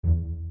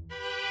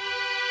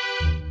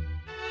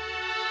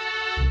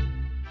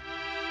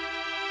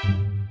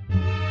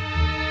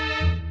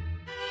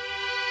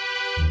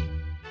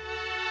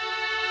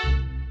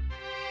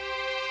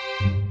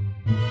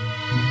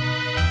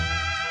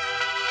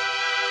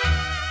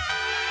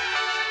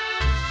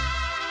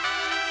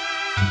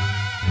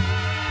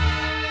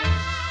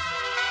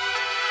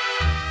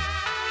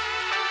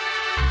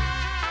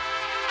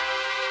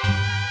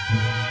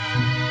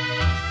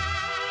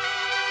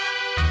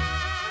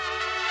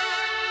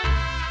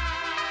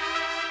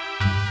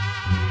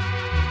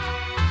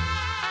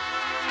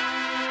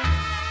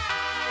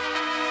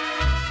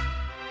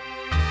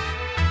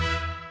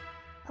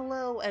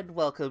and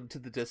welcome to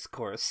The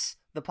Discourse,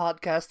 the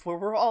podcast where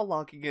we're all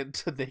logging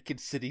into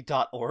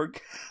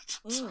nakedcity.org.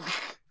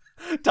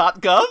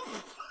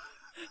 .gov?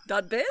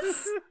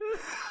 .biz?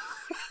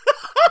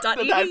 But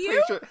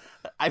 .edu?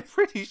 I'm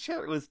pretty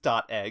sure it was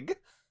 .egg.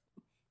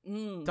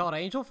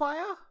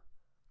 .angelfire?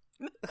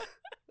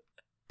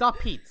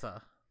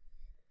 .pizza.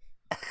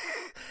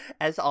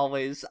 As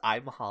always,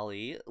 I'm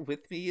Holly.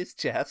 With me is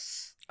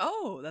Jess.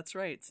 Oh, that's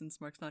right.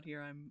 Since Mark's not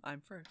here,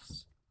 I'm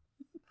first.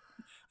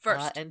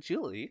 First. And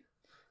Julie.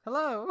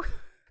 Hello.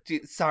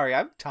 Sorry,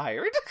 I'm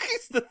tired.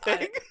 Is the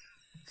thing.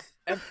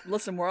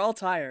 Listen, we're all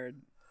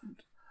tired.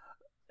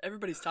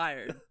 Everybody's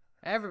tired.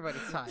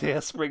 Everybody's tired.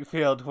 Dear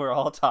Springfield, we're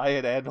all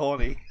tired and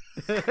horny.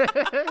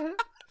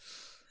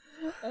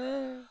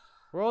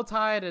 We're all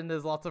tired and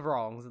there's lots of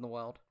wrongs in the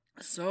world.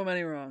 So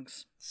many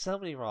wrongs. So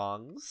many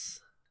wrongs.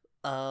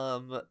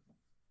 So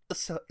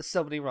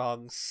many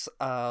wrongs.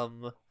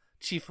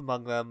 Chief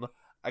among them,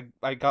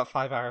 I got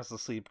 5 hours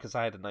of sleep because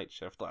I had a night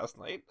shift last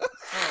night.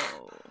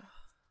 Oh.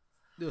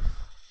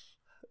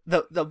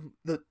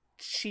 The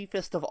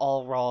chiefest of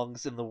all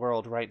wrongs in the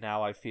world right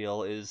now, I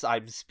feel, is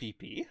I'm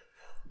speepy.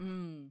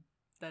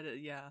 That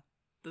is, yeah.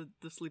 The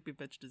sleepy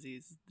bitch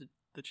disease is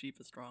the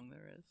chiefest wrong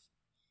there is.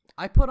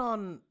 I put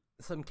on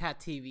some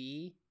cat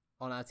TV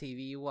on our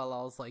TV while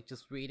I was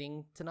just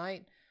reading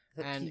tonight,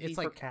 and TV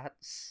it's for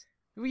cats.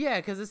 Yeah,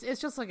 because it's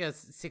just like a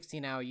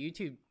 16-hour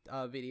YouTube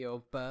video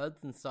of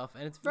birds and stuff,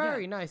 and it's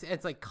very nice.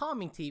 It's like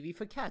calming TV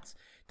for cats.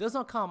 Does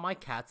not calm my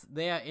cats.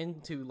 They are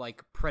into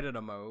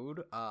predator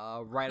mode,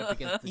 right up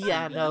against the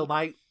Yeah, TV. no,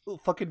 my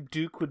fucking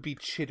Duke would be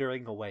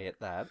chittering away at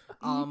that.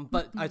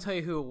 But I tell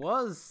you who it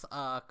was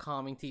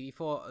calming TV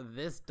for,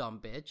 this dumb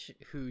bitch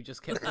who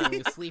just kept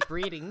falling asleep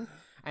reading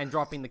and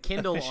dropping the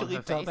Kindle Officially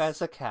on her dumb face.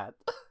 as a cat.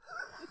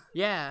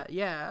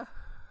 Yeah.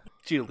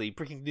 Julie,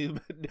 bringing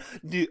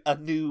a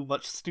new,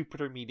 much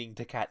stupider meaning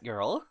to Cat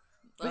Girl.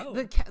 Oh.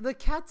 The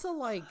cats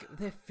are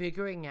they're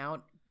figuring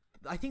out.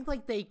 I think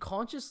they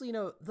consciously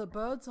know the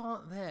birds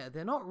aren't there.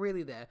 They're not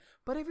really there.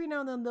 But every now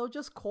and then they'll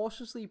just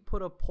cautiously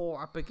put a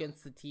paw up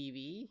against the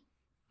TV.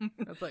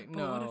 It's like, no.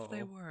 But what if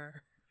they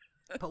were?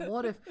 But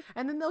what if?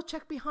 And then they'll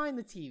check behind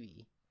the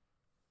TV.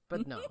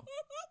 But no.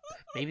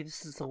 Maybe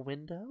this is a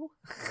window?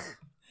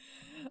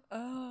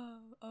 Oh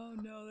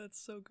no,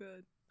 that's so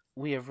good.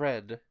 We have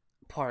read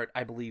part,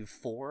 I believe,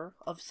 4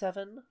 of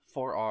 7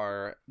 for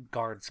our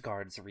Guards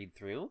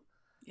read-through.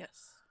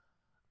 Yes.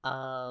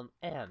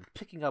 And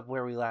picking up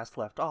where we last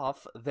left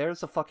off,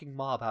 there's a fucking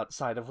mob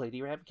outside of Lady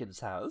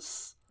Ramkin's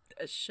house.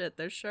 Shit,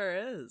 there sure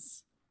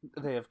is.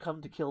 They have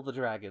come to kill the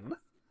dragon.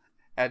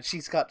 And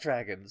she's got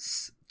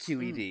dragons.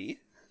 QED.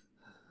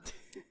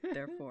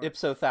 Therefore.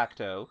 Ipso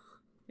facto.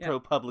 Yeah. Pro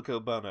publico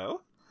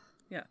bono.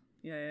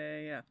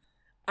 Yeah.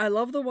 I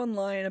love the one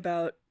line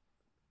about,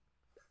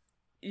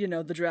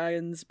 the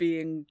dragons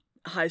being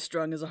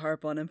high-strung as a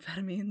harp on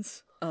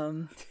amphetamines.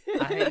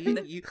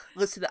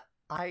 Listen,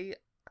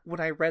 when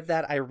I read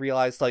that, I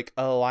realized,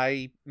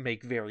 I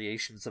make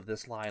variations of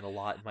this line a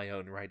lot in my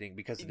own writing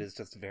because it is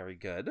just very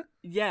good.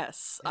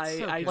 Yes, It's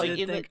so I good.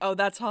 did think,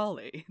 that's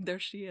Holly. There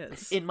she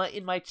is. In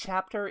my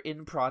chapter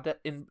in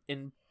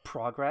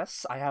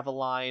progress, I have a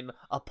line,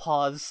 a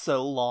pause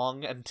so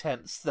long and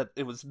tense that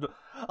it was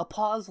a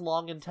pause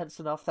long and tense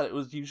enough that it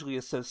was usually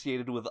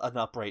associated with an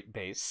upright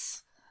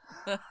bass.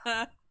 What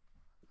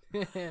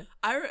was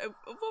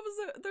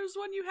it? There's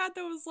one you had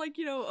that was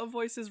a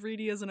voice as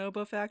reedy as an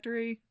oboe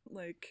factory.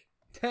 I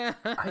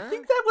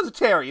think that was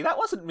Terry. That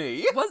wasn't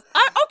me.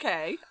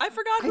 Okay? I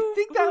forgot who. I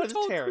think that who was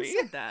told, Terry. Who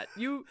said that?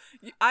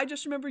 I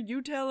just remember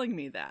you telling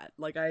me that.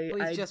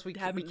 Please, we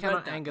haven't cannot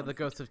read that anger one. the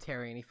ghost of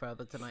Terry any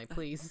further tonight,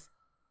 please.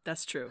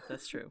 That's true.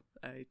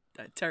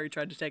 Terry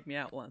tried to take me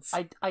out once.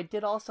 I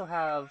did also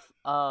have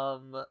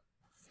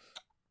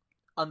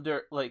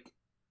under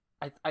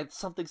I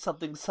something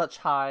such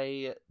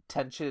high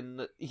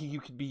tension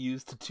you could be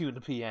used to tune a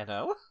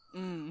piano.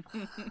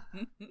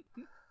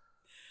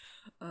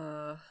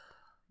 Yeah,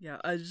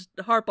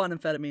 harp on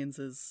amphetamines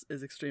is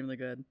extremely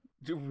good.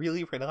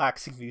 Really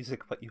relaxing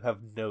music, but you have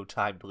no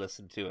time to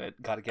listen to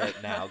it. Gotta get it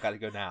now. Gotta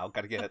go now.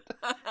 Gotta get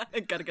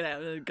it. Gotta get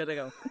out. Gotta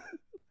go.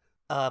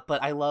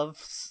 But I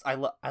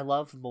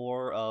love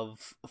more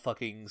of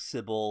fucking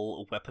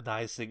Sybil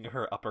weaponizing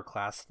her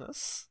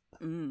upperclassness.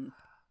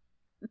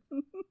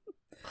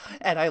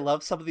 And I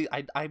love some of the.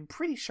 I'm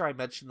pretty sure I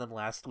mentioned them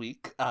last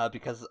week,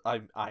 because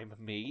I'm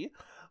me.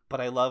 But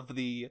I love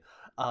the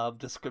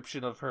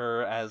description of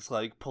her as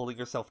pulling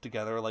herself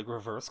together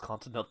reverse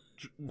continental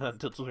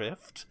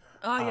drift.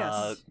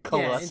 Yes.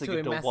 Coalescing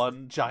into a into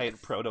one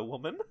giant proto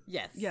woman.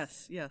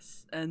 Yes.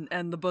 Yes.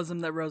 And the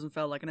bosom that rose and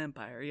fell like an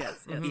empire.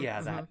 Yes.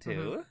 Yeah, that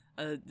too.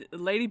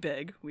 Lady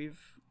Big. We've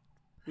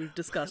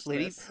discussed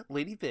this.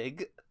 Lady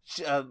Big.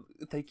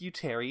 Thank you,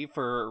 Terry,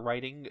 for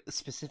writing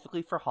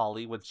specifically for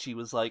Holly when she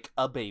was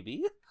a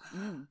baby.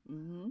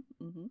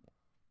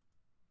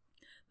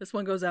 This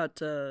one goes out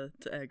to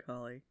Egg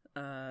Holly.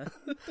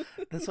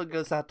 This one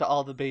goes out to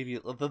all the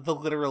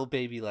literal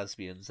baby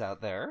lesbians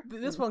out there.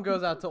 This one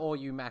goes out to all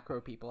you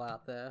macro people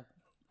out there.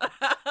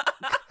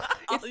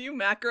 All you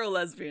macro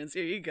lesbians,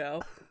 here you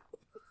go.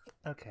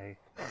 Okay.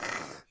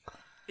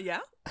 Yeah?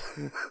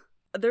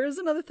 There is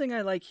another thing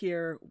I like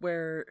here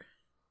where,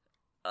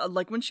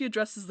 like, when she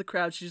addresses the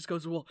crowd, she just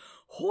goes, well,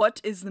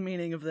 what is the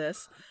meaning of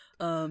this?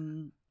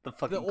 The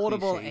fucking The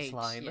audible cliches H,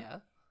 line. yeah.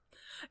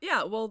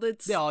 Yeah, well,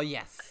 it's... Oh,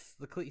 yes.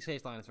 The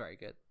cliches line is very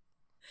good.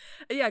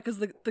 Yeah, because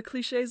the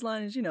cliches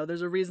line is,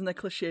 there's a reason that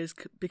cliches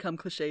become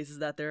cliches, is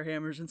that they're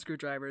hammers and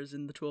screwdrivers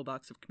in the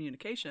toolbox of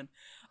communication.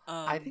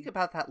 I think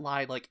about that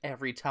line, like,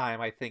 every time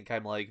I think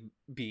I'm, like,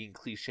 being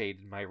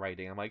cliched in my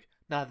writing. I'm like,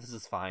 nah, this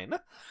is fine.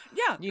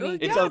 Yeah,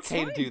 It's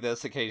okay to do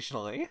this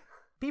occasionally.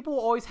 People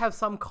always have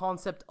some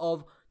concept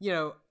of,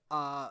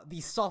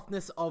 the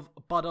softness of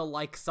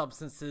butter-like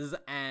substances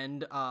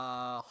and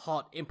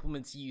hot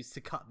implements used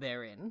to cut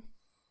therein.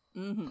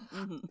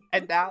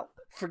 And now,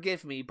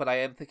 forgive me, but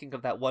I am thinking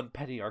of that one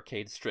Penny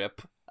Arcade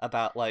strip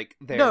about, like,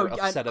 they're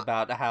upset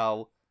about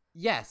how...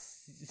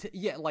 Yes.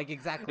 Yeah, like,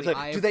 exactly. It's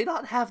like, do they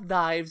not have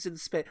knives in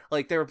space?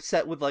 Like, they're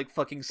upset with, like,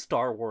 fucking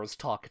Star Wars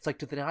talk. It's like,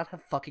 do they not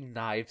have fucking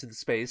knives in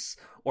space?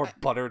 Or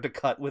butter to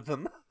cut with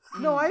them?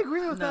 No, I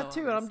agree with that No,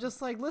 too, and I'm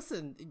just like,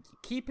 listen,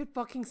 keep it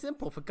fucking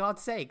simple, for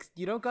God's sakes.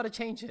 You don't gotta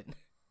change it.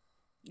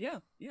 Yeah.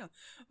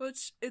 Well,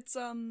 it's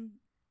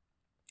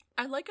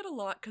I like it a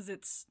lot because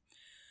it's...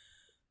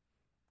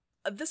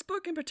 This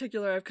book in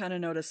particular, I've kind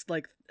of noticed,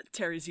 like,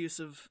 Terry's use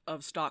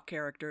of stock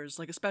characters,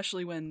 like,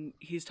 especially when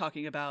he's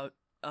talking about,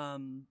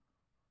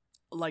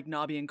 like,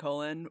 Nobby and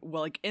Colin.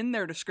 Well, like, in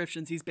their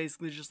descriptions, he's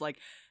basically just like,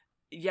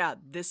 yeah,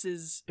 this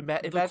is the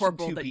Imagine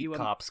corporal two that beat you...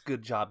 cops.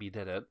 Good job, you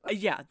did it.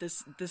 Yeah,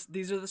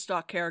 these are the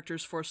stock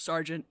characters for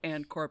Sergeant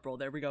and Corporal.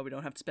 There we go. We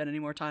don't have to spend any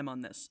more time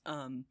on this.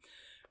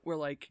 We're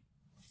like...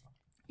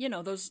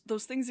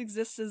 those things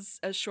exist as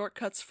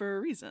shortcuts for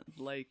a reason.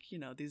 Like,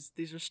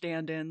 these are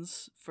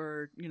stand-ins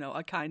for,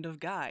 a kind of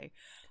guy.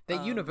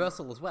 They're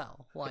universal as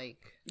well.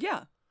 Like,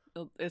 Yeah.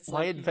 It's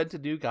Why like, invent a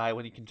new guy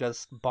when you can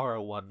just borrow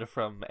one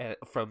from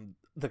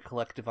the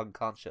collective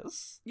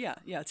unconscious? Yeah.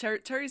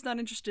 Terry's not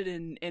interested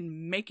in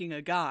making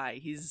a guy.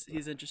 He's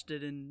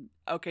interested in,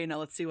 okay, now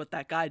let's see what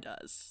that guy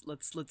does.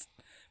 Let's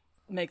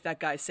make that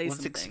guy say Let's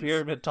some things.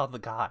 experiment on the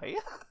guy.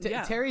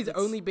 Yeah, Terry's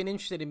only been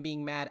interested in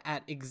being mad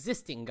at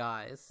existing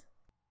guys.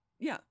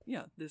 Yeah.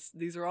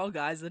 These are all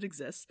guys that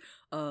exist.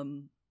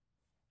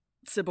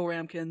 Sybil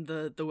Ramkin,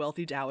 the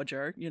wealthy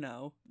dowager,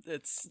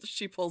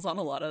 she pulls on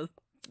a lot of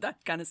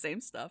that kind of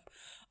same stuff.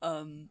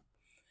 And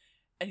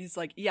he's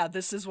like, yeah,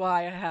 this is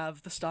why I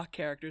have the stock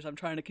characters. I'm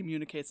trying to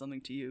communicate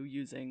something to you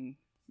using,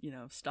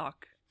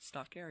 stock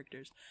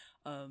characters.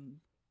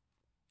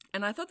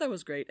 And I thought that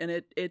was great. And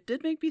it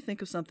did make me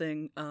think of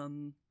something.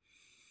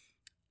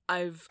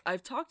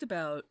 I've talked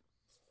about,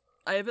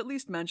 I have at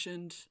least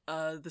mentioned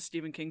the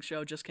Stephen King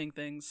show, Just King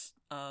Things.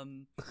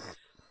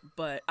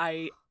 But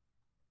I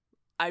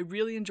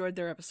really enjoyed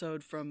their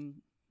episode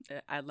from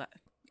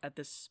at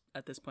this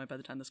point, by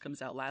the time this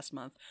comes out last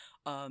month,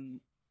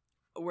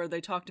 where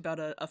they talked about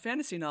a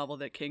fantasy novel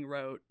that King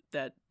wrote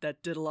that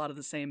did a lot of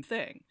the same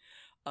thing,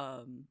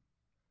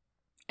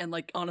 and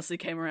like honestly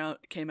came out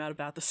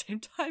about the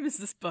same time as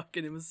this book,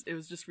 and it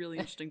was just really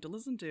interesting to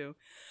listen to,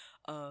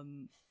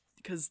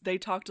 because they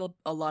talked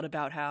a lot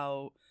about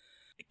how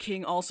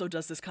King also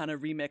does this kind of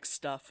remix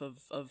stuff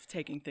of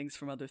taking things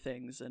from other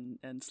things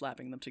and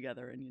slapping them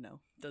together, and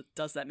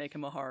does that make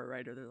him a horror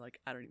writer? They're like,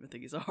 I don't even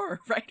think he's a horror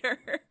writer.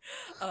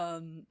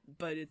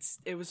 But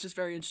it was just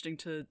very interesting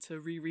to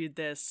reread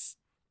this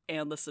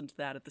and listen to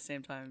that at the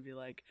same time and be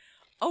like,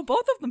 oh,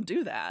 both of them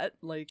do that.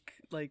 Like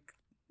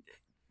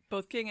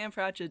both King and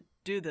Pratchett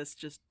do this,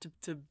 just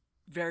to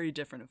very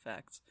different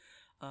effects.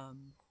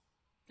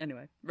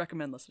 Anyway,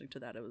 recommend listening to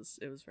that. It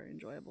was very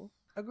enjoyable.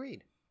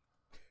 Agreed.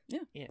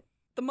 Yeah.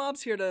 The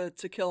mob's here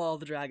to kill all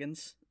the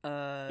dragons.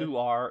 Ooh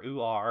are.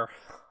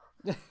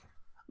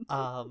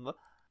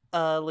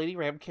 Lady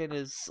Ramkin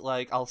is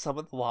like, I'll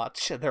summon the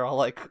watch, and they're all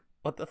like,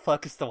 what the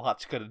fuck is the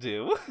watch gonna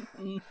do?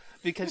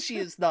 Because she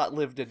has not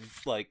lived in,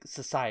 like,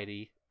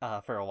 society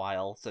for a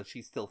while, so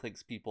she still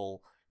thinks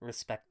people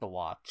respect the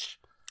watch.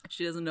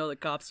 She doesn't know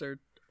that cops are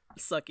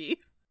sucky.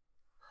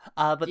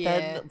 But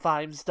then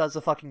Vimes does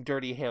a fucking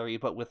Dirty Harry,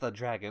 but with a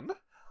dragon.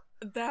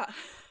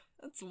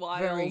 That's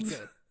wild. Very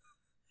good.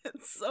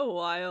 It's so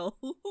wild.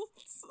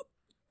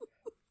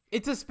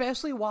 It's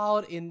especially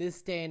wild in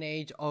this day and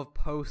age of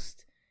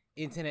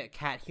post-internet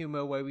cat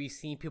humor, where we've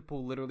seen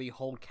people literally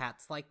hold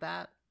cats like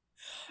that.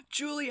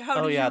 Julie,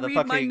 how do you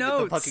read my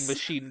notes? The fucking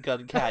machine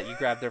gun cat. You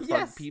grab their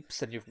front Yes.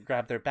 peeps, and you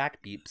grab their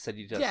back peeps, and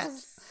you just...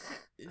 Yes.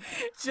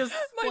 Just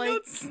My like,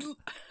 notes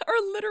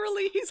are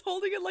literally, he's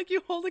holding it like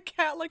you hold a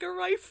cat like a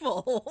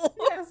rifle.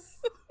 yes.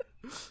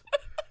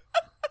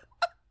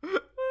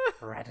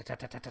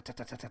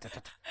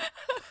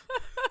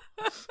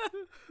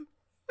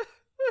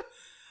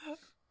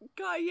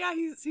 God, yeah,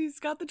 he's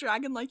got the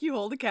dragon like you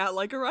hold a cat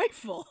like a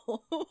rifle.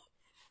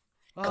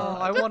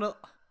 Oh,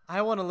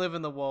 I wanna live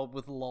in the world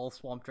with lol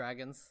swamp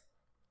dragons.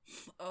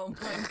 Oh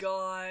my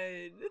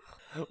god.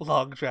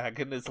 Long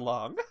dragon is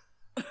long.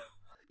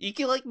 You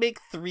can like make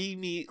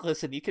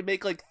Listen, you can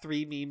make like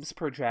 3 memes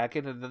per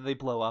dragon, and then they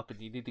blow up,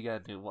 and you need to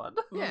get a new one.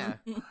 Yeah.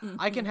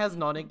 Icon has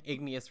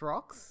non-igneous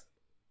rocks.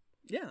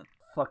 Yeah.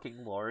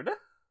 Fucking lord.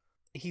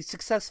 He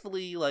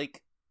successfully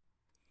like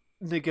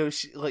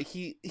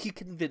he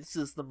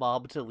convinces the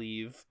mob to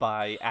leave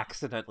by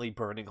accidentally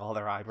burning all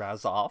their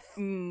eyebrows off.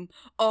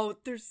 Oh,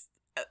 there's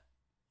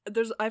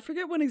I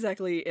forget when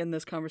exactly in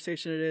this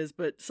conversation it is,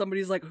 but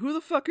somebody's like, "Who the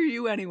fuck are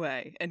you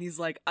anyway?" And he's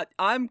like,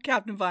 "I'm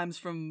Captain Vimes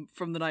from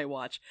the Night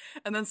Watch."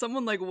 And then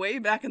someone like way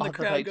back in the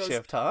crowd night goes,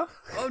 shift, huh?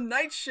 "Oh,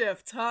 night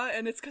shift, huh?"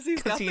 And it's because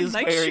he's got the he's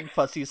night wearing shift.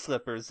 fussy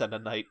slippers and a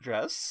night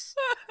dress.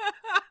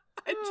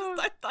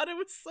 I thought it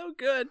was so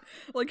good.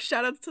 Like,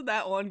 shout out to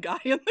that one guy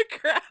in the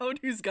crowd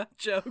who's got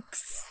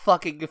jokes.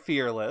 Fucking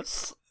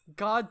fearless.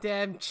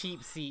 Goddamn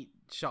cheap seat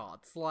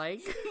shots,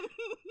 like.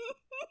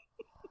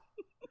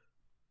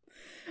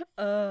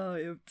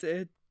 Oh,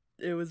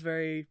 it was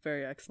very,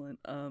 very excellent.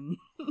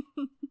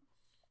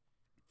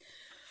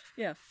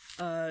 Yeah.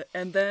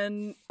 And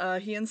then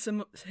he and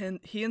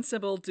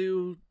Sybil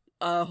do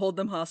hold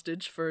them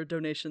hostage for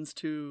donations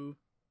to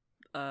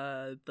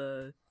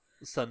the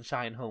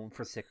Sunshine Home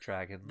for Sick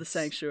Dragons. the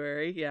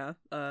sanctuary. Yeah.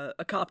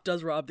 A cop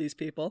does rob these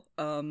people.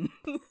 I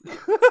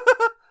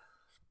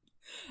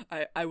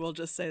will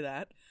just say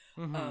that.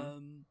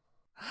 Mhm.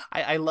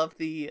 I love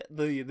the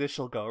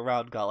initial go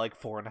around got like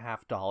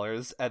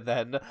 $4.50, and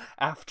then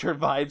after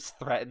Vibes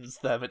threatens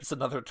them, it's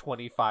another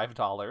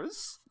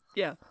 $25.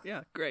 Yeah,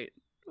 great.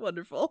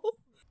 Wonderful.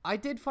 I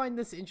did find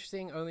this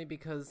interesting only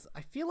because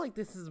I feel like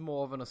this is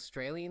more of an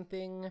Australian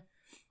thing.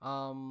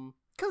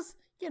 Because,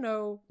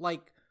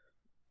 like,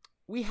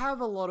 we have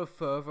a lot of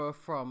fervor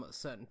from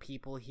certain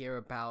people here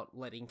about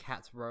letting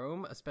cats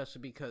roam,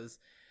 especially because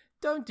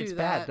don't do It's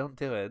that. bad, don't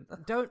do it.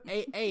 Don't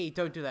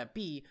don't do that.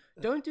 B,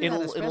 don't do that.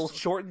 It'll Especially...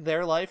 shorten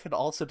their life and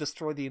also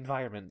destroy the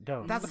environment.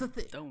 Don't. That's the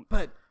thing. Don't.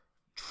 But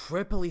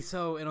triply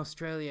so in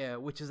Australia,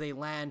 which is a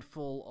land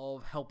full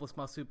of helpless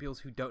marsupials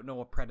who don't know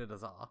what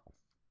predators are.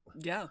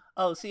 Yeah.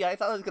 Oh, see, I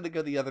thought I was going to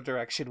go the other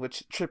direction,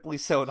 which triply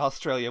so in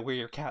Australia, where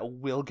your cat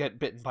will get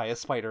bitten by a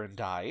spider and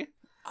die.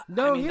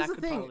 No, I mean, here's that the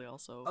could thing. probably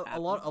also A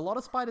happen. lot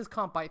of spiders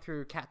can't bite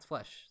through cat's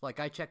flesh.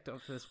 Like, I checked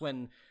out for this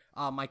when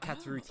my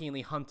cats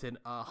routinely hunted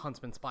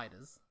huntsman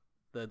spiders.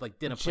 The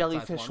dinner plate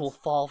Jellyfish will ones.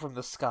 fall from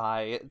the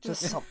sky.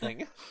 Just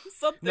something.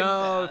 Something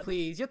No, bad.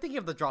 please. You're thinking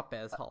of the drop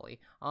bears, Holly.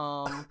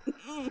 A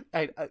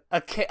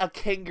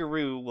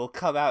kangaroo will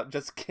come out and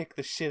just kick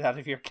the shit out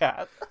of your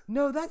cat.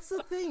 No, that's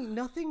the thing.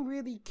 Nothing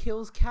really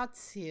kills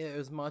cats here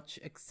as much,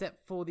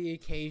 except for the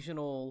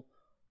occasional,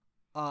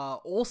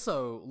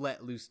 also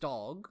let loose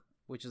dog,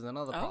 which is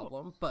another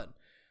problem. But,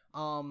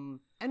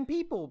 and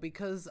people,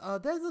 because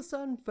there's a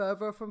certain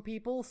fervor from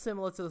people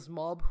similar to this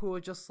mob who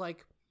are just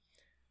like,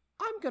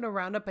 I'm gonna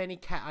round up any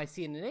cat I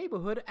see in the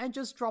neighborhood and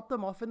just drop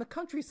them off in the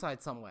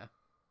countryside somewhere.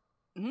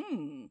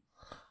 Okay.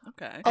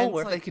 Oh, And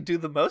where it's they like- could do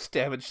the most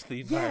damage to the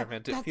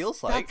environment, it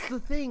feels like. That's the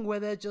thing, where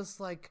they're just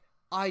like,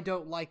 I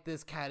don't like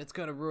this cat, it's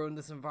gonna ruin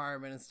this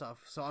environment and stuff,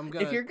 so I'm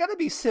gonna... If you're gonna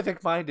be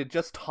civic-minded,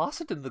 just toss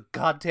it in the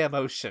goddamn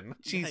ocean.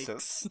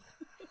 Jesus.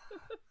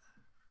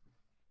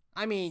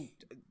 I mean,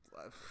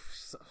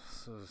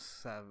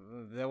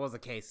 there was a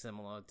case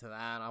similar to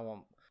that. I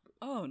won't...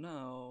 Oh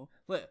no.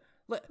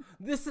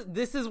 This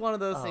is one of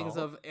those things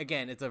Oh. of,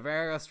 again, it's a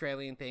very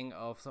Australian thing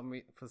of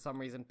for some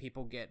reason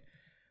people get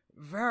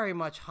very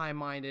much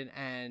high-minded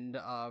and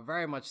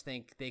very much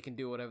think they can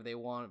do whatever they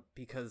want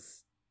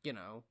because,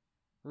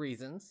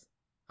 reasons.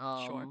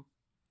 Sure.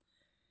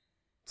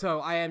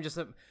 So I am just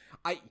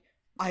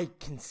I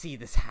can see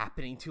this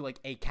happening to like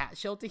a cat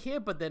shelter here,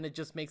 but then it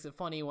just makes it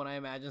funny when I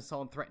imagine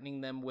someone threatening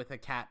them with a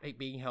cat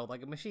being held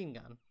like a machine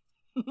gun.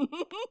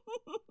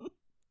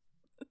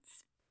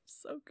 It's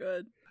so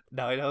good.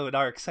 Now I know in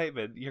our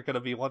excitement, you're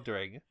gonna be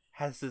wondering,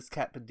 has this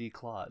cat been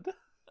declawed?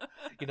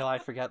 I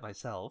forget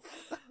myself.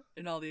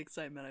 In all the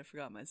excitement, I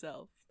forgot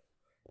myself.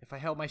 If I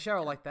held my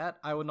Cheryl like that,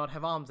 I would not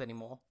have arms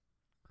anymore.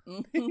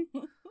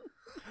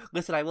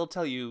 Listen, I will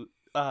tell you,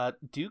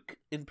 Duke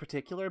in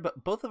particular,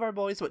 but both of our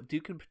boys, but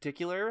Duke in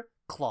particular,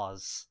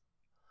 claws.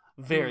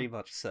 Very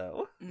much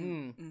so.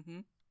 Mm-hmm.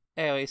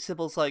 Anyway,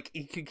 Sybil's like,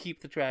 you can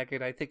keep the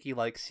dragon, I think he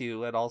likes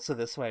you, and also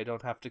this way I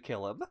don't have to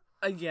kill him.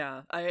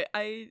 Yeah,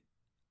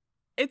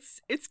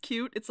 it's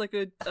cute. It's like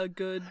a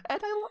good.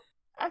 And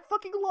I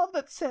fucking love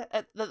that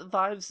that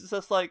Vibes is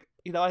just like,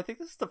 I think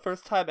this is the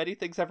first time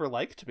anything's ever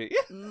liked me.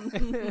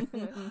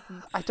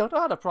 I don't know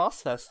how to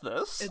process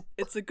this.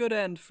 It's a good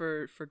end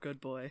for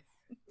Good Boy.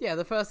 Yeah,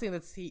 the first thing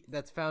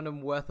that's found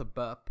him worth a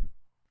burp.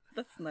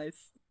 That's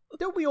nice.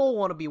 Don't we all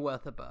want to be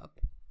worth a burp?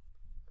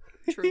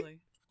 Truly.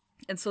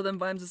 And so then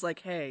Vimes is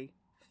like, hey,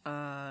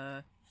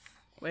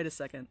 wait a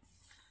second.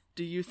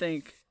 Do you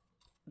think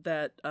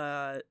that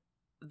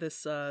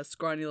this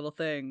scrawny little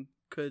thing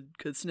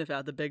could sniff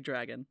out the big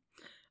dragon?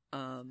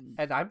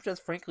 And I'm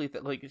just frankly,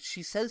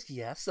 she says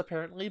yes,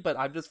 apparently, but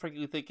I'm just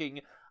frankly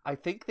thinking, I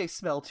think they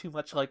smell too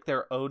much like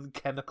their own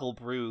chemical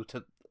brew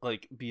to,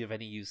 be of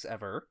any use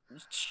ever.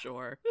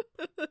 Sure.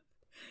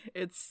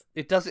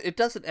 It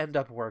doesn't end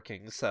up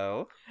working,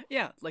 so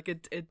yeah, like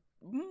it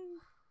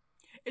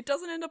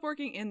doesn't end up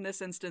working in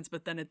this instance,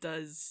 but then it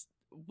does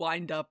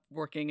wind up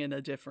working in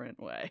a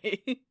different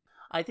way.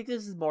 I think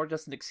this is more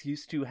just an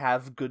excuse to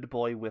have Good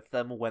Boy with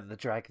them when the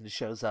dragon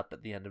shows up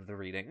at the end of the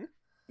reading.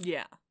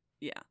 Yeah.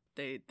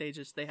 They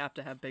have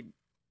to have big.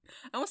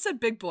 I almost said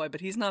Big Boy,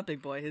 but he's not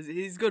Big Boy.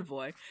 He's Good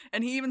Boy,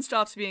 and he even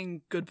stops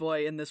being Good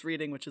Boy in this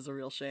reading, which is a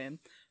real shame.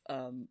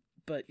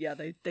 But yeah,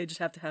 they just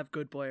have to have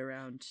Good Boy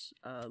around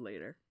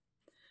later.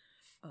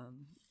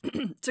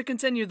 To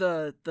continue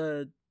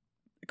the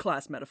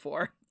class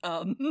metaphor.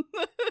 I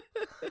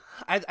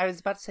was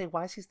about to say,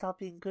 why is he stop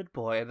being Good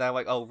Boy? And then I'm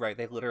like, oh right,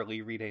 they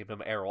literally renamed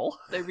him Errol.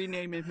 They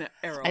renamed him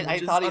Errol. I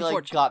thought he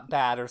got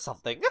bad or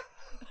something.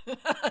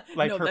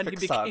 My no, perfect then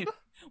he became, son.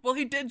 Well,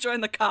 he did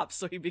join the cops,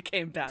 so he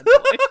became Bad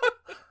Boy.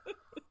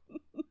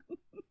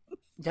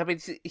 Yeah, I mean,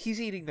 he's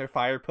eating their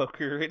fire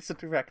poker. It's a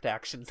direct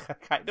action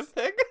kind of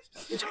thing.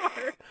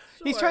 Sure.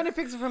 He's trying to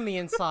fix it from the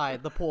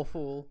inside, the poor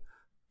fool.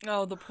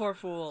 Oh, the poor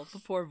fool. The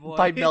poor boy.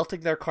 By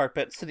melting their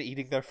carpets and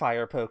eating their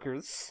fire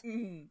pokers.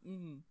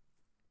 He'll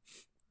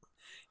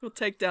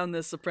take down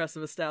this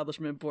oppressive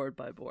establishment board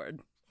by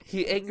board.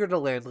 He angered a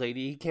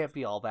landlady. He can't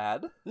be all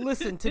bad.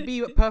 Listen, to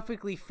be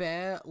perfectly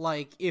fair,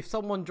 like, if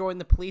someone joined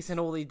the police and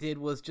all they did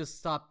was just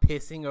start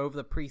pissing over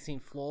the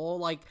precinct floor,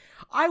 like,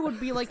 I would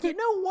be like, you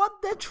know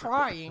what? They're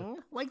trying.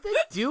 Like, they're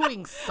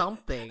doing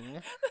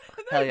something.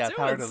 Hell yeah,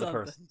 power to the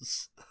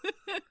persons.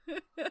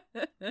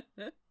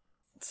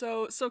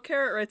 So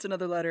Carrot writes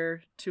another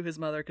letter to his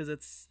mother because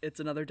it's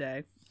another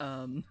day.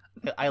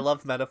 I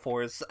love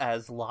metaphors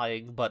as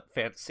lying but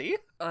fancy.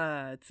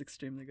 It's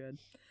extremely good.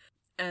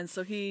 And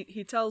so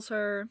he tells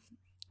her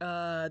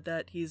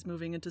that he's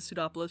moving into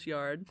Pseudopolis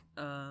Yard.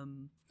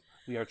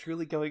 We are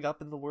truly going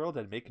up in the world,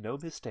 and make no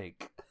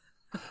mistake.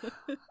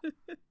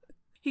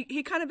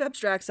 He kind of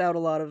abstracts out a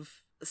lot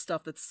of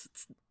stuff that's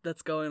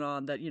going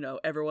on, that, you know,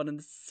 everyone in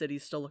the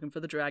city's still looking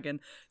for the dragon.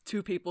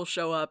 2 people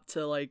show up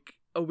to, like,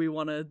 oh, we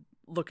want to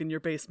look in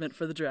your basement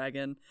for the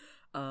dragon.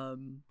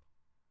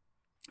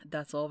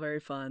 That's all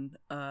very fun.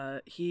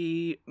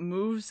 He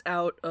moves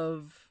out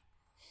of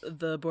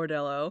the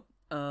bordello.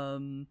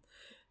 And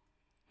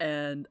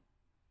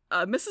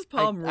Mrs.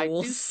 Palm rules. I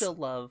do still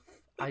love.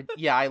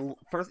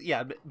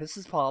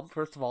 Mrs. Palm.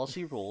 First of all,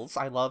 she rules.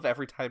 I love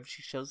every time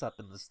she shows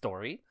up in the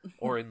story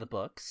or in the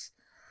books.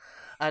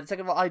 And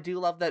second of all, I do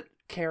love that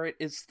Carrot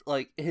is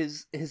like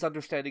his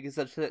understanding is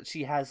that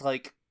she has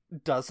like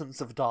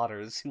dozens of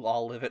daughters who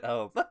all live at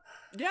home.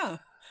 Yeah,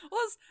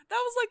 well, that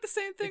was like the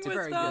same thing with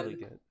really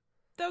good.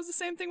 That was the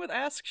same thing with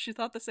Ask. She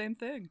thought the same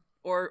thing.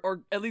 Or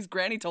at least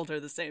Granny told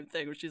her the same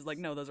thing, where she's like,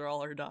 no, those are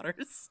all her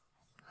daughters.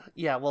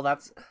 Yeah, well,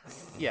 that's...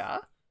 Yeah.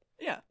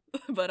 Yeah,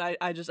 but I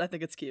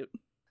think it's cute.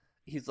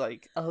 He's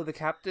like, oh, the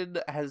captain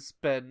has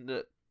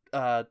been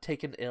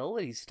taken ill,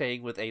 and he's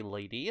staying with a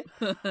lady.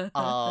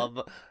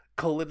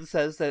 Colin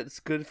says that it's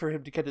good for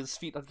him to get his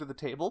feet under the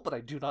table, but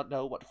I do not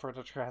know what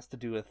furniture has to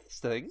do with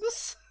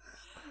things.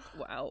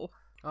 Wow.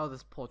 Oh,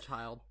 this poor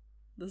child.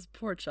 This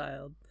poor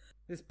child.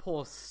 This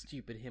poor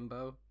stupid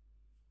himbo.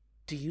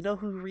 Do you know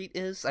who Reet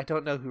is? I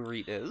don't know who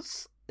Reet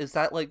is. Is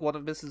that like one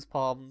of Mrs.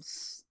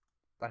 Palm's...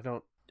 I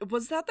don't...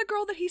 Was that the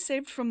girl that he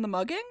saved from the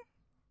mugging?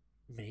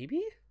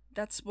 Maybe?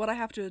 That's what I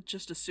have to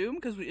just assume,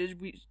 because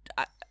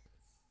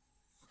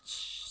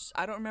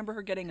I don't remember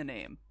her getting a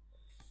name.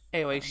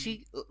 Anyway,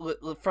 she,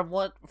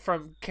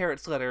 from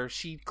Carrot's letter,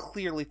 she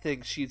clearly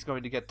thinks she's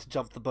going to get to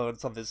jump the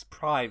bones on this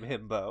prime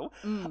himbo.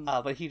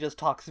 But he just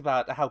talks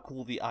about how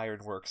cool the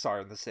ironworks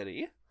are in the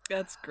city.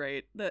 That's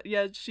great.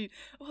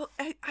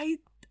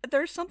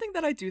 There's something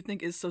that I do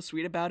think is so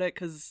sweet about it,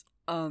 because,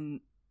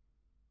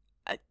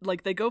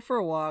 like, they go for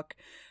a walk.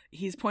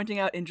 He's pointing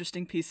out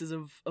interesting pieces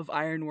of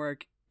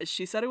ironwork.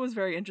 She said it was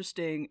very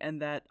interesting,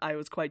 and that I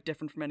was quite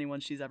different from anyone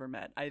she's ever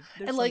met.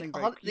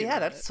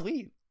 That's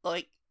sweet.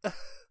 Like,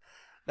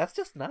 that's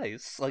just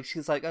nice. Like,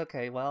 she's like,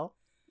 okay, well,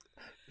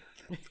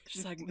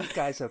 she's like, this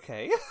guy's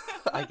okay,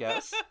 I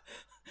guess.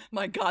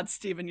 My God,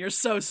 Steven, you're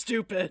so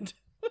stupid.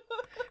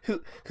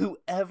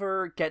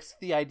 Whoever gets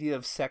the idea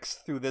of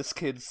sex through this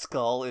kid's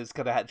skull is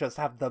gonna just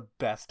have the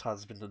best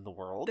husband in the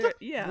world.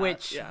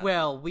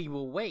 Well, we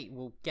will wait.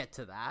 We'll get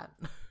to that.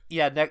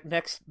 Yeah,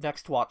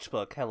 next watch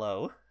book.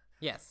 Hello.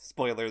 Yes.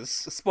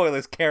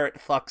 Spoilers. Carrot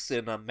fucks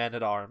in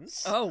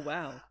Men-at-Arms. Oh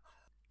wow,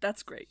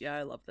 that's great. Yeah,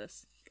 I love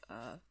this.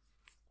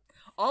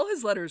 All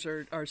his letters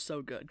are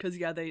so good, because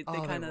they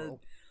kind of.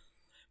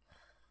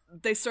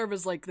 They serve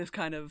as like this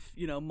kind of,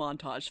 you know,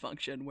 montage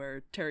function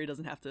where Terry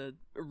doesn't have to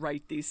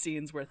write these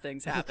scenes where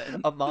things happen.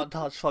 A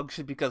montage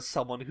function because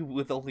someone who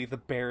with only the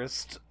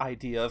barest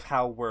idea of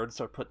how words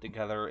are put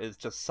together is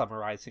just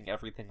summarizing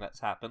everything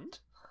that's happened.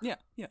 Yeah.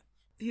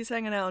 He's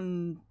hanging out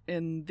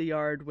in the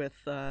yard with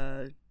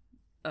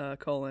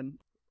Colin,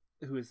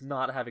 who is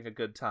not having a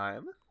good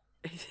time.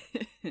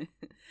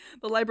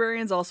 The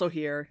librarian's also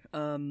here,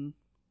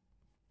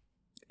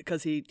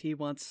 because he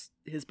wants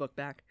his book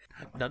back.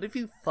 None of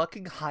you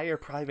fucking higher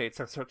primates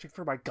are searching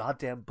for my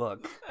goddamn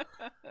book.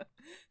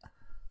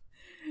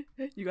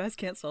 You guys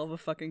can't solve a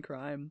fucking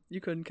crime.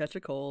 You couldn't catch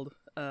a cold.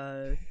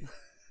 And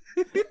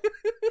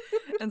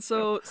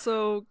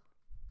so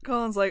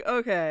Colin's like,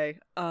 okay,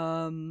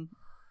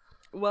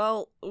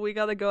 well, we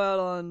gotta go out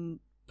on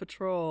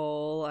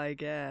patrol, I Oh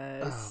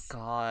guess.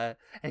 god.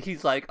 And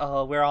he's like,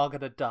 oh, we're all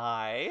gonna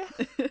die.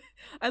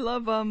 I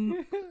love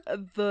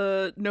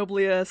the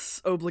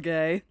noblesse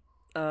oblige.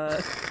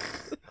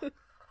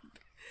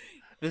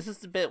 This is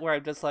the bit where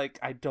I'm just like,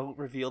 I don't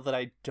reveal that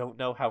I don't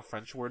know how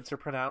French words are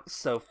pronounced,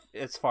 so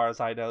as far as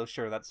I know,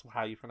 sure, that's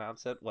how you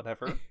pronounce it,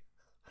 whatever.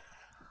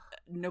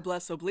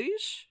 Noblesse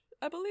oblige,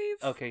 I believe.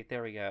 Okay,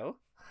 there we go.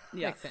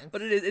 Yeah, Makes sense.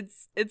 but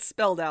it's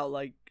spelled out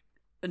like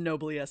a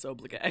noblesse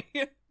oblige.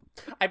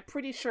 I'm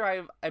pretty sure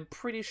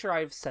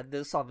I've said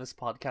this on this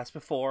podcast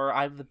before.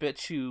 I'm the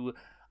bitch who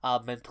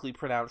mentally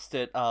pronounced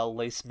it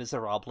Les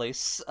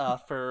Miserables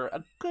for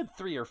a good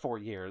 3 or 4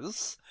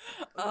 years.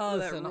 Oh,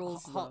 Listen, that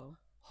rules though.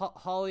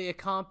 Holly, it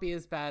can't be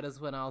as bad as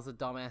when I was a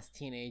dumbass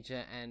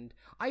teenager and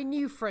I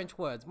knew French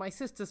words. My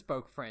sister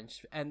spoke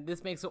French, and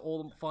this makes it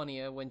all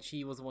funnier when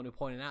she was the one who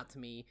pointed out to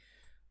me.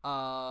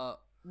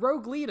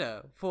 Rogue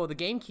Leader for the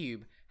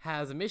GameCube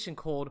has a mission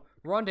called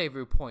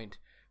Rendezvous Point.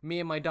 Me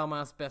and my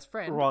dumbass best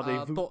friend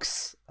Rendezvous.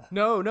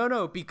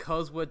 No,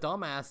 because we're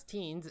dumbass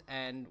teens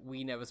and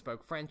we never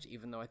spoke French,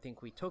 even though I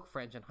think we took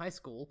French in high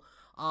school.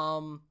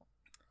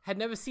 Had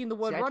never seen the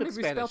word See, I took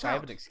rendezvous Spanish. spelled I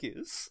have out. an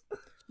excuse.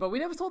 But we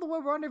never saw the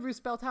word rendezvous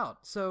spelled out,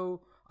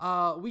 so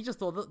we just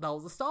thought that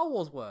was a Star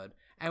Wars word,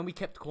 and we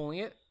kept calling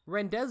it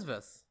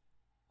Rendezvous.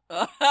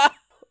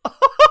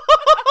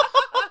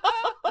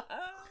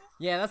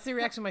 Yeah, that's the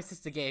reaction my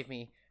sister gave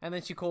me, and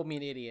then she called me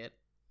an idiot.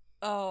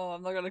 Oh,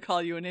 I'm not gonna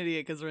call you an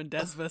idiot because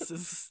Rendezvous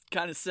is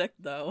kind of sick,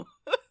 though.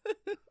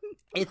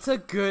 It's a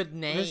good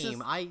This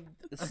name.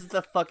 This is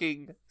the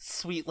fucking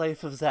Sweet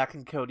Life of Zack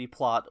and Cody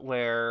plot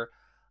where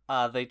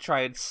they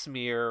try and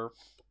smear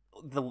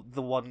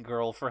the one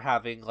girl for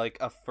having like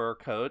a fur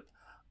coat,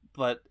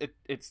 but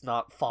it's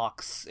not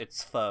Fox,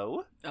 it's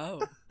Foe.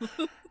 Oh.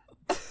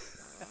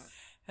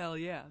 Hell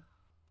yeah.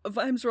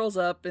 Vimes rolls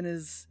up in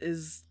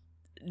his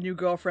new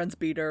girlfriend's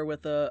beater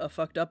with a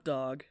fucked up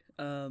dog.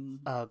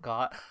 Oh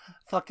god.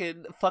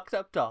 Fucking fucked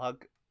up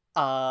dog.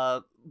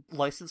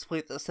 License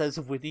plate that says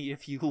Winnie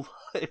if you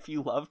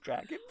love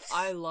dragons.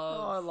 I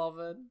love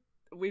it.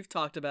 We've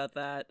talked about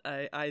that.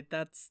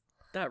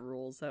 That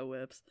rules, that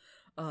whips.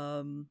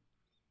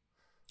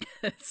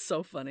 It's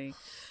so funny.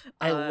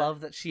 I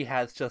love that she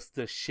has just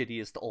the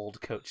shittiest old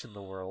coach in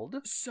the world.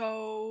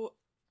 So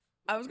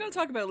I was going to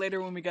talk about it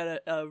later when we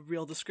get a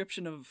real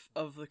description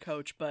of the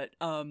coach, but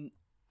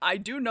I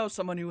do know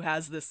someone who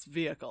has this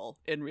vehicle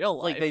in real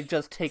life. Like, they've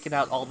just taken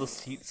out all the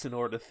seats in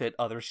order to fit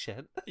other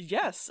shit.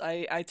 Yes,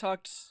 I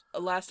talked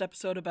last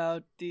episode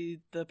about the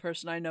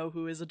person I know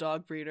who is a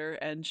dog breeder,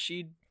 and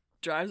she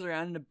drives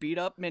around in a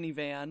beat-up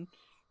minivan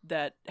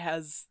that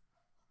has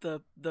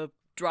the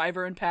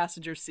driver and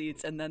passenger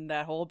seats, and then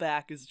that whole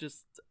back is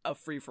just a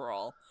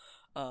free-for-all.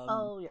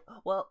 Oh, yeah.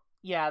 Well,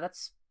 yeah,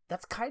 that's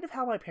kind of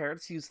how my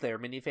parents used their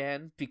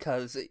minivan,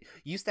 because it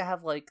used to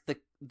have, like,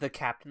 the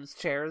captain's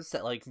chairs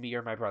that, like, me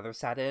or my brother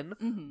sat in,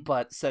 Mm-hmm.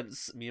 but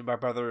since me and my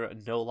brother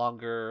no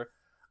longer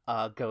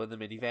go in the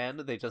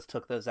minivan, they just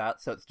took those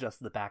out, so it's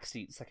just the back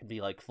seats that can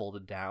be, like,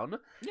 folded down.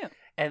 Yeah.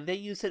 And they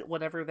use it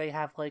whenever they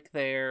have, like,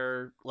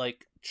 their,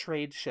 like,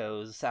 trade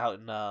shows out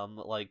in,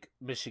 like,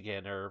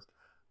 Michigan or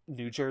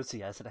New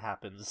Jersey, as it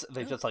happens.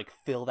 They just, like,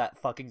 fill that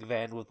fucking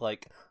van with,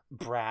 like,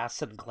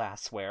 brass and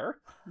glassware.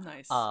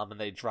 Nice. And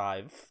they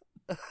drive.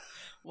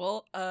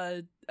 Well,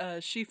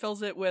 she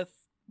fills it with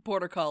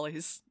border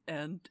collies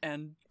and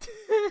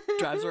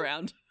drives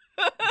around.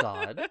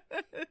 God.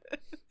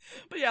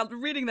 But yeah,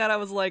 reading that, I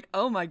was like,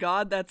 oh my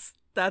god, that's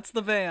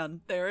the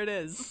van. There it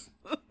is.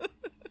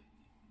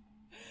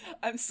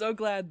 I'm so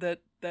glad that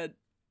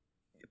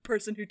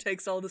person who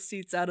takes all the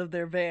seats out of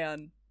their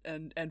van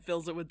and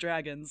fills it with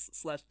dragons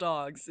 /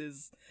 dogs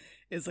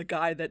is a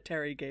guy that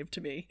Terry gave to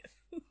me.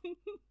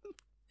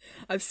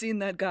 I've seen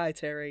that guy,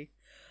 Terry.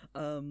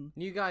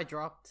 New guy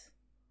dropped.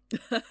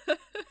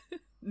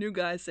 New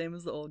guy, same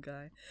as the old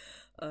guy.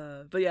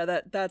 But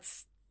yeah,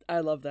 that's I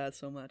love that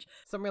so much.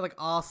 Some real like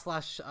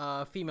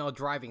r/female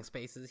driving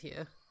spaces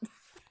here.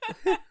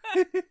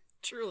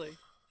 Truly.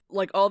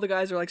 Like all the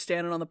guys are like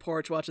standing on the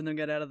porch watching them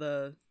get out of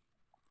the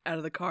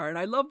car, and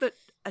I love that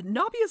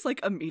Nobby is like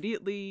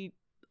immediately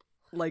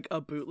like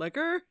a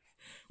bootlicker.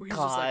 Where he's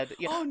just God. like,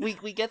 Yeah, oh, no.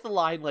 we get the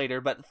line later,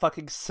 but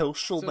fucking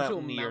social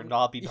mountaineer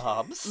Nobby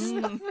Dobbs.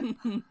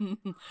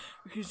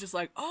 He's just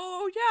like,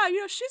 oh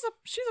yeah, she's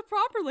a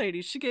proper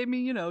lady. She gave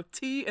me,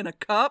 tea in a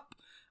cup,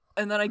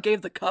 and then I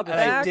gave the cup And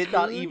back. I did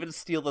not even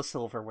steal the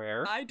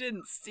silverware. I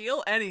didn't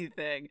steal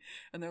anything.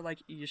 And they're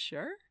like, you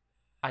sure?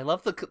 I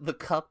love the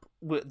cup.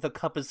 The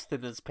cup as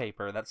thin as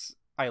paper.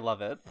 I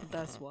love it.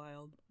 That's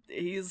wild.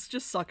 He's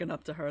just sucking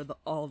up to her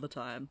all the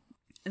time.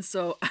 And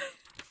so I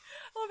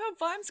love how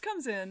Vimes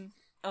comes in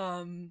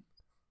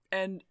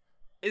and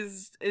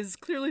is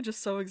clearly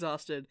just so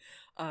exhausted.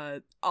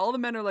 All the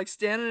men are like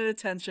standing at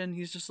attention.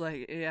 He's just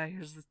like, yeah,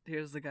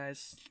 here's the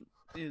guys.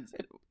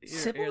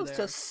 Sybil is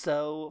just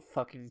so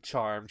fucking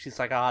charmed. She's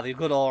like, the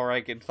good old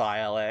rank and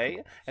file, eh?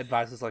 And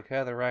Vice is like,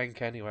 the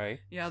rank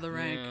anyway. Yeah, the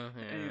rank.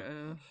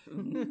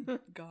 Yeah.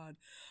 God.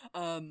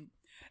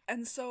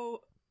 And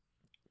so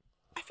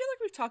I feel like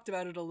we've talked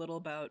about it a little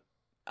about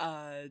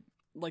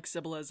like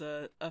Sybil as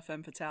a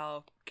femme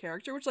fatale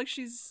character, which like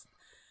she's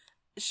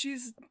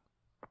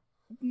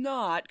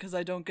not, because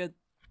I don't get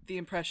the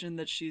impression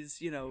that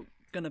she's,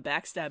 gonna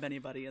backstab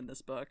anybody in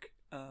this book.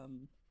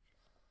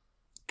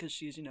 Because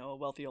she's, a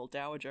wealthy old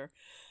dowager.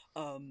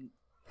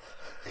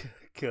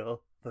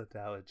 Kill the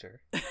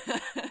dowager.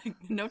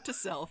 Note to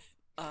self.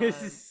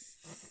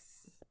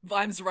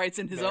 Vimes writes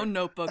in his own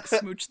notebook,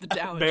 smooch the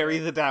dowager. Marry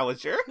the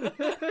dowager.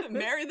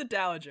 Marry the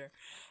dowager.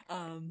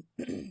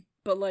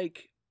 But,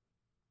 like,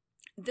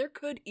 there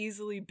could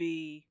easily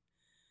be,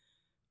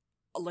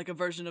 like, a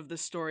version of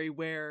this story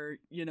where,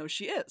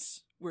 she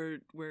is. Where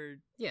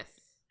Yes.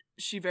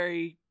 she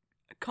very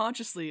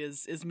consciously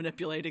is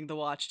manipulating the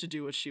watch to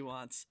do what she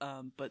wants.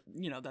 But,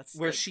 that's...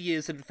 Where she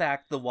is, in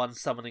fact, the one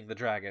summoning the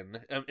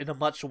dragon. In a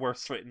much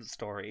worse written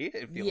story,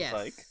 it feels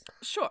like.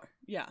 Sure,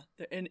 yeah.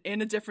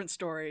 In a different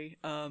story.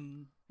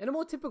 In a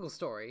more typical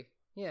story,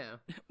 yeah.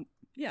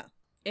 Yeah.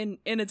 In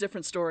a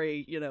different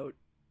story,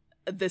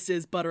 this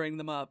is buttering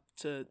them up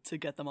to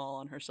get them all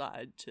on her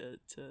side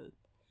to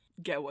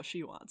get what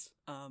she wants.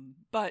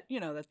 But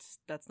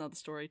that's not the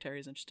story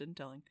Terry's interested in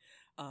telling,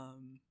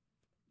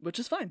 which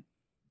is fine.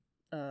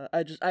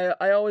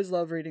 I always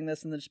love reading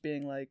this and then just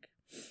being like,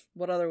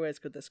 what other ways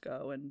could this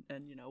go? And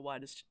why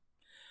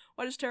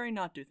does Terry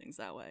not do things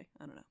that way?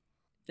 I don't know.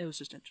 It was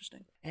just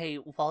interesting. Hey,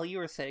 while you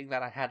were saying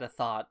that, I had a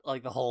thought,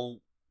 like the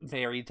whole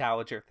Mary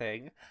Dowager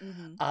thing.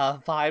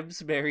 Mm-hmm.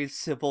 Vimes marries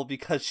Sybil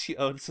because she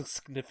owns a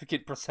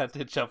significant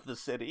percentage of the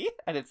city,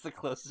 and it's the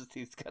closest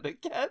he's gonna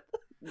get.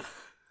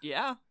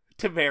 Yeah.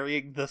 To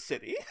marrying the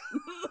city.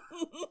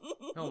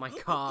 Oh my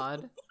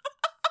god.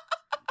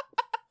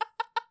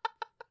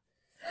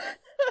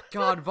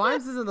 God,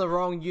 Vimes is in the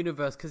wrong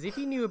universe, because if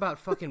he knew about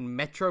fucking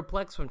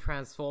Metroplex from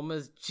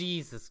Transformers,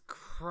 Jesus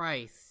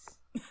Christ.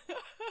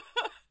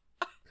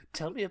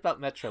 Tell me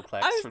about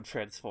Metroplex from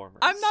Transformers.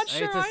 I'm not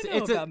sure I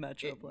know about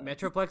Metroplex.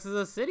 Metroplex is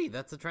a city,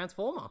 that's a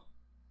Transformer.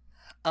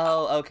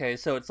 Oh, okay,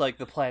 so it's like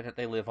the planet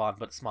they live on,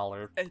 but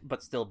smaller,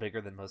 but still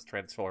bigger than most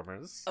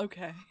Transformers.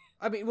 Okay.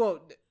 I mean, well,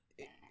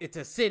 it's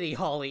a city,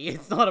 Holly.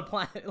 It's not a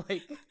planet.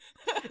 Like,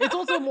 it's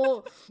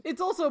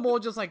also more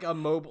just like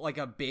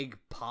a big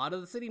part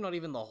of the city, not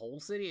even the whole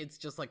city. It's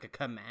just like a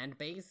command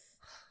base.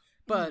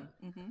 But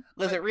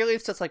listen, really,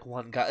 it's just like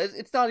one guy.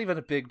 It's not even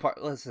a big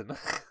part. Listen,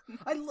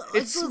 it's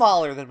it's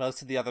smaller than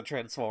most of the other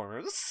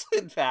Transformers.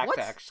 In fact, What?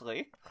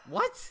 actually,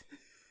 what?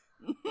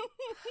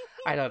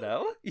 I don't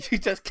know. You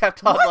just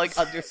kept on like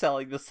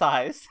underselling the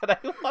size, and I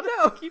want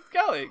to keep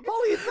going.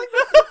 Holly, it's like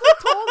it's a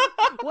tall.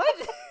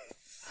 What?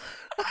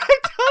 I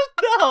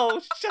don't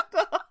know. Shut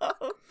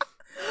up.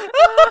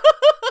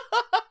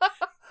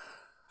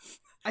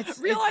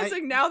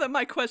 Realizing now that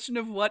my question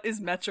of what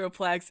is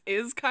Metroplex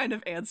is kind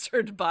of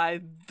answered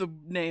by the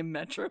name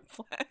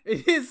Metroplex.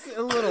 It is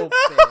a little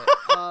bit.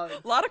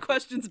 A lot of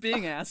questions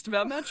being asked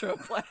about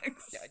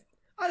Metroplex.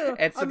 I don't know.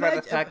 It's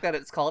about the fact that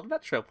it's called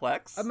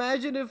Metroplex.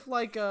 Imagine if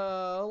like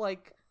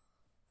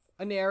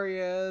an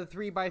area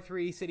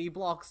 3x3 city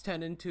blocks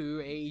turn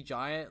into a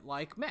giant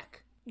like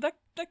mech. That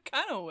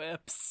kind of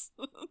whips.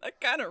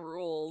 That kind of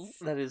rules.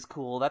 That is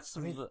cool. That's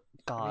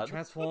God.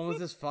 Transformers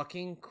is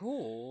fucking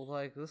cool.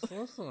 Like,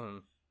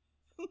 listen.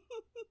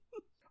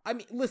 I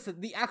mean,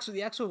 listen. The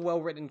actual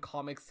well-written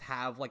comics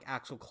have like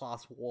actual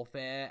class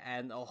warfare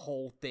and a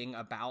whole thing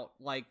about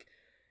like,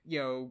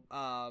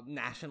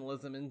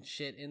 nationalism and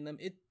shit in them.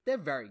 They're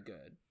very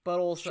good, but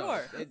also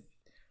sure.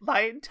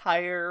 My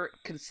entire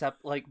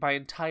my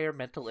entire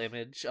mental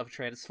image of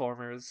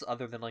Transformers,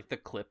 other than like the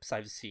clips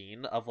I've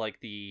seen of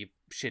like the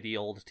shitty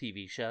old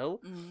TV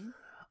show,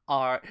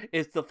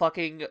 is the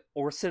fucking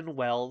Orson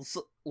Welles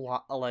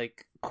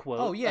like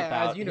quote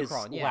about as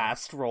Unicron, his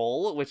last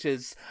role, which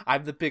is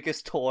 "I'm the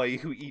biggest toy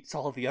who eats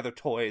all the other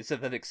toys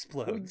and then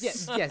explodes."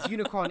 Yes,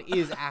 Unicron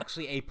is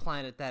actually a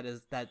planet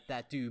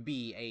that do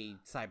be a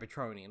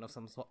Cybertronian of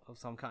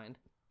some kind.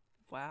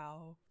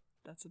 Wow,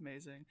 that's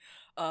amazing.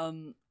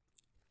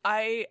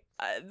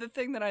 The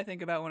thing that I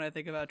think about when I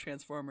think about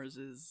Transformers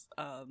is,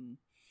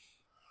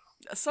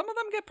 some of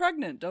them get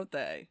pregnant, don't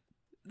they?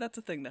 That's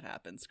a thing that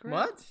happens, correct?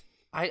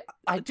 What?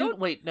 I didn't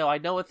wait. No, I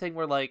know a thing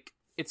where like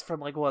it's from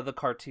like one of the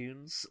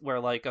cartoons where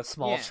like a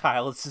small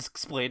child is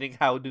explaining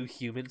how new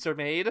humans are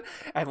made,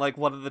 and like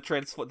one of the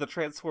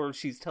Transformers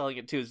she's telling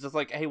it to is just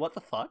like, "Hey, what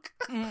the fuck?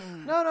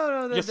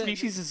 No. Your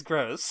species is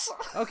gross."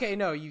 Okay,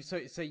 no,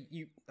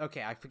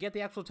 okay, I forget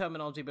the actual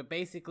terminology, but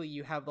basically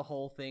you have the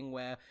whole thing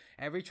where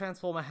every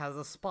Transformer has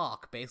a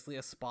spark. Basically,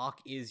 a spark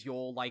is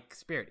your like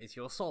spirit, it's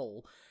your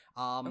soul.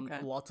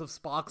 Lots of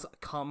sparks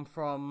come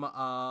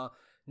from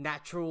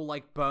natural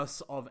like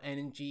bursts of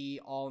energy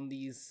on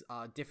these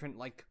different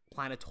like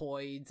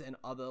planetoids and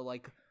other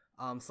like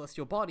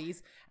celestial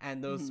bodies,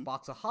 and those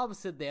sparks are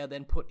harvested. They are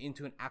then put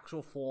into an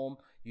actual form.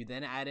 You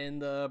then add in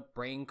the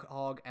brain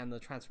cog and the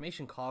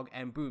transformation cog,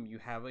 and boom, you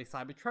have a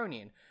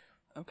Cybertronian.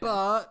 Okay.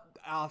 But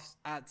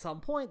at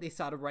some point, they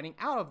started running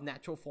out of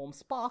natural form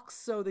sparks,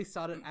 so they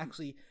started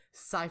actually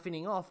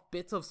siphoning off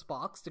bits of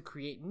sparks to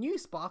create new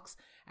sparks,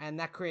 and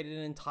that created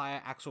an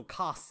entire actual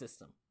caste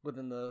system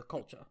within the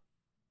culture.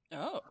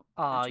 Oh.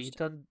 You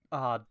done.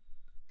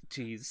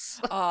 Jeez.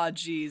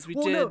 Jeez, we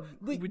Well, did. no,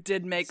 We like,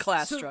 did make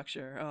class so-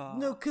 structure. Oh.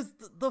 No, because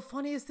the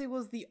funniest thing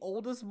was the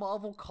oldest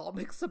Marvel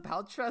comics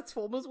about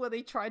Transformers, where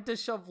they tried to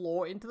shove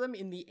lore into them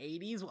in the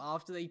 80s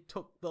after they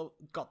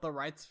got the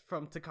rights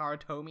from Takara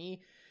Tomy.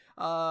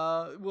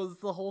 Was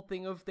the whole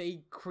thing of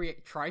they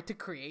tried to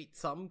create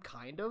some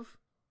kind of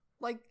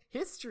like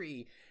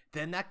history.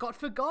 Then that got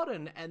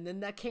forgotten, and then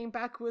that came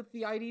back with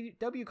the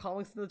IDW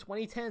comics in the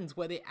 2010s,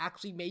 where they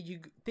actually made you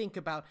think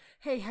about,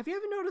 hey, have you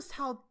ever noticed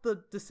how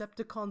the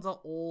Decepticons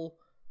are all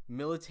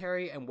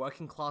military and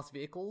working class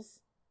vehicles?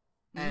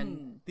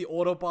 And the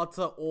Autobots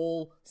are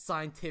all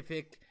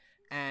scientific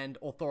and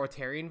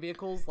authoritarian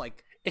vehicles,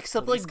 like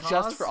Except police like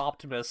just cars? for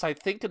Optimus, I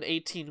think an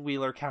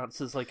 18-wheeler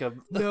counts as like a.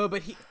 No,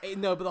 but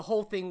the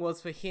whole thing was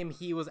for him.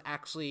 He was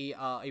actually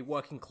a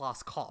working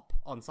class cop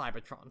on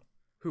Cybertron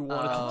who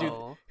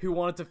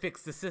wanted to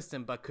fix the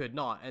system but could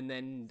not. And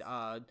then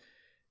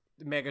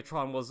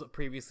Megatron was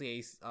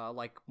previously a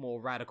like more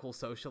radical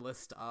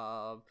socialist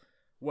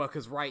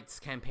workers' rights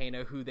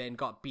campaigner who then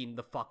got beaten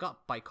the fuck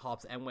up by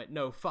cops and went,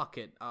 no, fuck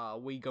it,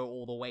 we go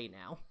all the way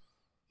now.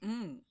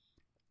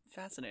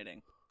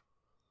 Fascinating.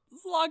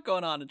 There's a lot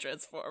going on in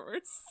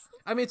Transformers.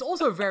 I mean, it's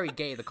also very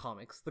gay, the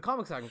comics. The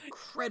comics are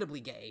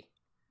incredibly gay.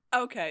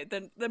 Okay,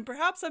 then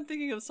perhaps I'm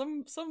thinking of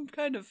some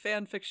kind of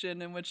fan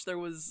fiction in which there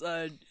was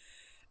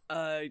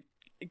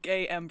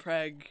gay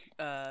Mpreg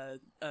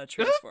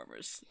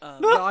Transformers.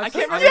 No, I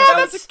can't I-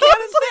 remember if that's a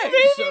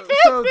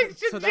canon thing.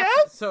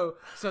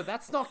 So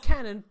that's not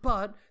canon,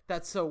 but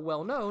that's so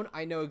well known.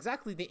 I know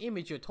exactly the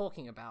image you're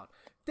talking about.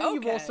 Then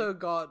you've Okay. also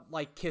got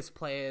like Kiss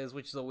Players,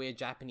 which is a weird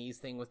Japanese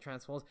thing with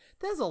Transformers.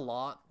 There's a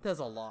lot. Then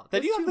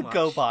There's you have too the much.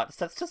 GoBots.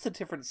 That's just a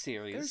different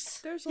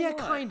series. There's a Yeah, lot.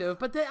 kind of,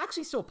 but they're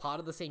actually still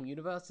part of the same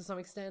universe to some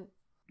extent.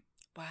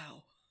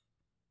 Wow.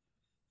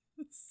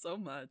 So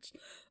much.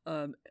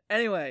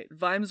 Anyway,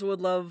 Vimes would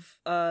love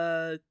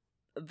the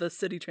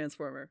City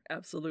Transformer.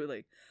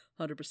 Absolutely.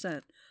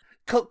 100%.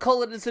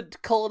 Cullen is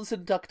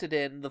inducted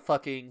in, the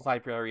fucking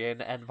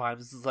librarian, and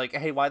Vimes is like,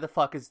 hey, why the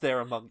fuck is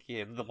there a monkey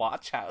in the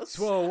watch house?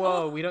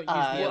 Whoa, we don't use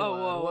the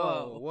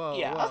whoa, whoa,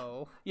 Yeah.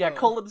 whoa. Yeah,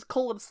 whoa.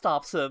 Cullen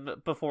stops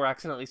him before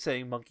accidentally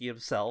saying monkey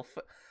himself.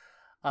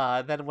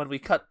 Then when we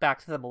cut back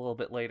to them a little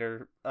bit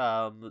later,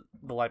 the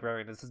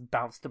librarian has just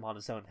bounced him on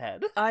his own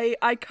head.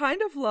 I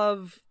kind of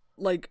love,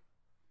 like,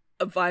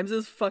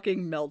 Vimes'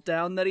 fucking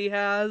meltdown that he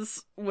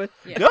has with...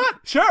 Yeah. Good,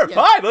 sure,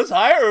 Yeah. fine, let's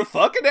hire a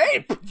fucking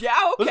ape! Yeah,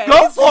 okay.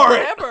 Let's go for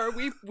it!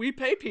 Whatever. We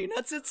pay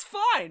peanuts. It's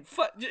fine.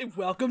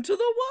 Welcome to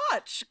the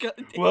watch.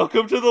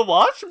 Welcome to the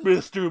watch,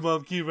 Mr.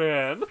 Monkey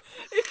Man.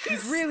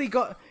 He's really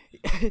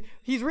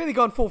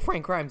gone full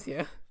Frank Grimes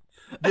here.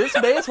 This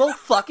may as well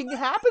fucking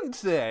happen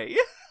today,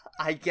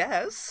 I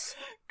guess.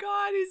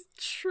 God, he's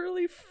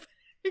truly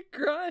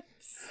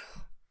Grimes.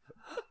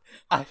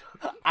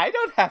 I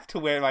don't have to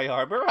wear my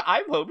armor.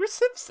 I'm Homer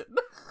Simpson.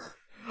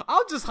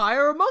 I'll just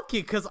hire a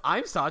monkey because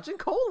I'm Sergeant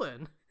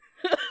Colin.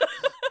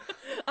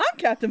 I'm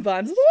Captain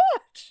Vimes of the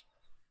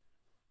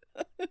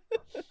Watch.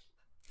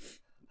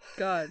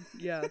 God,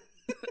 yeah.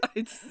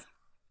 I just...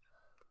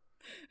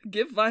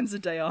 Give Vimes a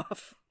day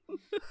off.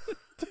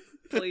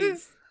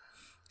 Please.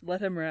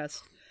 Let him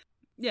rest.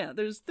 Yeah,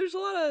 there's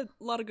a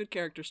lot of good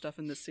character stuff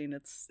in this scene.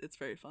 It's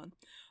very fun.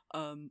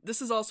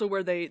 This is also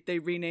where they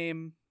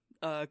rename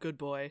Good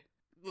Boy.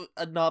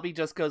 Nobby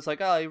just goes like,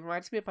 oh, he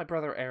reminds me of my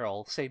brother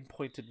Errol, same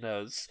pointed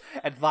nose.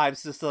 And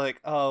Vibe's just like,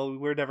 oh,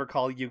 we're never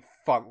calling you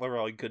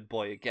Fauntleroy Good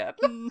Boy again.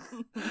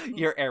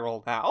 You're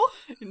Errol now.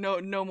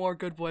 No more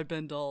Good Boy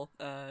Bindle.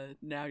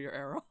 Now you're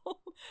Errol.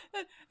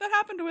 that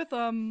happened with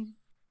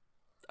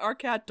our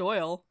cat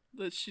Doyle.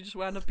 That she just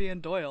wound up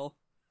being Doyle.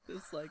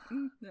 It's like,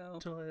 no.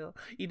 Doyle.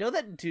 You know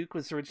that Duke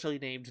was originally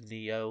named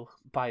Neo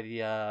by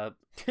the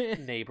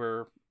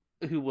neighbor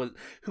who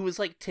was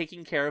like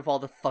taking care of all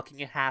the fucking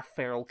half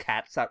feral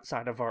cats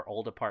outside of our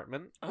old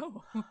apartment.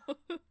 Oh.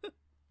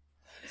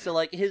 So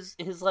like his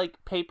like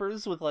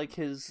papers with like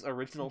his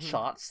original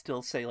shots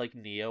still say like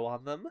Neo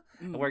on them.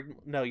 And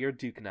no, you're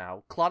Duke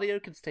now. Claudio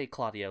can stay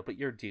Claudio, but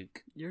you're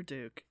Duke. You're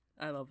Duke.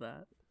 I love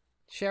that.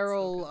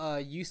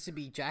 Cheryl used to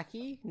be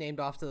Jackie, named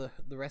after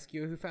the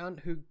rescuer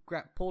who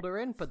pulled her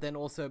in, but then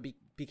also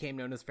became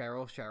known as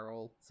Feral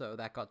Cheryl, so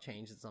that got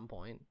changed at some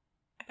point.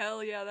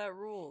 Hell yeah, that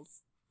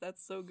rules.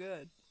 That's so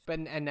good.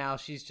 And now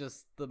she's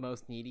just the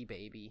most needy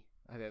baby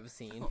I've ever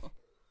seen.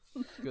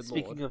 Good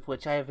Speaking lord. of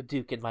which, I have a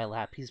Duke in my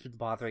lap. He's been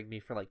bothering me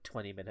for like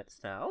 20 minutes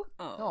now.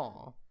 Oh.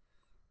 Aw.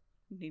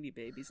 Needy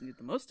babies need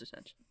the most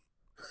attention.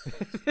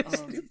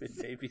 Stupid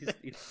babies.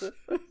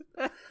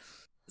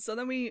 So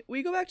then we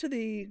go back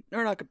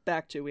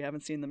to we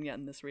haven't seen them yet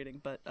in this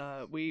reading, but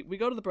we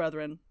go to the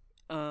Brethren,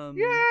 Yeah,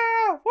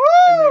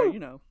 And they're, woo! you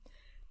know,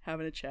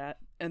 having a chat.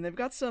 And they've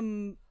got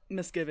some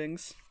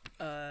misgivings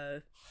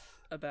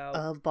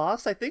about...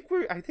 Boss, I think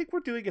we're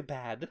doing it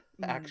bad,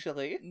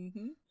 actually.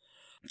 Mm-hmm.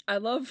 I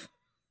love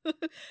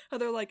how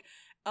they're like,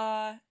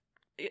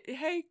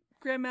 hey,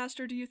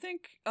 Grandmaster, do you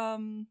think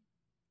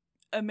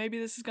maybe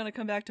this is gonna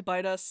come back to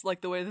bite us,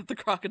 like the way that the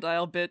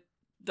crocodile bit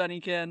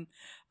Dunnykin?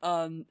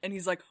 And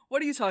he's like,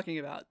 what are you talking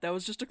about? That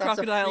was just a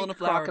crocodile in a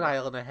flower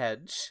crocodile bed. in a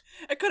hedge.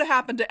 It could have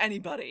happened to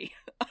anybody.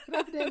 Could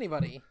happen to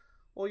anybody.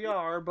 Well,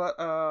 yeah,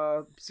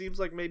 but seems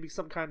like maybe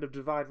some kind of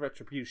divine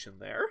retribution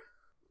there.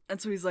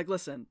 And so he's like,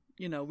 listen,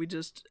 you know, we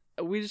just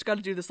got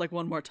to do this like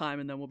one more time,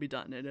 and then we'll be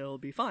done, and it'll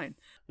be fine.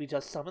 We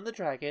just summon the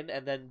dragon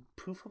and then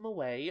poof him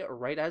away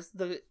right as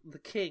the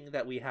king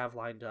that we have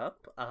lined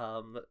up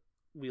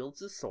wields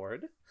his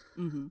sword.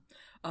 Mm-hmm.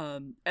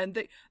 And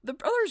the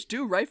brothers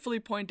do rightfully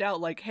point out,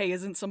 like, hey,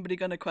 isn't somebody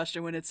gonna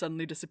question when it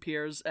suddenly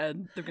disappears?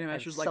 And the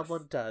Grandmaster's like,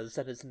 someone does,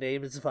 and his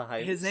name is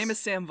Vimes. His name is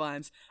Sam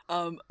Vimes.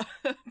 But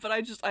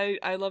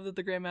I love that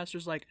the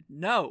Grandmaster's like,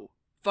 no,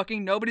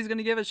 fucking nobody's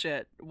gonna give a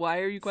shit. Why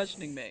are you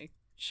questioning me?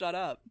 Shut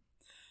up.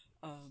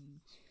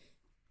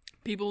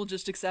 People will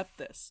just accept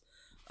this.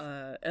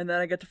 And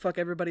then I get to fuck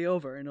everybody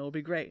over, and it'll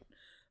be great.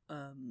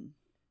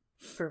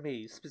 For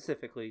me,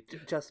 specifically.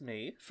 Just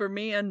me. For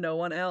me and no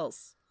one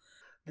else.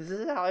 This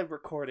is how I'm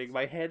recording.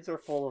 My hands are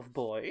full of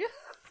boy.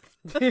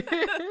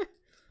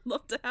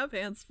 Love to have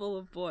hands full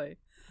of boy.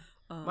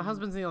 My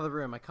husband's in the other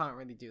room. I can't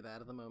really do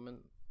that at the moment.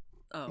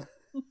 Oh.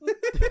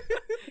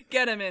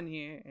 Get him in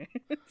here.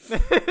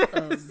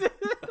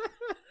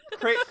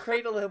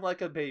 Cradle him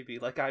like a baby,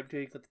 like I'm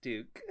doing with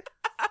Duke.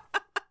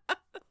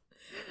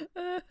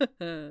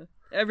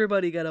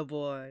 Everybody get a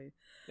boy.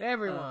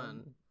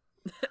 Everyone.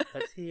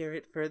 Let's hear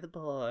it for the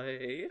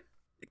boy.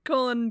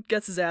 Colin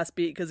gets his ass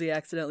beat because he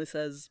accidentally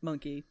says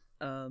monkey.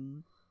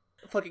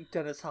 Fucking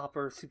Dennis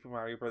Hopper, Super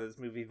Mario Brothers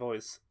movie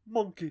voice.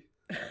 Monkey.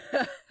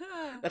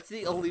 That's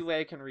the only way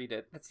I can read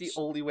it. That's the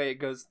only way it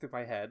goes through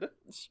my head.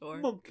 Sure.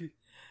 Monkey.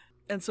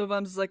 And so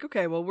Vimes is like,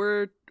 okay, well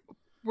we're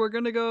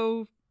gonna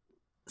go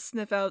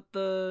sniff out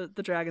the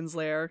dragon's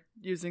lair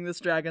using this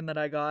dragon that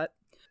I got.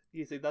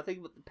 Using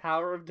nothing but the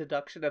power of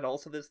deduction and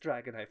also this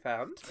dragon I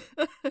found.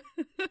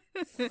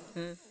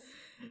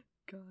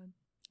 God.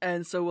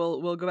 And so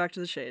we'll go back to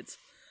the Shades.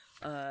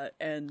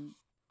 And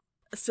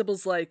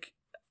Sybil's like,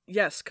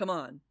 yes, come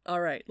on.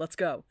 All right, let's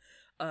go.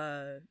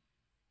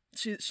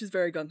 She's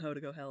very gung-ho to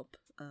go help.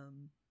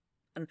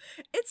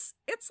 It's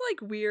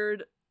like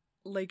weird.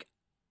 Like,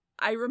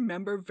 I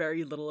remember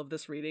very little of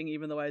this reading,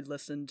 even though I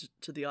listened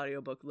to the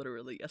audiobook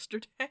literally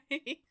yesterday.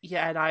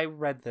 Yeah, and I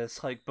read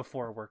this like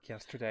before work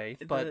yesterday,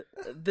 but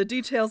the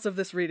details of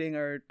this reading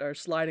are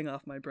sliding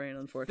off my brain,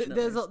 unfortunately.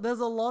 There's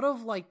a lot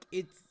of like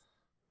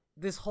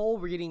this whole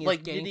reading is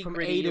like getting from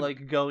nitty-gritty, A to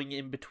like going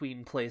in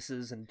between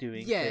places and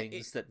doing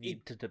things that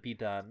need to be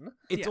done.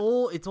 It's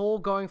all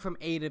going from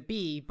A to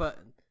B, but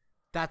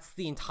that's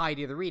the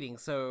entirety of the reading.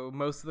 So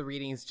most of the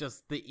reading is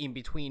just the in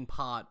between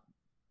part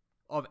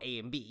of A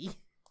and B.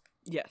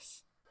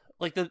 Yes.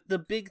 Like the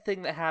big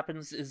thing that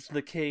happens is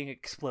the king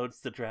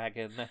explodes the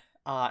dragon,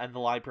 and the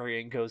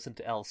librarian goes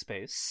into L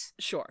space.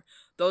 Sure,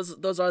 those are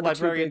the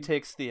librarian two big...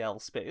 takes the L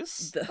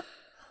space.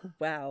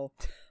 Wow.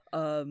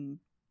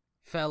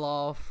 Fell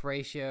off,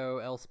 ratio,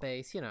 L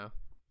space, you know.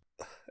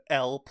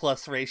 L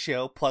plus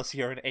ratio plus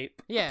you're an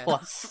ape. Yeah.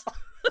 Plus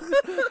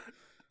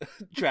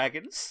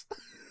dragons.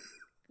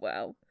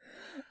 Wow.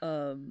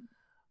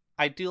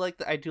 I do like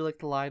the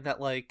line that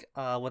like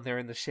when they're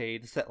in the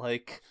Shades that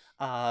like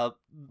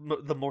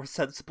the more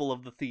sensible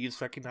of the thieves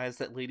recognize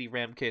that Lady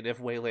Ramkin, if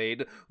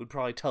waylaid, would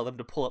probably tell them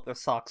to pull up their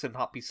socks and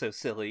not be so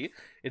silly,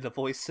 in a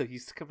voice so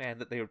used to command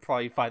that they would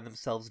probably find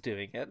themselves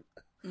doing it.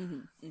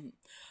 Mm-hmm,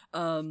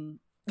 mm-hmm.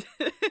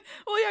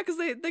 Well, yeah, because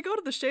they go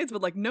to the Shades,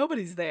 but like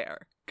nobody's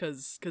there,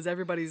 because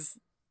everybody's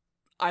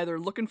either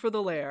looking for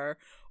the lair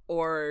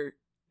or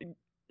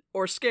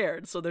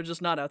scared, so they're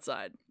just not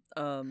outside.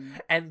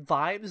 And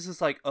Vimes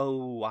is like,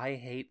 oh, I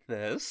hate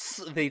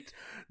this.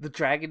 The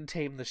dragon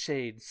tamed the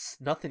Shades.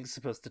 Nothing's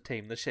supposed to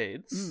tame the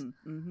Shades.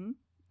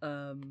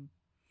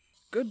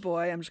 Good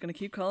boy. I'm just gonna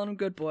keep calling him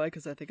Good Boy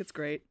because I think it's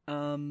great.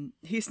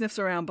 He sniffs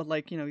around, but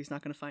like, you know, he's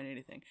not gonna find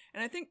anything.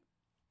 And I think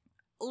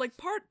like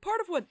part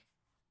of what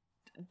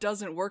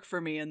doesn't work for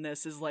me in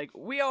this is like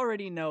we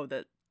already know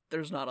that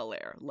there's not a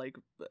lair. Like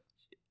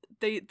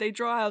they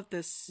draw out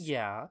this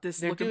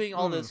they're doing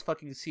all this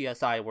fucking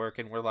CSI work,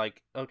 and we're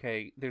like,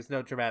 okay, there's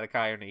no dramatic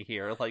irony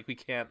here. Like we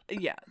can't.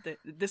 Yeah,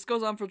 this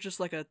goes on for just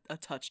like a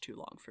touch too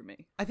long for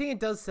me. I think it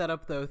does set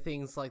up though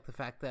things like the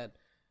fact that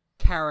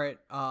Carrot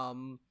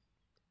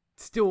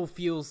still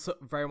feels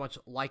very much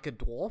like a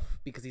dwarf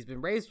because he's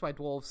been raised by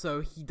dwarves,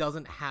 so he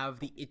doesn't have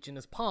the itch in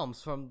his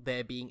palms from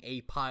there being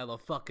a pile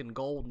of fucking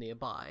gold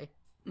nearby.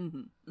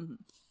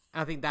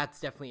 I think that's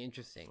definitely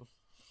interesting.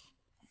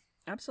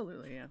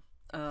 Absolutely, yeah.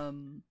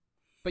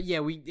 But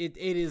yeah, it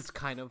is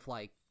kind of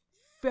like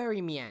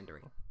very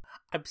meandering.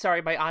 I'm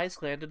sorry, my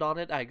eyes landed on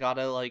it. I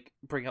gotta, like,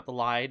 bring up the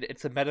line.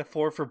 It's a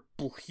metaphor for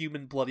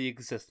human bloody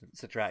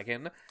existence, a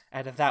dragon.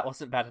 And if that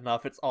wasn't bad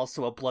enough, it's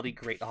also a bloody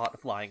great hot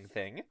flying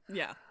thing.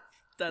 Yeah,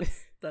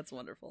 that's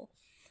wonderful.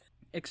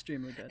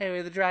 Extremely good.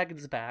 Anyway, the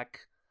dragon's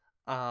back.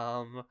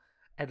 And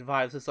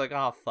Vibes is like,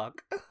 oh,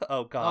 fuck.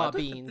 Oh, God. Oh,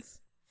 beans.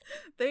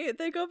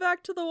 They go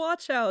back to the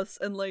watch house,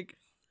 and, like,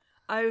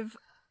 I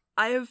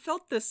have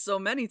felt this so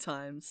many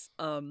times,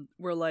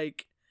 where,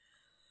 like,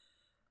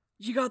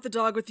 you got the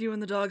dog with you and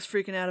the dog's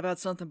freaking out about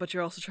something, but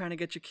you're also trying to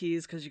get your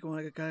keys because you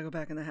gotta go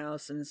back in the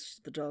house, and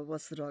it's the dog.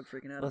 What's the dog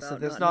freaking out Listen,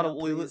 about? there's not a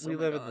we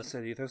live in the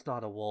city. There's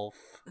not a wolf.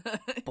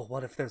 But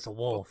what if there's a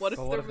wolf? What if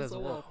there was a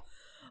wolf?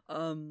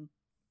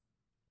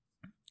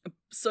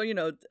 So, you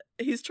know,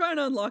 he's trying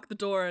to unlock the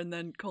door, and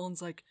then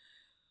Colin's like,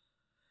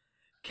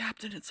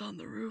 Captain, it's on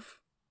the roof.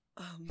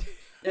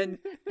 And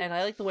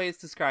I like the way it's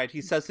described.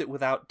 He says it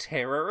without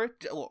terror,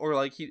 or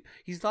like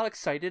he's not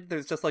excited.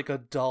 There's just like a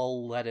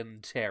dull,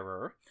 leaden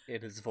terror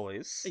in his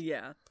voice.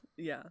 Yeah.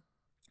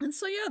 And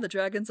so, yeah, the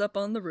dragon's up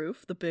on the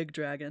roof, the big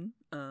dragon.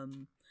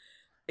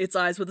 Its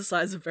eyes were the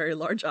size of very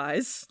large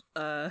eyes.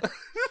 Yeah,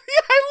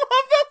 I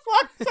love that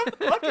line so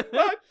fucking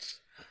much.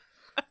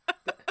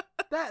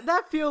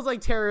 That feels like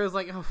Terry was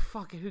like, oh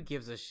fuck it, who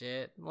gives a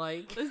shit?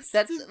 Like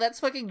that's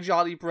fucking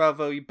Johnny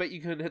Bravo. You bet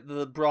you can hit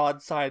the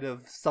broad side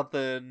of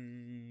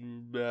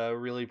something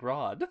really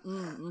broad.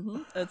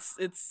 Mm-hmm.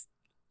 It's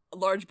a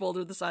large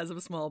boulder the size of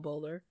a small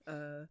boulder.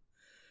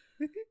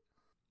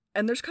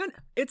 And there's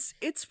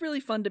it's really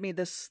fun to me,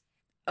 this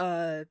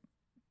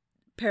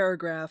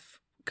paragraph,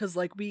 because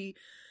like we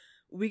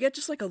get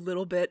just like a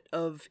little bit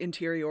of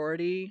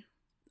interiority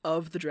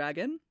of the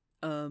dragon,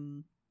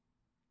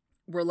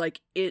 where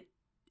like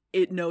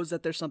it knows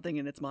that there's something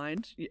in its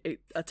mind,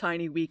 a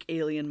tiny, weak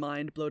alien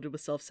mind bloated with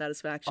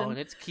self-satisfaction. Oh, and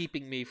it's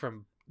keeping me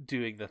from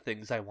doing the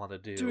things I want to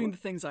do. Doing the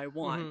things I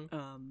want.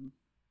 Mm-hmm.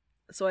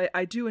 So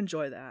I do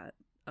enjoy that.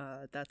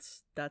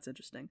 That's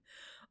interesting.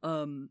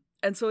 And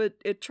so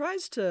it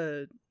tries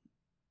to,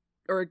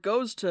 or it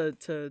goes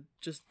to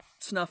just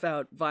snuff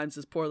out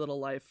Vimes' poor little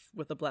life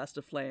with a blast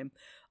of flame.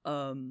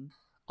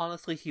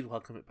 Honestly, he'd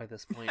welcome it by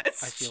this point, I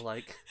feel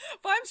like.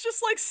 Vimes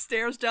just, like,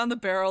 stares down the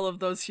barrel of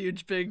those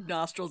huge, big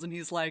nostrils, and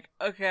he's like,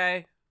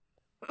 okay.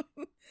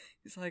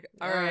 He's like,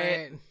 all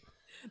right.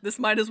 This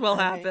might as well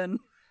happen.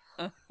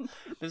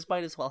 This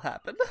might as well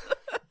happen.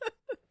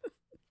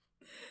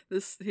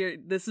 This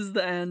is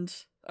the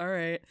end. All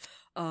right.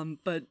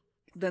 But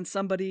then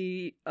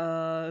somebody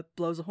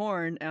blows a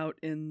horn out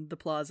in the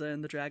plaza,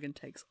 and the dragon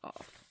takes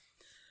off.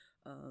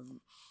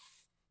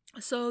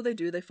 So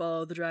they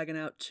follow the dragon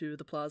out to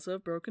the Plaza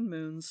of Broken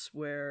Moons,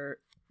 where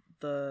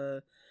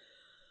the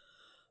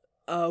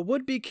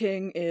would-be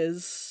king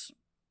is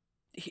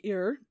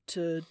here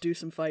to do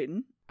some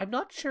fighting. I'm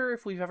not sure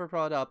if we've ever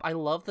brought up, I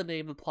love the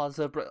name the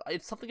Plaza, but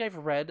it's something I've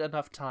read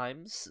enough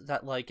times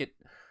that like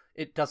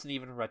it doesn't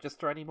even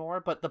register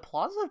anymore, but the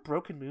Plaza of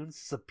Broken Moons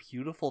is a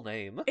beautiful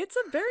name. It's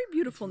a very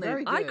beautiful name.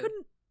 Very good.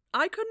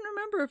 I couldn't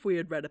remember if we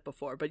had read it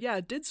before, but yeah,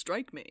 it did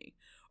strike me.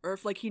 Or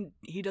if like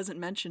he doesn't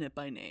mention it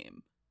by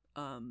name.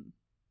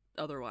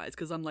 Otherwise,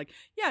 because I'm like,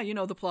 yeah, you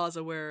know, the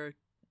plaza where,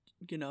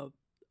 you know,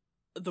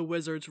 the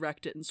wizards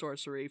wrecked it in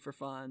sorcery for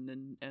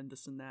fun and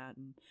this and that,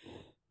 and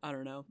I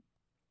don't know,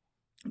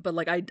 but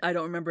like I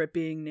don't remember it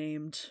being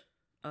named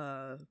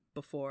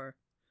before,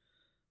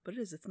 but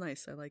it's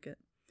nice. I like it.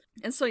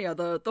 And so yeah,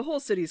 the whole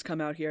city's come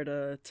out here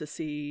to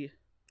see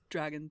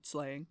dragon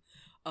slaying.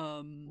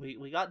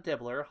 We got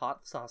Dibbler,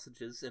 hot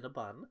sausages in a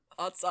bun.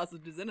 Hot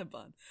sausages in a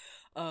bun.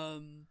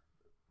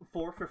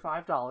 4 for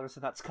 $5,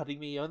 and that's cutting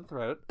me own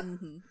throat.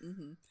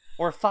 Mm-hmm.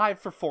 Or 5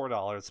 for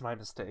 $4, my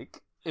mistake.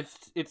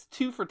 It's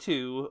 2 for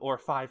 2 or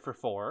 5 for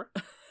 4.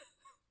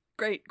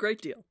 Great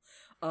deal.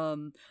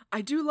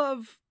 I do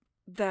love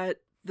that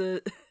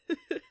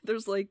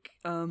there's like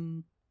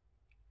the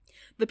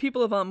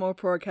people of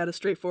Ankh-Morpork had a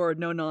straightforward,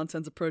 no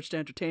nonsense approach to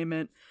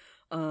entertainment.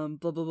 Blah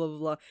blah blah blah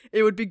blah.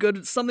 It would be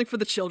good, something for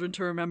the children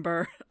to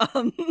remember.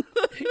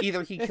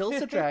 Either he kills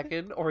a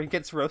dragon or he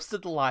gets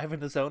roasted alive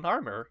in his own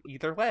armor.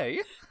 Either way,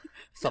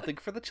 something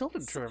for the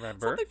children to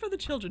remember. Something for the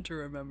children to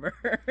remember.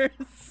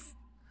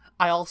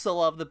 I also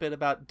love the bit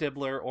about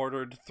Dibbler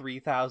ordered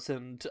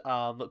 3,000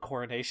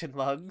 coronation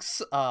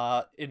mugs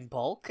in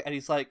bulk, and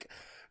he's like,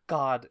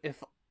 God,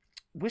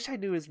 wish I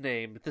knew his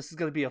name. This is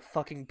gonna be a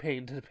fucking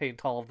pain to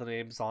paint all of the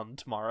names on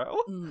tomorrow.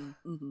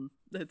 Mm-hmm.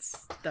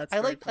 That's I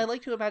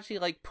like to imagine he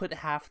like put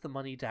half the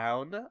money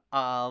down.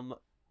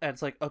 And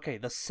it's like, okay,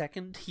 the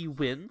second he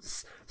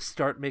wins,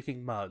 start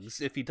making mugs.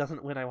 If he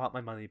doesn't win, I want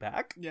my money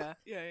back. Yeah.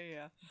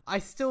 I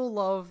still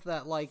love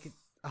that, like,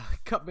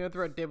 Cut Me Off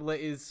Throat Dibbler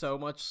is so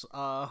much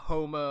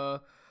Homer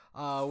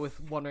with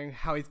wondering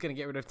how he's going to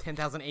get rid of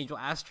 10,000 angel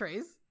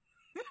ashtrays.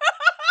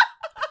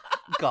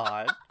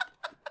 God.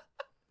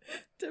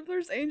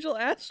 Dibbler's angel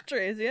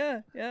ashtrays,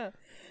 yeah.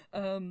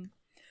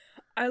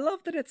 I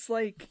love that it's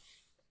like,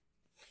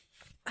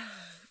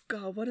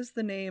 God, what is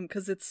the name?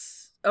 Because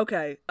it's,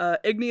 okay,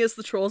 Igneous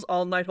the Troll's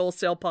All-Night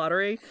Wholesale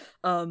Pottery.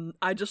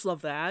 I just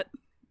love that.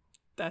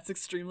 That's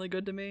extremely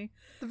good to me.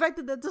 The fact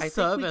that that's a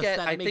service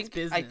that makes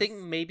business. I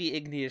think maybe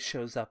Igneous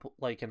shows up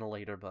like in a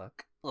later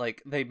book.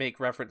 Like they make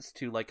reference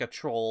to like a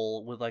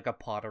troll with like a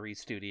pottery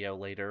studio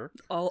later.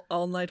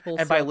 All night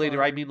wholesale. And by later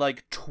pottery. I mean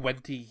like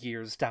 20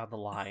 years down the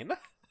line.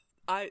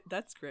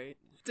 That's great.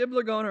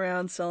 Dibbler going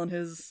around selling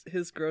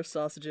his gross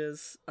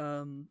sausages.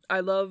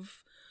 I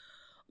love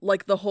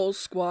like the whole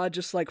squad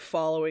just like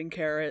following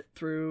Carrot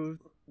through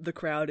the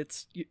crowd.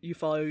 It's you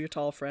follow your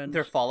tall friend.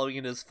 They're following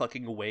in his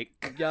fucking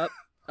wake. Yep.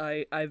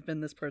 I've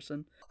been this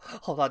person.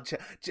 Hold on,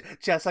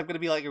 Jess, I'm gonna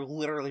be like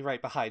literally right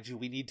behind you.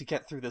 We need to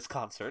get through this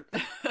concert.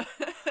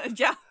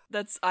 Yeah,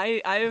 that's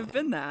I have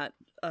been that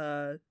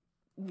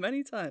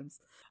many times.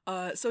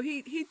 So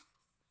he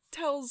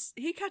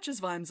catches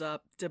Vimes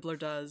up, Dibbler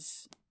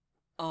does,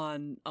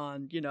 on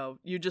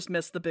you just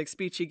missed the big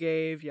speech he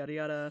gave, yada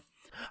yada.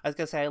 I was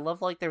gonna say, I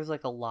love, like, there's,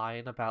 like, a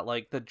line about,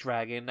 like, the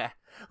dragon,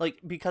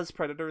 like, because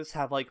predators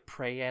have, like,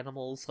 prey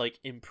animals, like,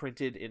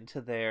 imprinted into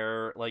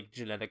their, like,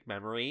 genetic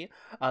memory,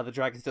 the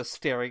dragon's just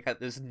staring at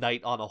this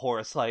knight on a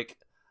horse, like,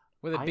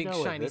 with a I big know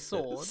what shiny this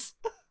sword. is.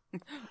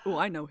 Oh,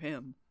 I know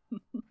him.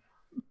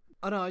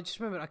 Oh no, I just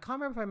remembered. I can't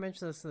remember if I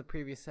mentioned this in the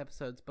previous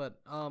episodes, but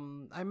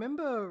I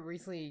remember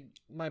recently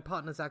my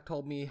partner Zach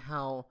told me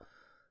how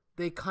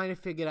they kind of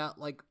figured out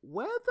like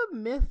where the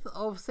myth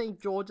of St.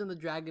 George and the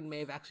Dragon may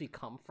have actually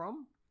come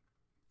from.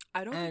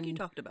 I don't think he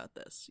talked about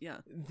this. Yeah,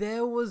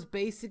 there was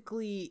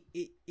basically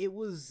it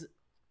was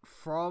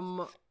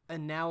from a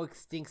now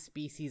extinct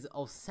species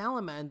of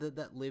salamander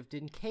that lived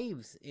in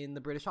caves in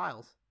the British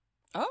Isles.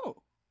 Oh,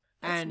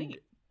 that's and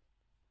neat.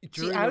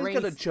 See, I was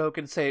gonna joke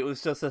and say it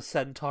was just a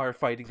centaur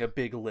fighting a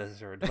big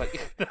lizard, but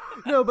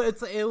no,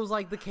 but it was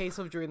like the case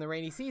of during the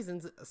rainy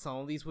seasons, some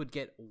of these would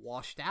get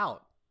washed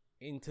out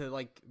into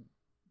like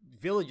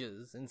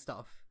villages and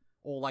stuff,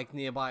 or like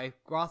nearby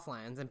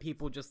grasslands, and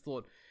people just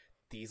thought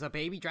these are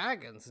baby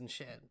dragons and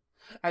shit.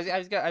 I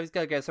was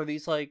gonna guess, are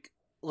these like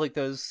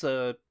those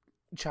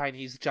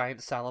Chinese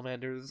giant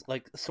salamanders,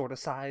 like sort of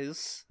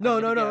size? No,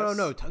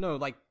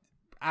 like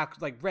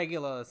like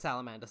regular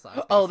salamander size.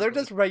 Oh, they're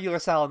just regular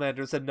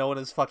salamanders, and no one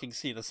has fucking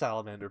seen a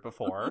salamander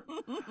before.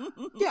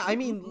 Yeah, I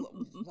mean,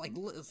 like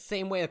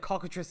same way a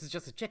cockatrice is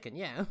just a chicken.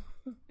 Yeah.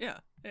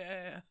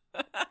 Yeah.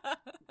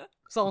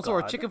 Someone saw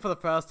a chicken for the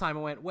first time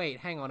and went, "Wait,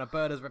 hang on, a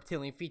bird has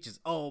reptilian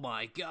features." Oh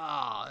my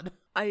god!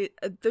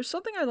 There's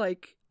something I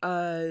like.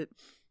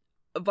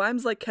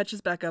 Vimes like catches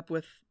back up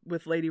with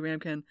Lady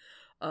Ramkin,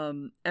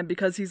 and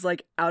because he's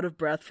like out of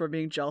breath from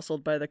being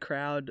jostled by the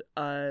crowd,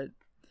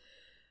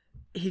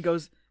 he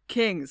goes,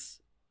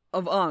 "Kings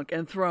of Ankh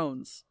and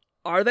thrones,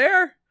 are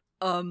there?"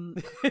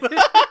 And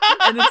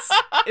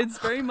it's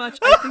very much,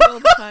 I think all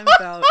the time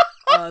about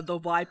the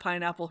why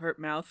pineapple hurt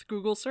mouth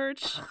Google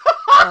search.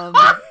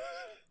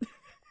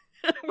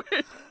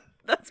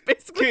 That's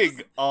basically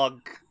King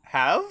Ankh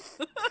have?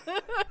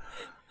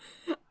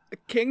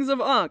 Kings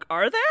of Ankh,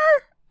 are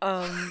there?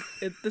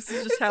 This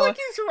is just how like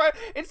he's right.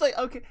 It's like,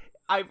 okay,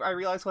 I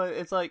realize what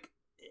it's like.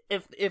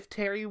 If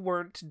Terry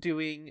weren't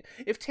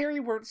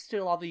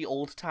still on the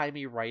old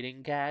timey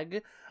writing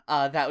gag,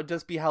 that would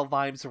just be how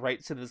Vimes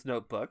writes in his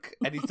notebook,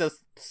 and he's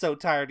just so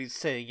tired he's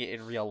saying it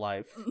in real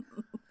life.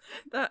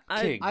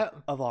 King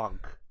of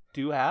Ankh,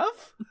 do you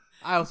have?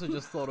 I also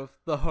just thought of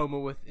the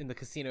Homer in the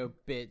casino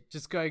bit,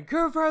 just going,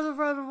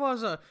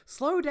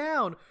 slow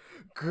down.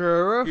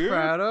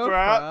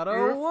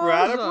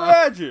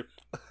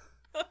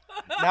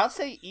 Now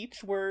say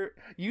each word,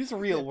 use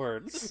real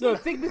words. No,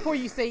 think before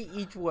you say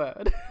each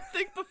word.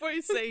 Think before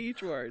you say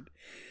each word.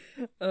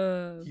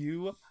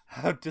 You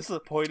have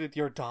disappointed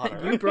your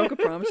daughter. You broke a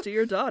promise to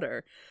your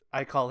daughter.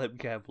 I call him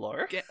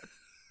Gambler.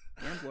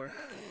 Gambler.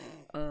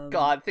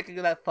 God, thinking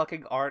of that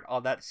fucking art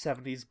on that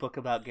 70s book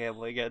about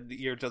gambling, and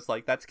you're just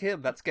like, that's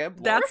Kim, that's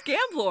Gambler. That's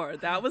Gambler.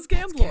 That was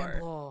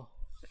Gambler.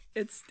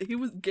 He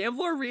was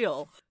Gambler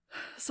real.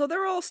 So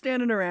they're all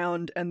standing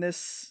around, and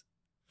this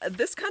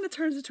kind of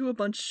turns into a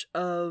bunch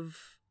of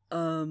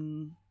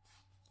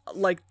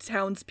like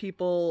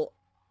townspeople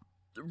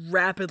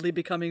rapidly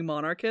becoming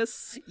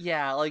monarchists.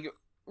 Yeah, like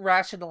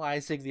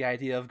rationalizing the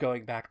idea of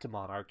going back to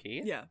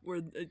monarchy. Yeah,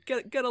 we're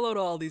get a load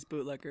of all these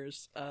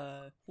bootlickers.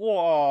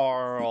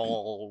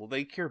 Whoa,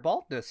 they cure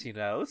baldness,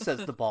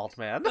 says the bald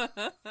man.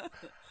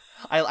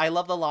 I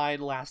love the line,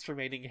 last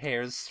remaining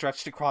hairs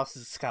stretched across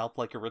his scalp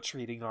like a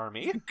retreating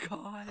army.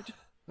 God.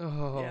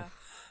 Oh. Yeah.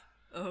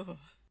 Oh.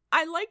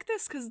 I like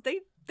this because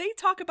they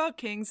talk about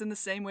kings in the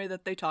same way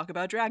that they talk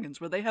about dragons,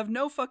 where they have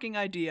no fucking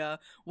idea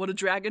what a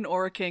dragon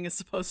or a king is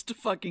supposed to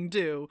fucking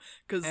do,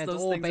 because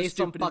those things are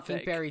stupid on and fucking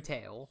fake. Fairy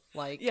tale.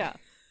 Like, Yeah.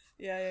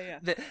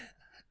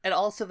 And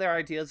also their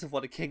ideas of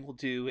what a king will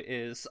do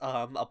is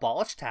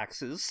abolish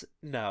taxes.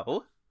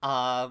 No.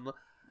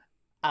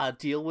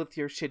 Deal with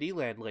your shitty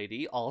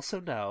landlady. Also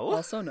no.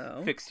 Also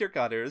no. Fix your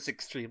gutters.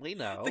 Extremely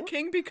no. The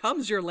king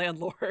becomes your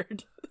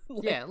landlord.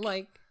 Yeah,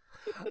 like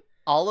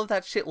all of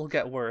that shit will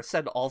get worse,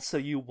 and also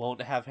you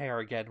won't have hair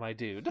again, my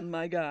dude.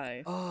 My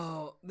guy.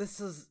 Oh,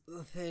 this is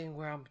the thing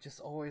where I'm just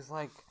always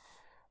like,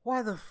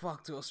 why the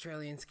fuck do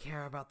Australians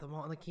care about the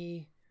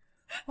monarchy?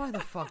 Why the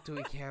fuck do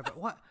we care about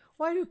what?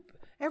 Why do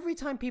every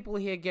time people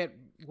here get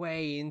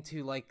way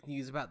into like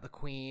news about the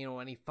Queen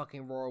or any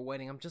fucking royal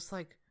wedding, I'm just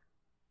like,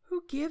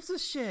 who gives a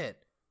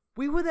shit?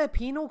 We were their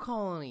penal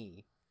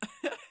colony.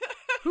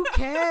 Who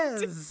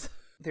cares?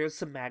 There's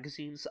some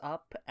magazines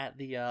up at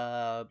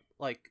the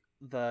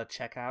the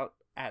checkout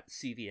at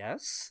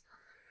CVS.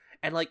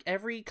 And, like,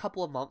 every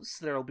couple of months,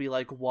 there'll be,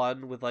 like,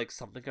 one with, like,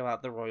 something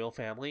about the royal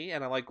family,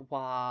 and I'm like,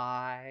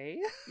 why?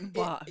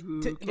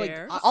 Who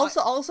cares?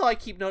 Also, I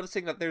keep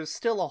noticing that there's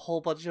still a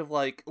whole bunch of,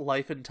 like,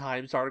 Life and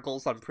Times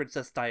articles on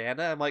Princess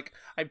Diana. I'm like,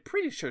 I'm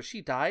pretty sure she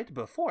died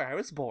before I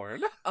was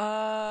born.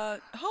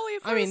 Holly,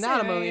 if I mean,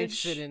 that I'm only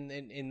age... interested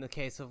in the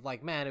case of,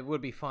 like, man, it would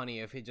be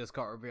funny if it just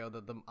got revealed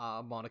that the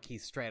monarchy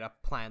straight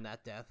up planned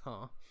that death,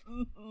 huh?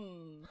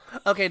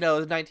 Okay, no, it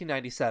was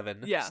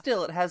 1997. Yeah.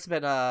 Still, it has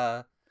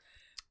been,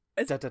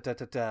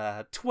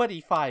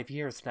 25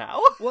 years now.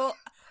 Well,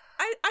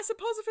 I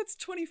suppose if it's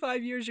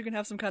 25 years, you can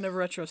have some kind of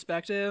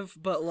retrospective,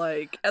 but,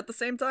 like, at the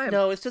same time...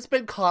 No, it's just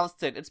been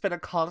constant. It's been a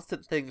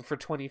constant thing for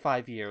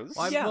 25 years.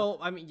 Yeah. Well,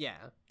 I mean,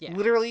 yeah.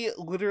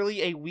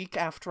 Literally a week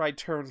after I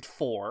turned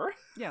 4.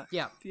 Yeah.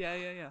 Yeah.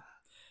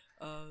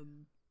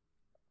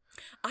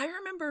 I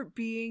remember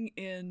being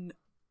in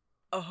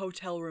a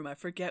hotel room. I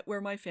forget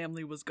where my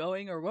family was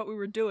going or what we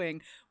were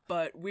doing,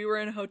 but we were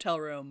in a hotel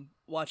room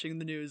watching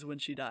the news when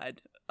she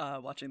died,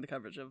 watching the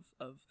coverage of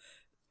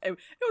it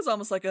was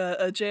almost like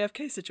a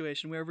JFK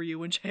situation. Where were you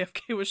when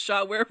JFK was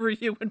shot? Where were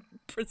you when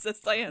Princess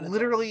Diana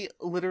died?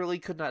 Literally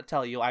could not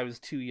tell you. I was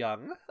too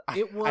young.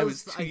 It was, I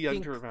was too young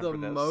think, to remember the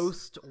this.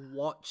 most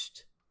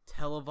watched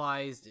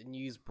televised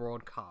news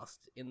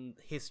broadcast in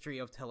the history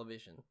of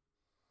television,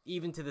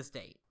 even to this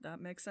date. That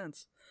makes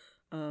sense.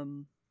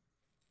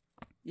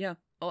 Yeah.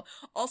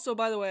 Also,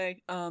 by the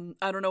way,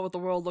 I don't know what the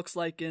world looks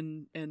like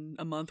in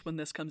a month when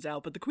this comes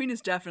out, but the Queen is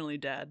definitely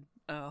dead,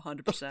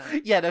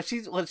 100%. Yeah, no,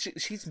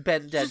 she's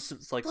been dead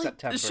since like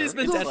September. She's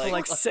been dead for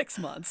like 6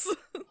 months.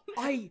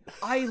 I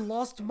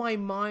lost my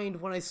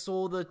mind when I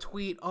saw the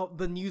tweet of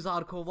the news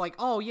article of like,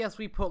 oh yes,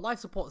 we put life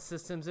support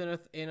systems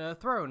in a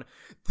throne.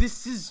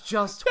 This is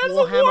just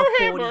Warhammer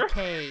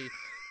 40k.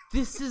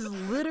 This is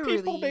literally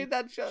People made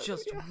that joke.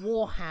 just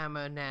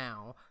Warhammer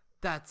now.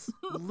 That's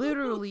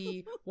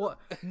literally what.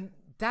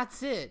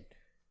 That's it.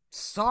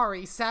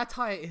 Sorry,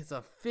 satire is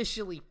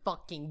officially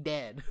fucking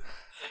dead.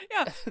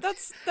 Yeah,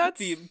 that's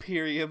the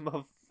Imperium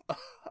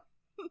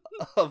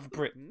of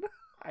Britain.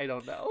 I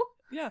don't know.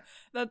 Yeah,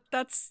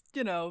 that's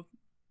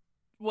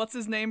what's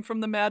his name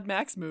from the Mad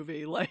Max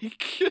movie,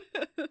 like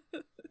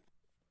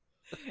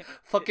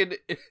fucking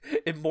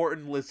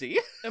Immortan Lizzie.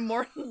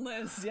 Immortan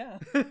Liz, yeah.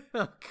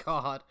 Oh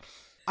God,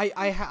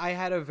 I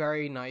had a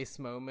very nice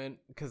moment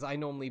because I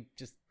normally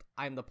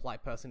I'm the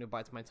polite person who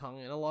bites my tongue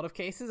in a lot of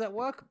cases at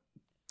work.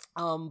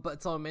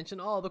 But someone mentioned,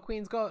 oh, the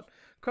Queen's got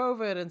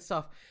COVID and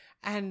stuff.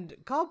 And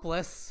God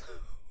bless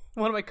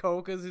one of my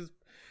coworkers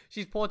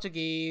she's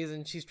Portuguese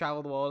and she's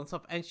traveled the world and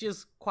stuff. And she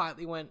just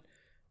quietly went,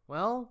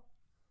 well,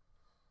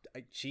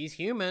 she's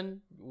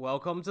human.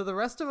 Welcome to the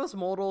rest of us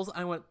mortals.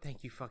 I went,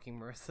 thank you fucking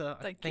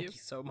Marissa. Thank you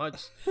so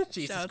much.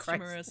 Jesus Shouts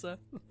Christ. to Marissa.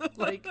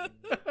 Like,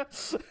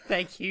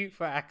 thank you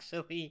for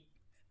actually...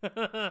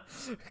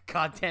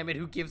 God damn it,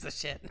 who gives a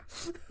shit?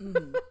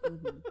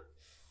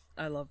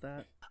 I love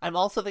that. I'm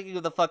also thinking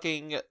of the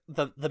fucking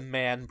the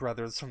Man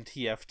brothers from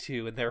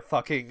TF2 and their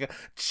fucking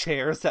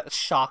chairs that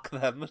shock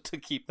them to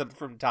keep them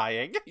from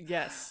dying.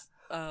 Yes.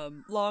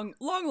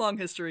 Long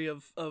history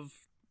of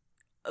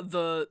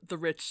the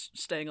rich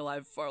staying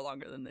alive far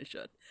longer than they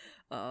should.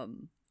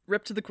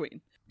 Rip to the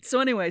Queen.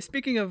 So anyway,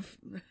 speaking of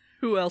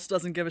who else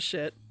doesn't give a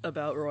shit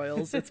about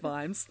royals, it's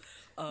Vimes.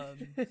 Hell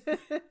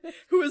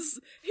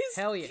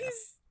yeah.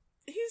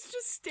 He's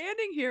just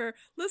standing here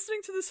listening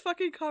to this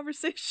fucking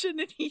conversation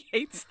and he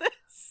hates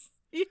this.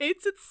 He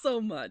hates it so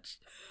much.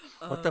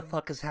 What the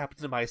fuck has happened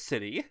to my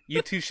city?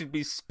 You two should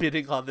be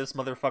spitting on this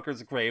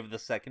motherfucker's grave the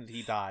second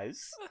he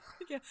dies.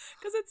 Yeah,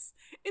 because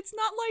it's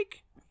not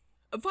like...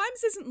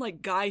 Vimes isn't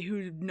like guy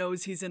who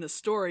knows he's in a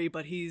story,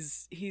 but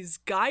he's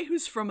guy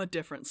who's from a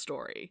different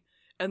story.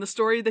 And the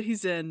story that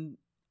he's in,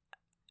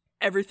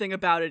 everything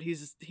about it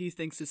he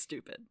thinks is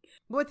stupid.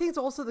 Well, I think it's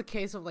also the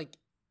case of like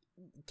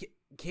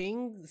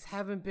kings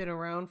haven't been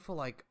around for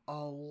like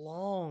a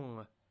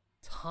long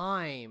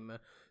time,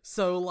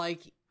 so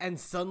like, and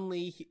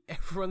suddenly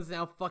everyone's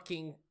now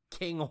fucking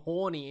king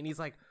horny, and he's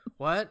like,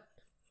 what?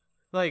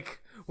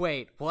 Like,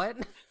 wait, what?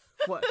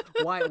 What?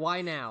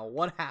 Why now?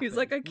 What happened? He's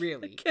like, I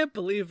can't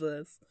believe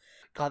this.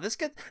 God,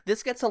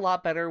 this gets a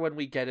lot better when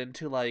we get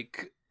into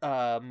like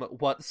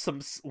what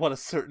a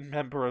certain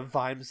member of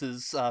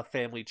Vimes's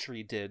family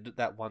tree did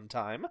that one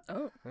time.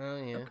 Oh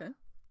yeah. Okay.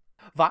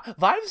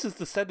 Vimes is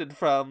descended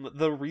from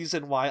the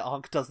reason why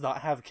Ankh does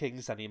not have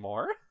kings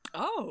anymore.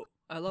 Oh,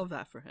 I love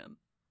that for him.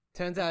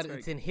 Turns out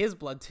it's in his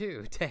blood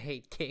too to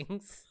hate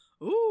kings.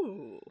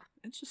 Ooh,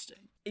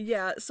 interesting.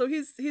 Yeah, so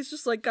he's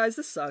just like, guys,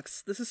 this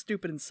sucks. This is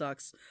stupid and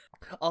sucks.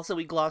 Also,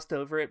 we glossed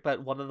over it,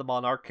 but one of the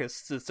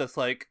monarchists is just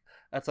like,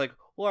 that's like,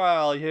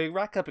 well, you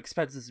rack up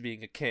expenses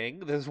being a king.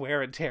 There's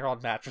wear and tear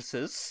on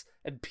mattresses.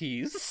 and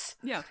peas.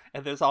 Yeah.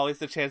 And there's always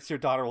the chance your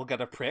daughter will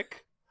get a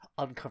prick,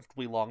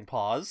 uncomfortably long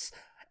pause,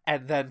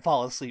 and then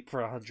fall asleep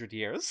for 100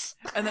 years.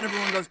 And then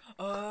everyone goes,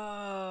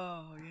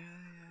 oh,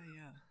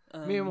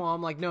 yeah. Meanwhile,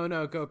 I'm like,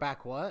 no, go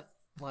back. What?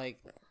 Like,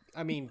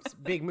 I mean,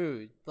 big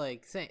mood.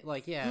 Like,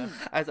 yeah.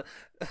 As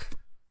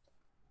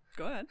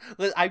Go ahead.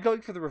 I'm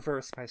going for the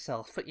reverse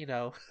myself, but you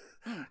know.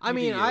 I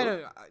mean,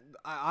 you.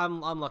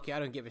 I'm lucky. I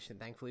don't give a shit,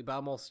 thankfully. But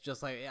I'm also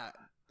just like, yeah,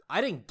 I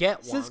didn't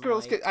get one. Cis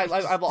girls like,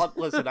 can.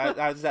 Listen.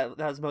 That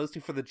was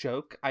mostly for the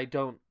joke. I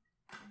don't.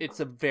 It's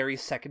a very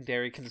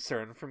secondary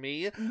concern for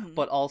me,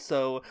 but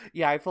also,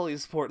 yeah, I fully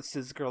support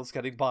cis girls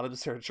getting bottom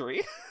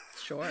surgery.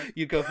 Sure.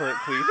 You go for it,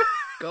 queen.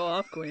 Go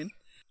off, queen.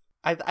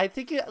 I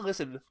think it.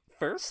 Listen,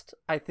 first,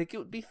 I think it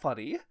would be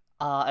funny,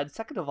 and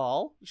second of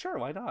all, sure,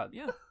 why not?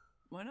 Yeah,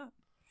 why not?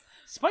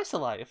 Spice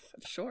of life.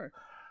 Sure.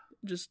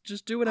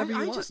 Just do whatever you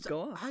want. Just,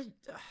 Go off.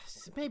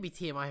 Maybe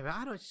TMI, but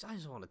I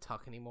just want to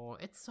tuck anymore.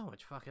 It's so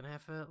much fucking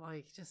effort.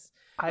 Like, just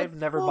I've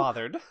never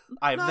bothered.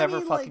 I've never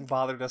fucking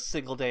bothered a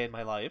single day in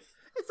my life.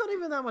 It's not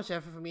even that much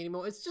effort for me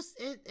anymore. It's just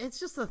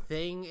a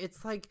thing.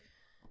 It's like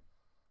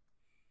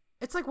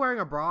wearing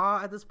a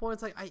bra at this point.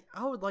 It's like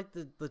I would like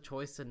the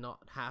choice to not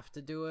have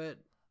to do it.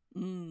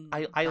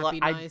 That'd be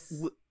nice.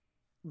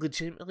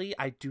 Legitimately,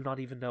 I do not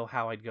even know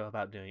how I'd go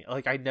about doing it.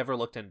 Like, I never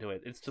looked into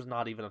it. It's just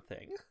not even a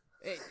thing.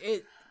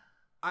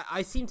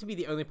 I seem to be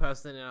the only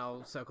person in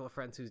our circle of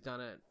friends who's done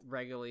it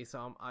regularly,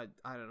 so I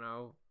don't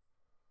know.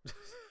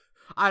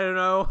 I don't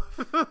know.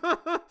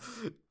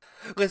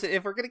 Listen,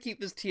 if we're gonna keep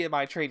this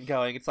TMI train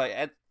going, it's like,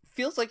 it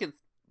feels like it's,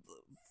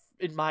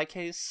 in my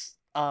case,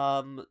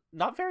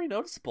 not very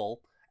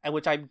noticeable, and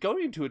which I'm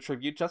going to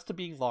attribute just to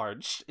being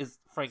large, is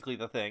frankly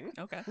the thing.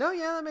 Okay. No,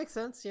 yeah, that makes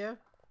sense, yeah.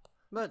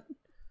 But,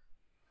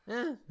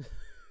 Yeah.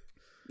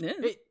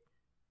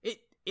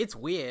 It's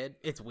weird.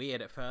 It's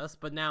weird at first,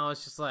 but now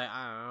it's just like,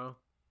 I don't know.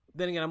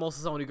 Then again, I'm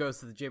also someone who goes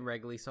to the gym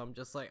regularly, so I'm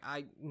just like,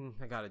 I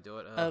gotta do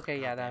it. Ugh, Okay,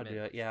 yeah, that'll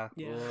do it, yeah.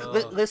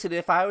 Ugh. Listen,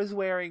 if I was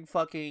wearing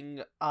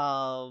fucking,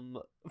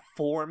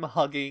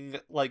 form-hugging,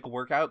 like,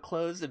 workout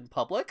clothes in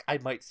public, I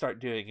might start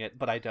doing it,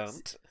 but I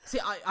don't. See,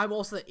 I'm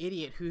also the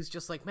idiot who's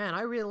just like, man,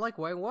 I really like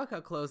wearing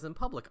workout clothes in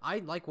public. I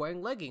like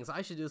wearing leggings.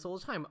 I should do this all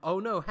the time. Oh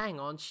no, hang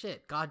on,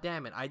 shit. God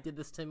damn it, I did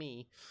this to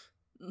me.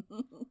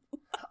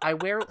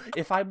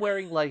 If I'm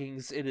wearing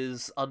leggings, it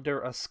is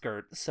under a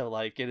skirt, so,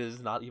 like, it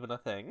is not even a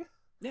thing.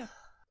 Yeah.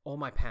 All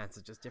my pants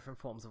are just different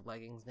forms of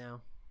leggings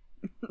now.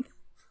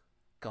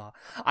 God.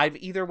 I'm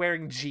either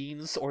wearing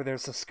jeans or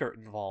there's a skirt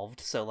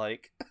involved, so,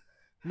 like...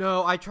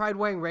 No, I tried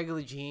wearing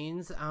regular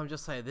jeans. I'm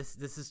just like, this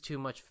is too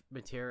much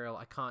material.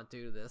 I can't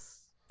do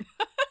this.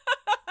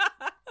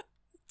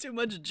 Too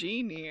much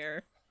jean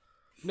here.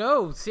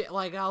 No, see,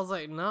 like, I was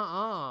like,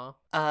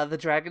 nuh-uh. The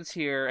dragon's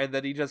here, and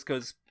then he just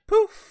goes,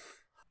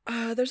 poof!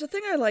 There's a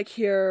thing I like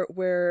here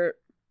where,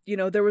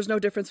 there was no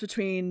difference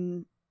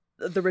between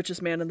the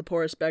richest man and the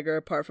poorest beggar,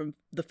 apart from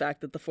the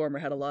fact that the former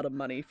had a lot of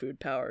money, food,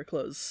 power,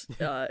 clothes,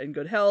 and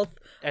good health.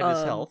 And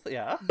his health,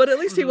 yeah. But at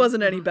least he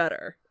wasn't any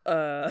better.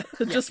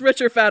 Just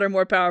richer, fatter,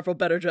 more powerful,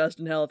 better dressed,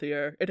 and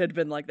healthier. It had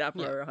been like that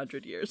for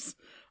 100 years.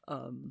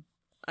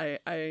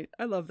 I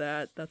love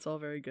that. That's all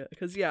very good.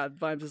 Because,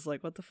 Vimes is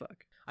like, what the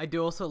fuck? I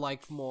do also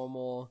like more and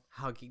more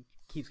how he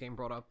keeps getting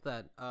brought up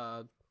that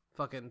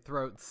fucking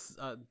Throat's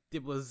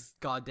Dibbler's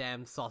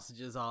goddamn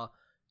sausages are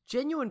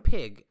genuine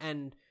pig.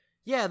 And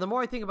yeah, the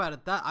more I think about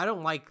it, that I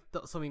don't like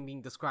something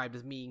being described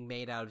as being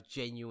made out of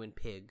genuine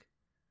pig.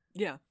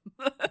 Yeah.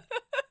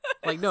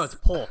 Like, no, it's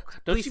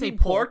pork. Don't Please you say mean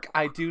pork?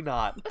 I do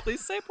not.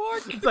 Please say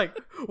pork. It's like,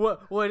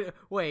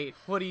 wait,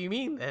 what do you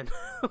mean then?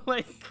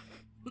 Like,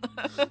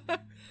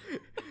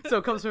 so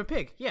it comes from a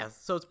pig. Yes,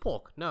 so it's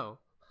pork. No.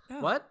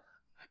 Yeah. What?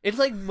 It's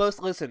like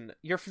listen,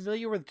 you're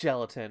familiar with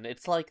gelatin.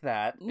 It's like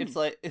that. It's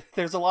like,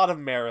 there's a lot of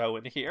marrow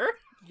in here.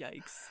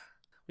 Yikes.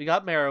 We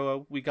got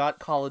marrow, we got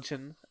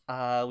collagen,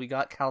 we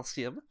got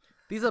calcium.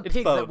 These are It's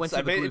pigs bones. that went to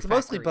the glue It's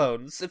mostly factory.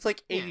 bones. It's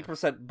like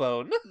 80%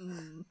 bone.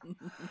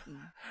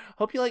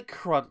 Hope you like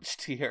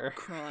crunched here.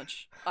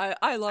 Crunch.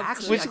 I love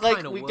Actually, Which, I like,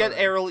 kinda we get would.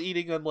 Errol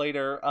eating them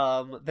later.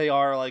 They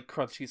are, like,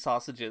 crunchy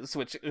sausages,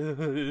 which...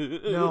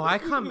 No,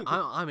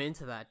 I'm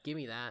into that. Give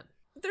me that.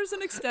 There's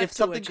an extent If to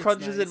something which it's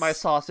crunches in my nice.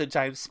 sausage,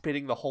 I'm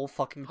spitting the whole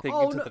fucking thing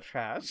Oh, into no. the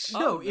trash. No,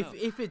 Oh, no.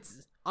 if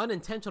it's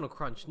unintentional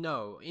crunch,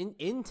 no.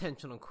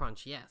 Intentional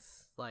crunch,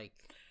 yes. Like,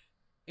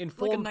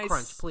 informed nice-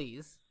 crunch,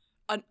 please.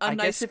 A I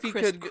nice guess if you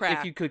crisp could crack.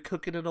 if you could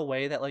cook it in a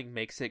way that like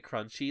makes it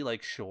crunchy,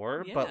 like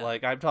sure, but Yeah.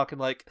 like I'm talking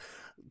like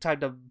time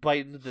to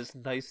bite into this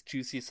nice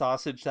juicy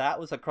sausage. That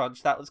was a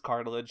crunch. That was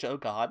cartilage. Oh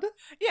god.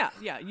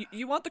 Yeah.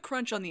 You want the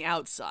crunch on the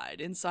outside.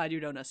 Inside,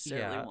 you don't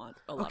necessarily Yeah. want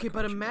a lot. Okay, of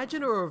but crunch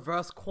imagine a going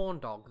reverse corn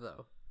dog,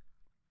 though.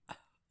 on.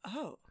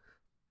 Oh,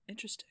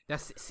 interesting.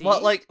 That's see?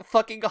 What, like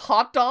fucking a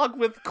hot dog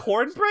with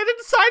cornbread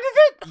inside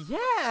of it?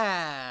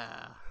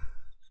 Yeah.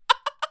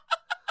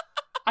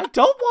 I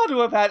don't want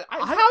to imagine.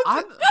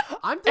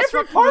 I'm Every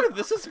disrupting part the- of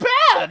this is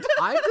bad.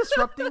 I'm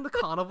disrupting the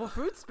carnival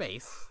food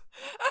space.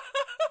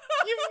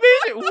 You've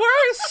made it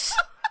worse.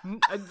 N-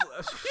 uh,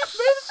 You've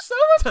made it so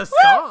much to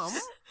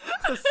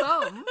worse.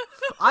 some.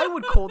 I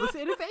would call this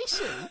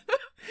innovation.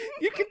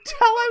 You can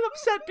tell I'm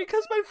upset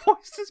because my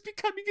voice is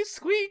becoming a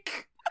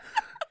squeak.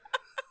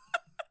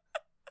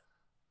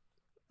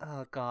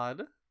 Oh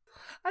god.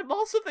 I'm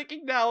also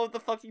thinking now of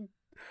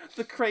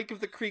the Crank of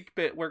the Creek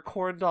bit where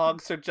corn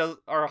dogs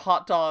are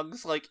hot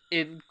dogs like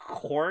in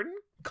corn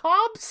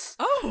cobs.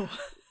 Oh,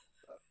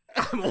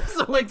 I'm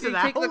also Like into they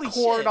that. take the Holy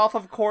corn shit. off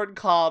of corn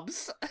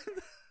cobs.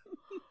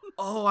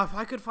 Oh, if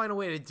I could find a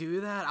way to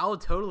do that, I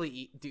would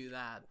totally do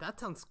that. That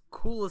sounds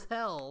cool as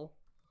hell.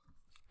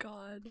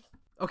 God.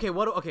 Okay,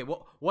 what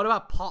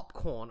about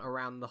popcorn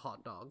around the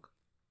hot dog?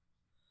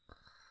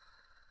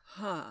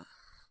 Huh.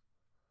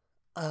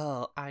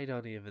 Oh, I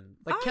don't even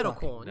Like kettle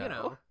fucking corn, you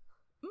know.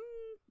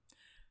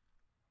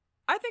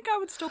 I think I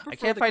would still prefer I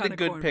can't the find a kind of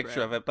good picture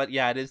cornbread. of it, but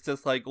yeah, it is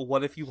just like,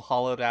 what if you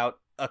hollowed out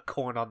a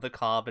corn on the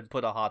cob and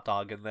put a hot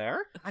dog in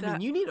there? I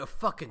mean, you need a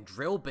fucking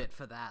drill bit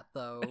for that,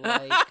 though.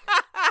 Like,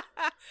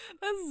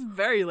 That's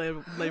very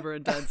labor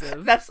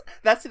intensive.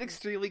 That's an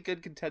extremely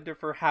good contender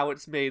for how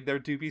it's made. There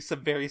do be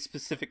some very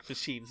specific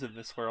machines in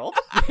this world.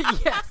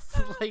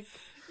 yes, like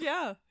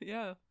Yeah.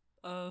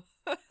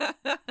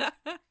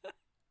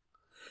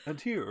 And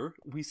here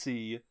we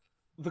see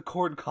the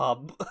corn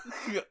cob,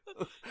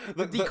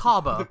 The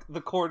cobber.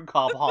 the corn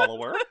cob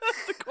hollower.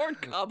 The corn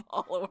cob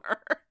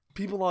hollower.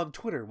 People on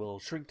Twitter will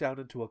shrink down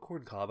into a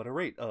corn cob at a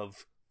rate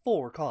of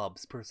 4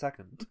 cobs per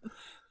second.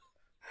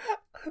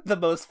 The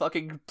most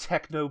fucking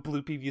techno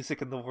bloopy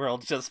music in the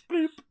world, just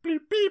bloop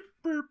bloop beep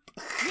boop.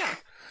 Yeah.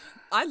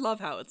 I love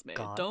how it's made.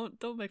 God.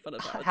 Don't make fun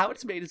of How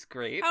it's made is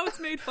great. How it's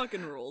made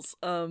fucking rules.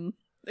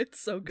 It's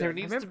so good. There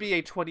needs to be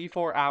a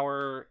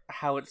 24-hour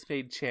How It's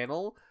Made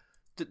channel.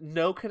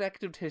 No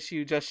connective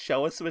tissue, just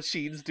show us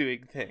machines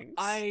doing things.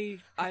 I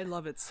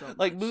love it so much.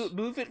 Like,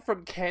 move it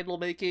from candle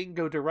making,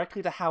 go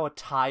directly to how a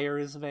tire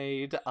is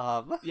made.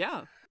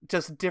 Yeah.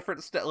 Just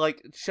different stuff,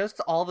 like, just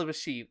all the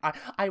machine.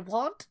 I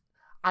want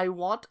a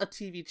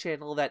TV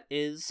channel that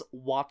is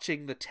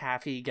watching the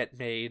taffy get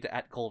made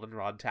at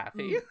Goldenrod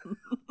Taffy.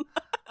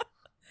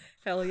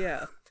 Hell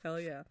yeah.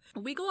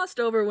 We glossed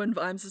over when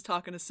Vimes is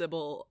talking to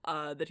Sybil,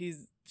 that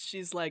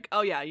she's like,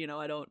 oh yeah,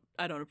 I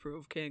don't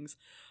approve kings.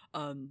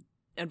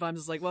 And Vimes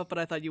is like, well, but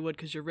I thought you would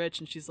because you're rich.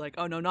 And she's like,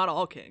 oh no, not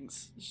all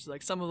kings. She's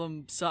like, some of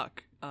them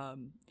suck.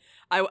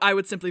 I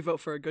would simply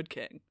vote for a good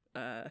king.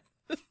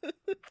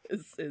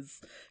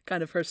 Is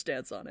kind of her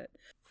stance on it.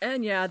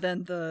 And yeah,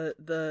 then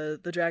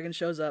the dragon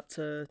shows up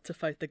to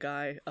fight the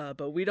guy,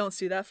 but we don't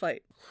see that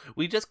fight.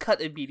 We just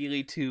cut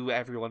immediately to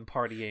everyone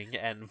partying,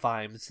 and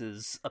Vimes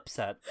is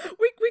upset.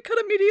 We cut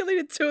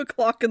immediately to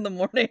 2:00 in the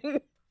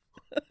morning.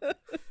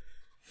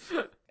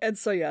 And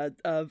so yeah,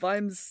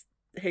 Vimes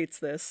hates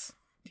this.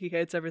 He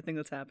hates everything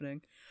that's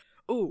happening.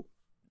 Ooh,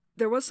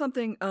 there was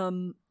something,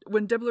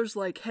 when Dibbler's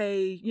like,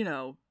 hey,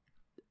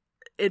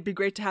 it'd be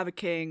great to have a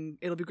king.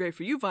 It'll be great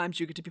for you, Vimes.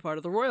 You get to be part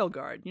of the royal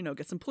guard.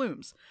 Get some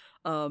plumes.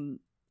 Oh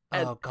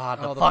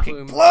god, the the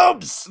fucking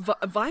plumes. plumes!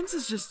 Vimes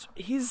is just,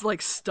 he's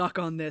like stuck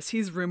on this.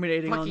 He's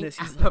ruminating on fucking this.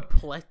 He's like,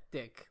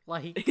 apoplectic.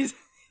 Like,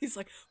 he's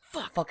like,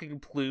 fuck. Fucking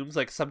plumes,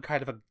 like some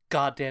kind of a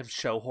goddamn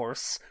show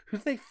horse. Who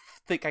do they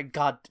think I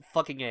god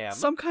fucking am?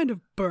 Some kind of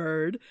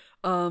bird.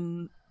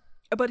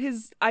 But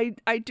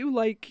I do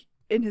like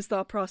in his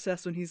thought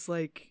process when he's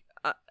like,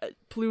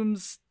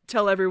 plumes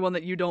tell everyone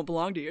that you don't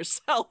belong to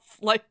yourself.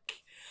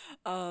 Like,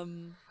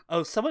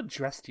 Oh, someone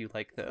dressed you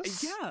like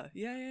this.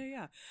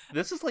 Yeah.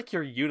 This is like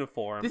your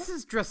uniform. this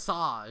is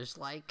dressage.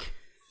 Like,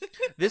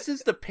 This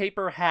is the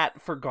paper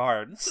hat for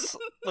guards.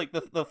 Like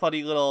the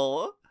funny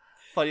little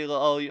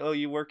oh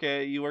you work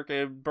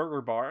at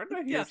Burger Barn.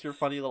 Here's Yeah. your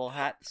funny little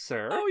hat,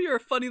 sir. Oh, you're a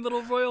funny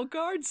little royal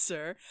guard,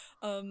 sir.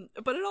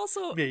 But it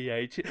also,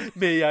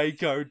 May I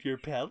guard your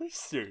palace,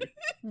 sir?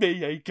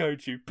 May I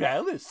guard your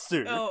palace,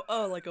 sir?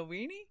 oh, like a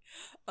weenie.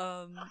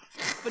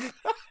 But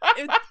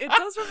it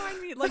does remind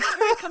me, like,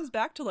 Terry comes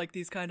back to like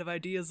these kind of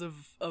ideas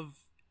of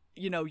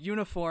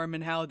uniform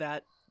and how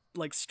that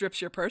like strips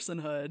your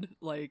personhood.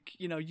 Like,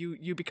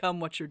 you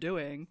become what you're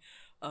doing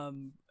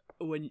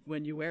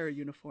when you wear a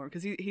uniform,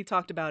 because he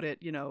talked about it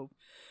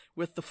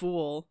with the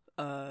Fool,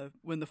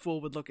 when the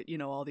Fool would look at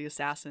all the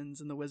assassins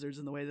and the wizards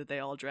and the way that they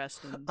all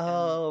dressed and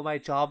Oh, my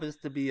job is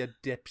to be a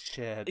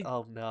dipshit.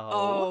 Oh no.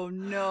 oh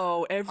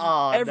no,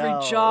 every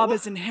no. job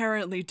is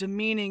inherently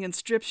demeaning and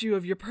strips you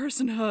of your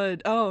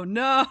personhood. Oh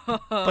no.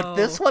 But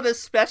this one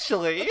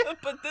especially.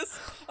 But this,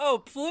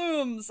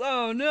 plumes.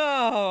 Oh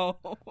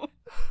no.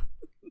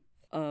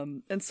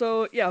 And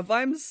so yeah,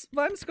 Vimes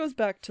goes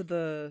back to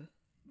the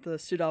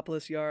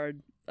Pseudopolis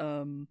yard,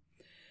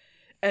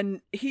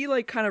 and he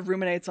like kind of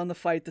ruminates on the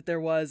fight that there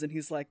was, and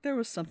he's like, there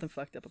was something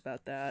fucked up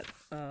about that.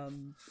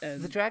 And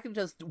The dragon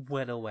just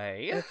went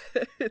away.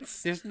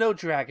 it's There's no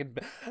dragon.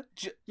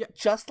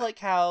 Just like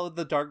how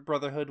the Dark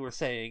Brotherhood were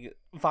saying,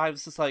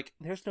 Vimes is like,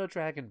 there's no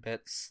dragon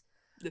bits.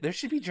 There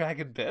should be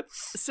dragon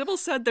bits. Sybil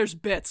said there's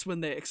bits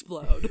when they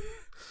explode.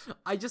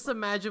 I just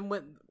imagine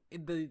when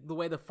the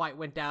way the fight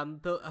went down,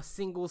 a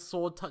single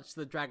sword touched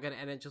the dragon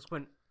and it just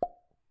went.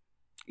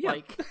 Yeah.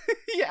 Like,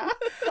 Yeah,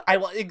 I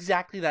want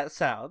exactly that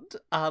sound.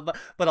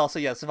 But also,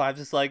 yes, if I'm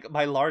just like,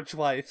 my large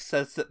wife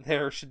says that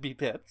there should be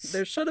bits.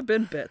 There should have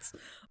been bits.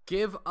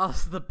 give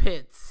us the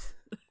bits.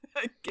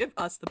 Give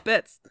us the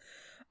bits.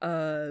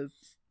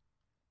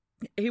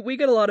 We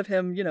get a lot of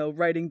him,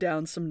 writing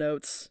down some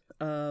notes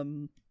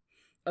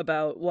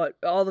about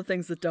all the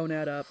things that don't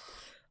add up.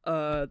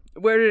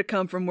 Where did it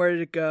come from? Where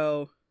did it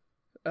go?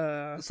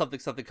 Something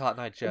Cotton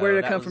Eye Joe. Where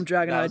did it come from?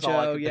 Dragon Eye that was all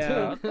I Joe. could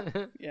Yeah, think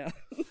of. yeah.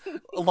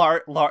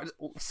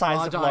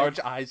 Size of large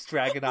eyes,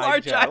 Dragon Eye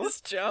Large Joe.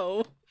 Eyes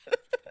Joe.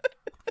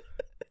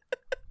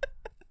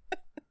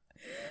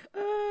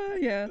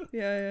 Yeah.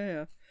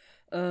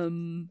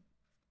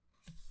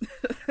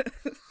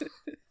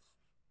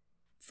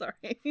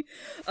 Sorry.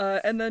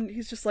 And then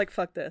he's just like,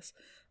 fuck this.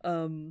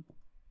 And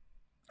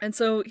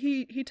so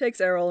he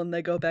takes Errol and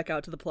they go back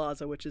out to the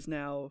plaza, which is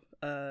now,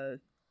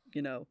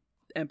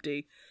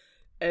 empty.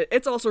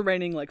 It's also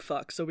raining like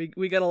fuck, so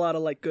we get a lot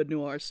of like good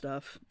noir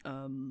stuff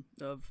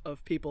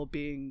of people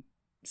being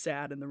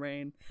sad in the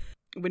rain.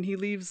 When he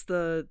leaves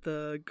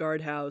the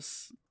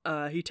guardhouse,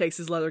 he takes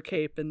his leather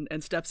cape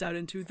and steps out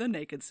into the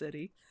naked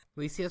city.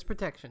 At least he has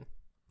protection.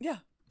 Yeah,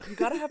 you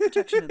gotta have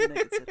protection in the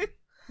naked city.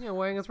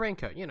 Wearing his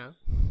raincoat,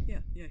 Yeah.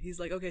 He's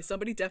like, okay,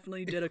 somebody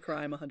definitely did a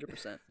crime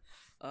 100%.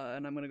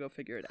 And I'm gonna go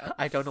figure it out.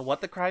 I don't know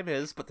what the crime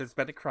is, but there's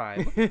been a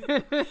crime.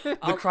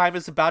 The crime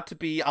is about to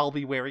be, I'll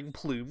be wearing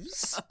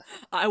plumes.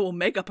 I will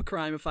make up a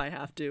crime if I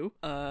have to.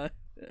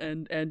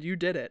 And you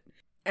did it.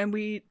 And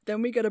we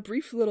get a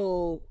brief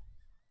little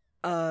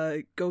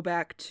go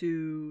back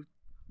to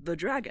the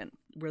dragon,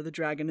 where the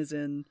dragon is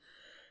in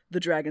the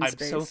dragon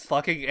space. I'm so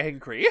fucking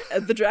angry.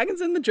 The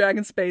dragon's in the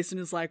dragon space and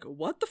is like,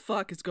 what the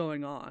fuck is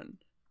going on?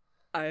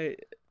 I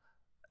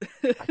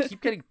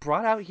keep getting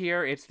brought out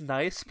here. It's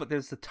nice, but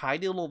there's a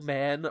tiny little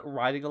man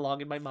riding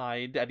along in my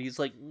mind, and he's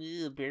like,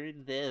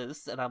 burn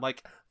this. And I'm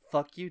like,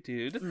 fuck you,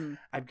 dude.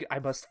 I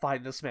must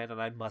find this man,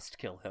 and I must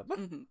kill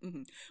him.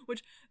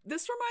 Which,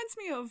 this reminds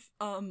me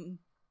of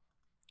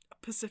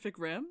Pacific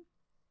Rim,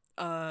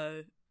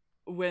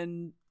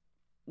 when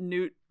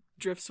Newt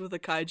drifts with a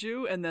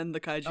kaiju, and then the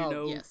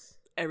kaiju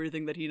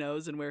everything that he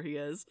knows and where he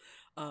is.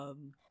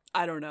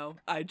 I don't know.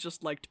 I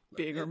just liked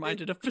being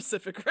reminded of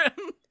Pacific Rim.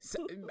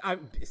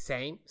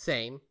 Same.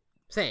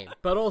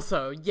 But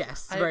also,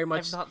 yes, very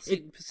much. I've not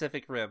seen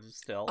Pacific Rim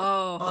still.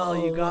 Oh,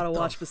 Holly, you gotta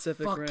watch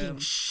Pacific fucking Rim.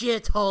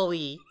 Shit,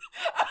 Holly.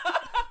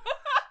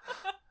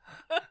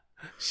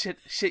 Shit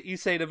you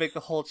say to make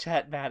the whole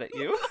chat mad at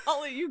you.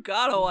 Holly, you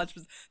gotta watch.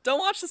 Don't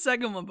watch the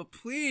second one, but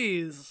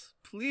please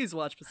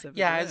watch Pacific Rim.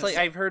 Yeah, it's like,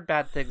 I've heard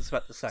bad things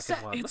about the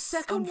second one. The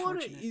second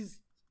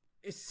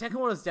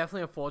one is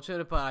definitely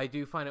unfortunate, but I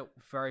do find it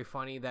very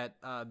funny that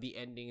the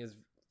ending is.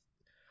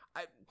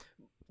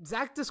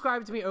 Zach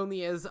described it to me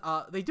only as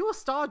they do a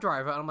Star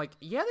Driver, and I'm like,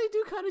 yeah, they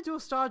do kind of do a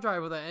Star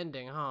Driver that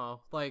ending, huh?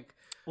 Like,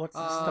 what's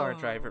the Star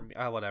Driver?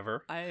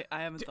 Whatever. I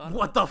haven't thought.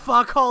 What the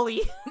fuck,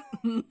 Holly?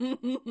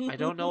 I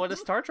don't know what a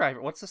Star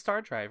Driver. What's a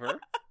Star Driver?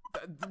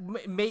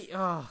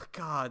 Oh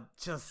God,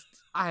 just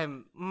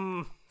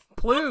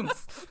plumes.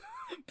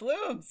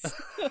 Plumes.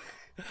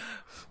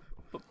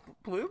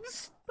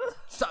 Plumes?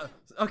 So,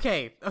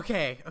 okay,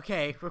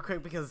 real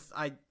quick, because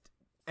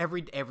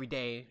every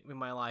day in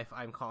my life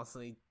I'm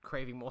constantly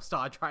craving more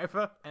Star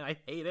Driver, and I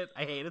hate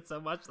it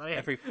so much that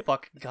every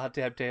fucking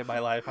goddamn day of my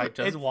life I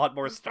just want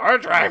more Star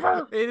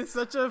Driver. It is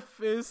such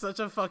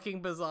a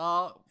fucking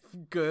bizarre,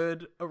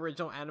 good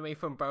original anime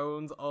from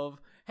Bones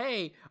of,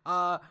 hey,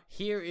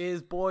 here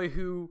is boy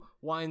who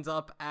winds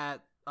up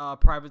at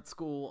private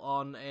school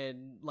on a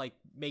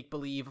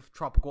make-believe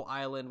tropical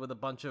island with a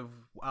bunch of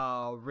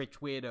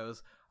rich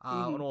weirdos.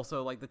 And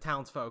also, like, the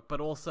townsfolk, but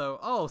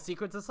also,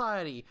 secret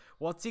society.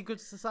 What's secret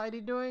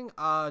society doing?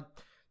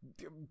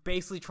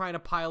 Basically trying to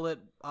pilot,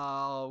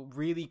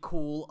 really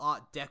cool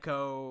Art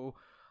Deco,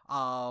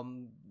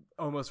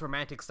 almost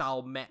romantic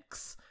style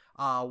mechs,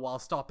 while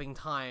stopping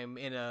time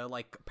in a,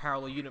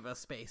 parallel universe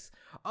space.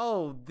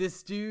 Oh,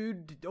 this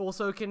dude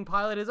also can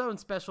pilot his own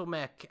special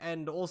mech,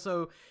 and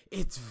also,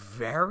 it's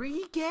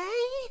very gay?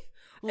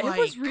 It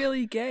was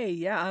really gay,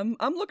 yeah.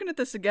 I'm looking at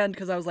this again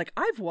because I was like,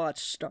 I've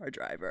watched Star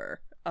Driver.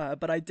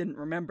 But I didn't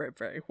remember it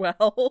very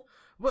well.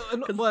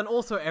 And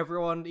also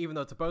everyone, even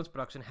though it's a Bones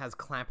production, has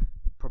clamp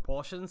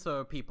proportions,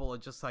 so people are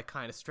just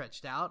kind of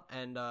stretched out,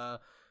 and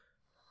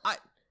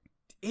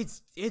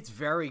it's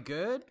very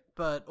good,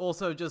 but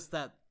also just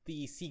that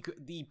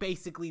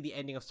basically the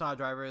ending of Star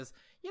Driver is,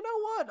 you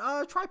know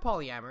what? Try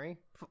polyamory.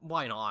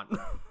 Why not?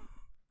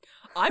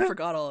 I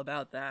forgot all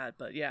about that,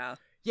 but yeah.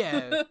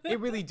 Yeah, it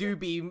really do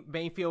be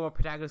main field where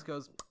protagonist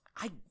goes,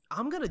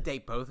 I'm gonna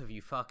date both of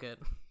you. Fuck it.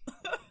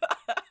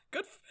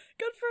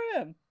 Good for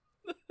him.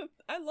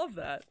 I love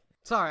that.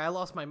 Sorry, I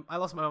lost my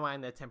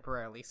mind there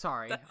temporarily.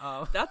 Sorry.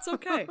 That's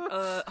okay.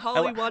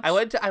 Holly, watch.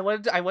 I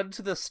went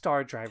to the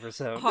Star Driver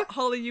zone.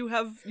 Holly, you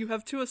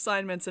have 2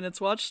 assignments, and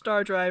it's watch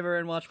Star Driver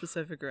and watch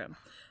Pacific Rim.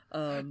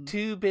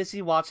 Too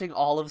busy watching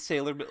all of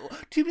Sailor Moon.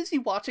 Too busy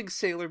watching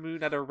Sailor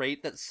Moon at a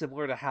rate that's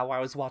similar to how I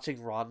was watching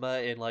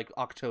Ranma in like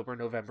October,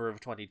 November of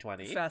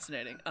 2020.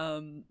 Fascinating.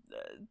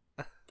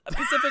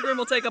 Pacific Rim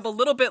will take up a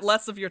little bit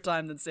less of your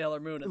time than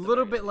Sailor Moon. A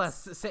little bit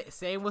less.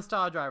 Same with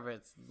Star Driver.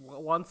 It's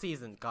one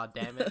season. God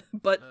damn it.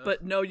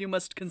 But no, you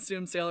must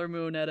consume Sailor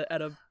Moon at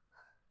a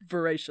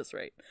voracious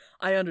rate.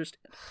 I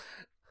understand.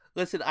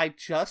 Listen, I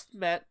just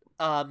met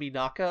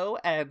Minako,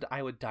 and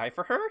I would die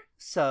for her.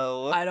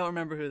 So I don't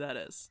remember who that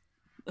is.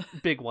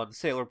 big one,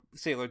 Sailor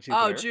Jupiter.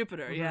 Oh,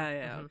 Jupiter.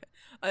 Yeah.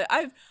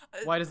 Okay.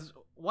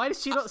 Why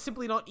does she not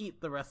simply not eat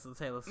the rest of the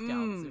Sailor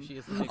Scouts if she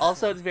is the big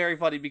Also, one? it's very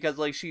funny because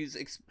like she's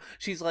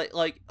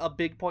like a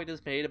big point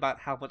is made about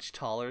how much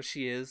taller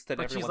she is than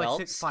But she's everyone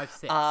like else.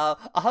 6'5", 6'6".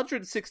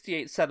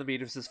 168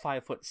 centimeters is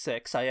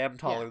 5'6". I am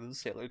taller than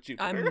Sailor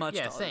Jupiter. I'm much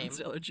taller same. than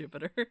Sailor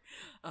Jupiter.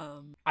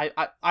 I'm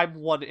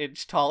 1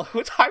 inch taller,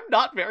 which I'm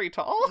not very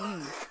tall.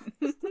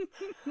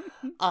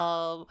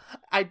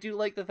 I do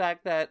like the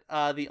fact that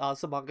the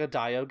Azumanga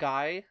Daioh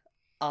guy,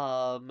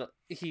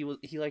 he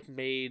like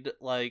made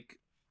like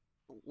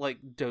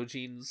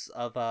dojins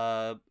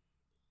of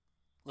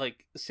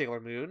like Sailor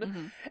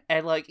Moon,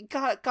 and like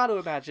gotta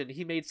imagine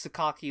he made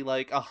Sakaki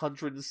like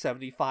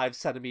 175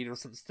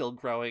 centimeters and still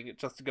growing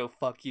just to go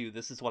fuck you.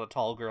 This is what a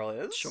tall girl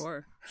is.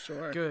 Sure.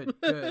 Good.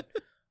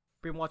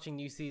 Been watching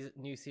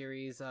new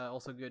series,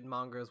 also good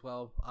manga as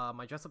well.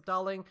 My Dress Up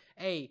Darling,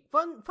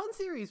 fun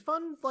series,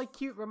 fun like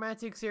cute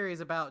romantic series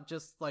about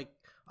just like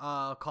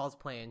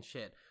cosplay and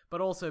shit.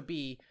 But also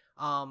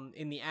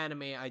in the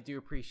anime, I do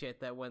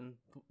appreciate that when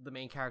the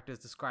main character is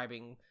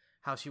describing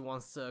how she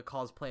wants to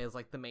cosplay as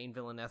like the main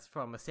villainess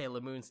from a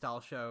Sailor Moon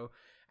style show,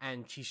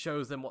 and she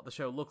shows them what the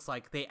show looks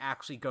like, they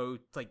actually go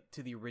like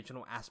to the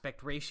original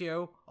aspect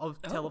ratio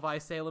of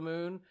televised Sailor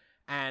Moon.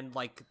 And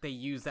like they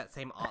use that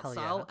same art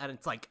style, and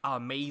it's like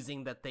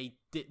amazing that they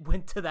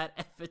went to that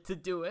effort to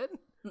do it.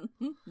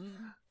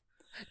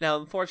 Now,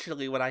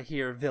 unfortunately, when I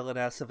hear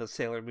villainess of a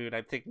Sailor Moon,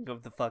 I'm thinking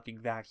of the fucking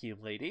vacuum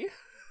lady.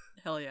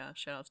 Hell yeah!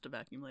 Shoutouts to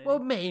Vacuum Lady. Well,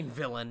 main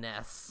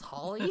villainess,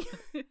 Holly.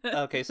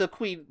 Okay, so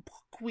Queen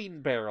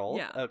Beryl.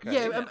 Yeah. Okay.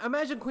 Yeah,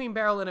 imagine Queen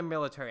Beryl in a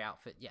military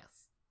outfit. Yes.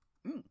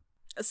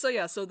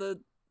 So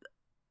the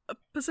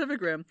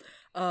Pacific Rim,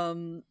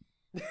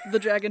 the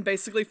dragon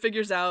basically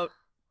figures out.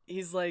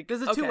 He's like,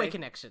 there's a two-way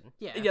connection.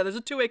 Yeah, there's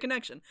a two-way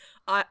connection.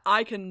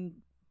 I can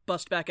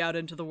bust back out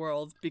into the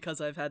world because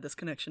I've had this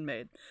connection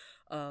made.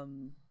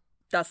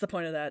 That's the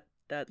point of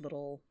that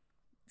little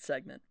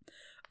segment,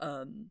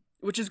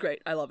 which is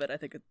great. I love it. I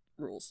think it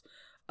rules.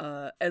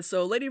 And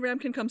so Lady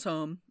Ramkin comes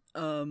home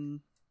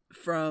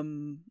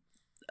from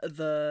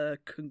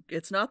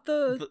it's not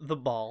the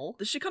ball.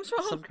 She comes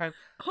from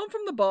home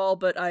from the ball,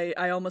 but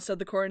I almost said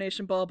the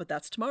coronation ball, but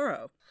that's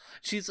tomorrow.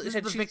 She's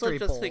like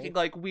just thinking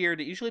like weird.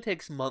 It usually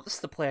takes months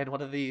to plan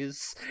one of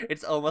these.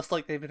 It's almost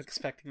like they've been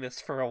expecting this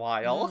for a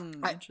while.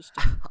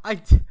 Interesting. I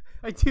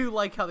do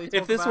like how they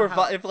talk if this about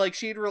were if like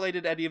she'd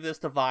related any of this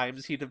to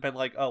Vimes, he'd have been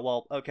like, oh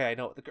well, okay, I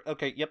know.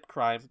 Yep,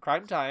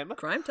 crime time.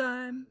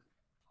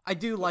 I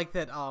do like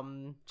that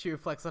she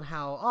reflects on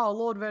how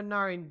Lord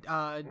Vetinari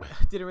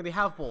didn't really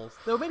have balls.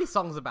 There were many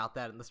songs about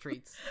that in the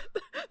streets.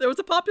 There was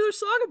a popular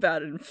song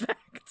about it, in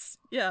fact.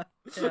 Yeah.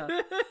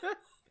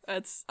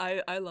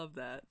 I love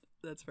that.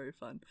 That's very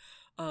fun.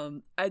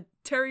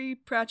 Terry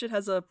Pratchett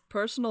has a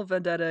personal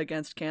vendetta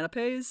against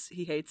canapes.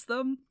 He hates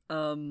them.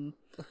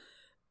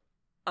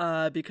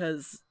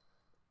 Because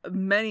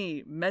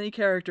many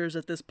characters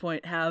at this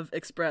point have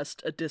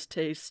expressed a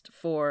distaste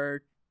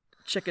for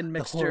chicken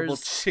mixtures. The horrible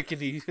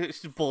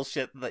chickeny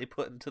bullshit that they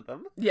put into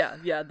them. Yeah,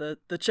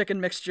 the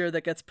chicken mixture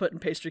that gets put in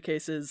pastry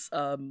cases.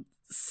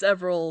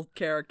 Several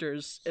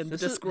characters in the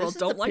Discworld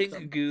don't like them. This is the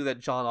pink goo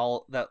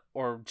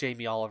that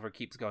Jamie Oliver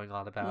keeps going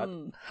on about.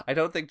 I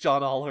don't think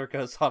John Oliver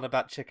goes on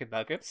about chicken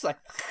nuggets. Did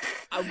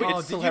you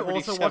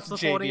also watch the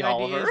Floating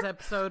Ideas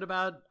episode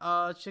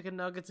about chicken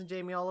nuggets and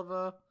Jamie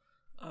Oliver?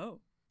 Oh.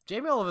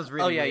 Jamie Oliver's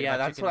really weird about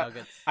that's chicken what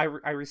nuggets. I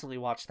recently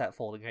watched that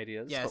Folding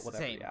Ideas. Yeah, but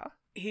whatever, same. Yeah.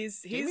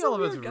 He's Jamie a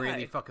Oliver's weird guy.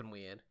 really fucking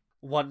weird.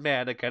 One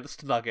man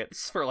against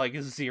nuggets for like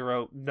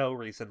no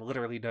reason,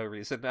 literally no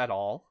reason at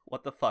all.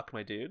 What the fuck,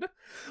 my dude?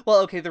 Well,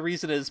 okay, the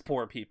reason is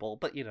poor people,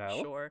 but you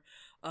know. Sure.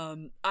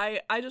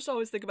 I just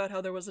always think about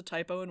how there was a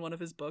typo in one of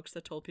his books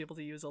that told people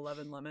to use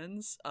 11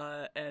 lemons,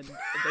 and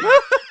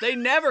they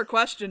never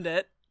questioned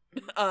it.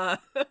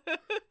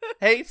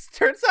 Hey,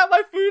 turns out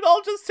my food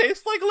all just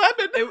tastes like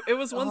lemon. It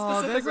was one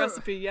specific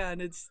recipe,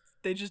 and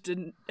they just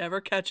didn't ever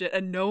catch it,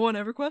 and no one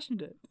ever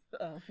questioned it.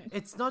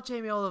 It's not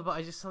Jamie Oliver, but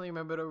I just suddenly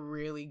remembered a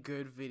really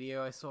good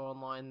video I saw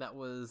online that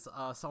was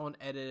someone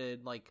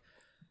edited like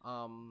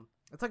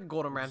it's like a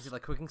Gordon Ramsay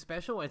like cooking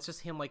special, and it's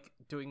just him like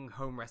doing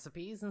home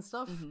recipes and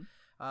stuff.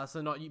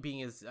 So not being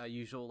his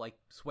usual like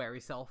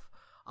sweary self.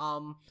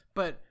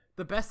 But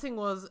the best thing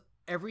was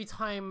every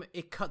time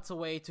it cuts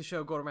away to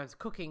show Gordon Ramsay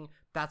cooking,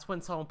 that's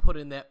when someone put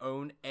in their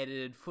own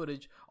edited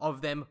footage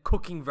of them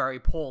cooking very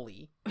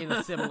poorly in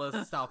a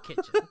similar style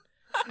kitchen.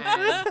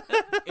 And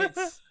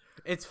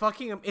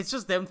it's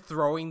just them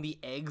throwing the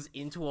eggs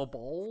into a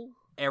bowl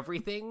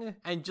everything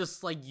and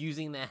just like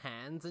using their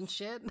hands and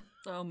shit.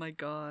 Oh my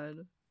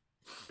god.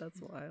 That's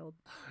wild.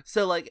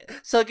 So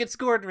it gets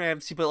Gordon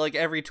Ramsay, but like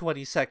every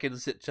 20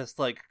 seconds it just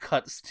like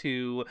cuts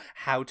to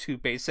how to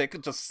basic,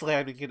 just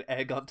slamming an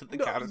egg onto the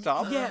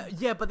countertop.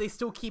 Yeah, but they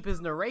still keep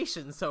his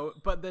narration. So,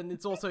 but then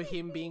it's also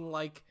him being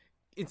like,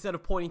 instead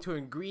of pointing to an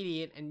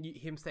ingredient and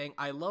him saying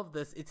 "I love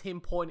this," it's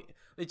him pointing.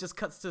 It just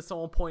cuts to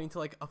someone pointing to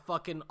like a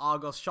fucking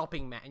Argos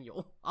shopping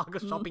manual,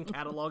 Argos shopping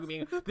catalog,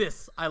 being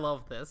this. I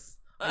love this.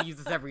 I use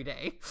this every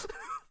day.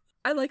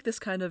 I like this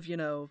kind of,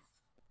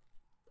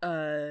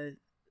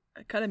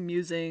 kind of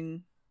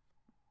musing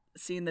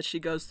scene that she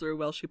goes through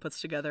while she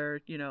puts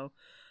together,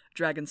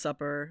 Dragon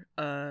Supper,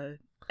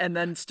 and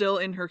then still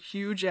in her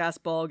huge ass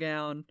ball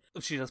gown.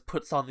 She just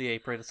puts on the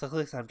apron. It's like,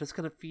 listen, I'm just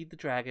gonna feed the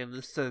dragon,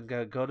 just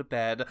gonna go to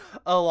bed.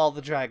 Oh, all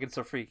the dragons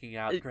are freaking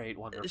out. Great,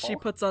 wonderful. She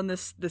puts on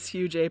this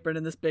huge apron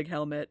and this big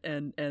helmet,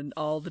 and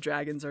all the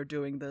dragons are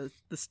doing the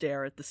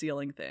stare at the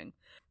ceiling thing.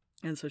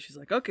 And so she's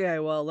like, okay,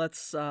 well, let's,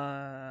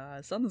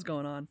 something's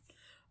going on.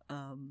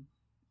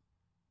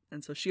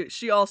 And so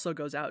she also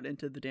goes out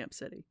into the damp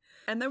city.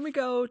 And then we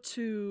go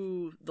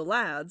to the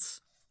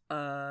lads,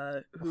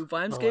 who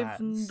Vimes gave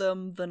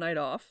them the night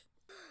off.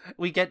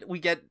 We get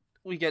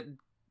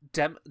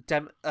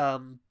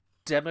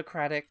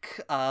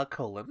democratic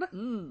colon.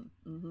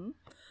 Mm-hmm.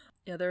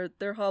 Yeah,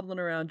 they're hobbling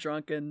around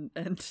drunk and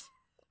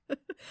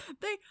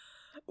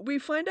we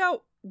find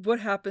out what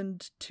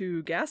happened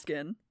to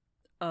Gaskin.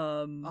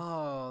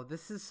 Oh,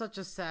 this is such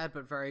a sad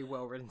but very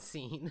well written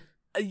scene.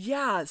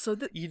 Yeah, so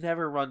you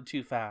never run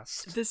too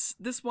fast.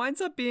 This winds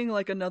up being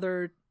like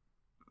another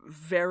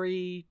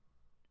very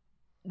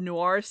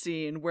noir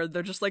scene where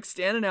they're just like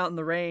standing out in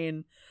the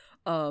rain,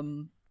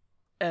 and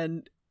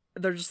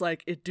they're just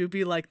like, it do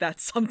be like that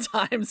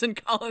sometimes,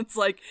 and Colin's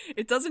like,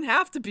 it doesn't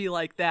have to be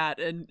like that,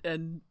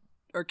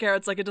 or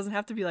Carrot's like, it doesn't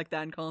have to be like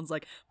that, and Colin's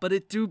like, but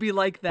it do be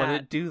like that. But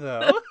it do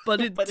though.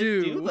 But it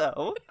do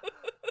though.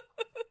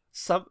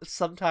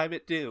 Sometime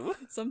it do.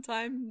 Some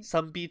time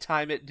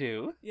it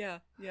do. Yeah.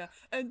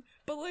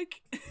 But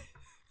like,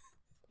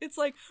 it's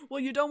like,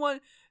 well,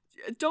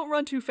 don't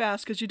run too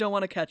fast because you don't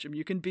want to catch him.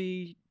 You can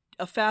be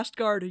a fast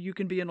guard or you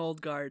can be an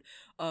old guard.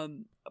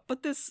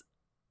 But this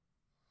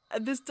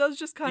does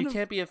just kind of... You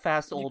can't be a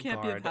fast old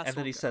guard. And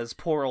then he says,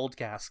 poor old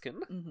Gaskin.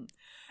 Mm-hmm.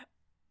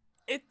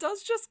 It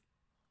does just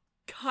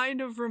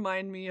kind of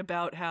remind me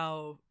about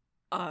how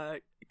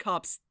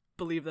cops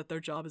believe that their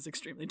job is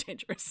extremely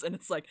dangerous, and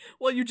it's like,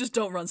 well, you just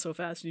don't run so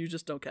fast and you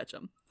just don't catch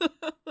them.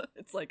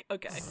 It's like,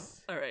 okay,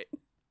 all right,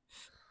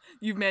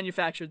 you've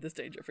manufactured this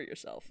danger for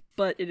yourself.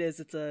 But it's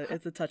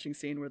a touching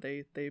scene where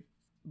they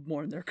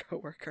mourn their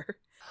coworker.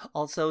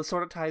 Also,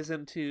 sort of ties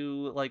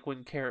into like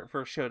when Carrot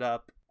first showed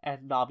up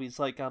and Nobby's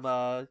like,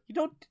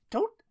 you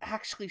don't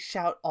actually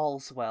shout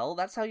all's well.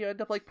 That's how you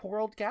end up like poor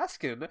old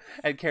Gaskin.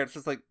 And Carrot's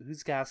just like,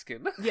 who's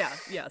Gaskin?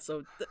 Yeah.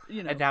 So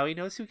and now he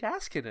knows who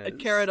Gaskin is.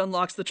 Carrot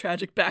unlocks the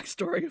tragic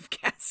backstory of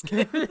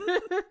Gaskin.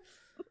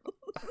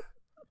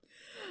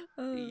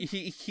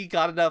 He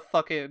got enough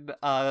fucking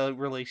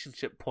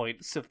relationship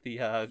points of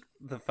the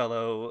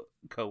fellow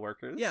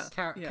coworkers. Yeah,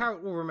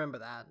 Carrot will remember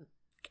that.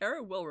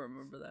 Carrot will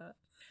remember that.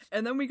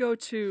 And then we go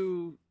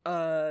to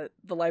the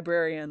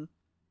librarian,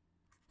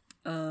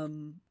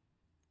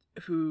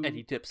 who... And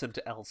he dips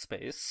into L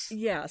space.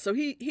 Yeah, so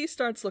he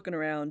starts looking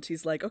around.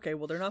 He's like, okay,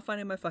 well, they're not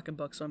finding my fucking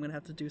book, so I'm gonna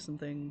have to do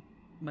something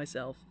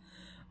myself.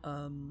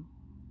 And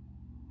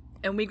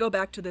we go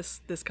back to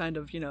this kind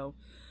of,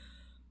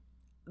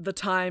 the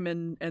time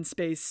and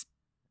space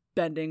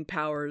bending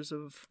powers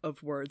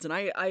of words. And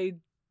I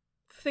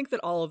think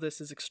that all of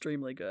this is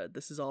extremely good.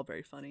 This is all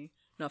very funny.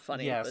 Not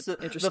funny, yes,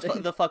 but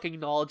interesting. The fucking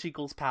knowledge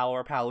equals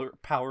power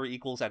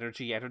equals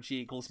energy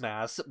equals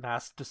mass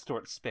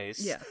distorts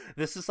space. Yeah.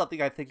 This is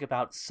something I think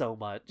about so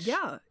much.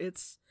 Yeah,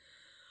 it's...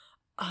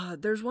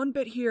 there's one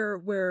bit here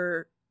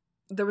where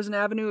there was an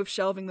avenue of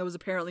shelving that was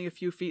apparently a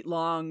few feet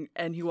long,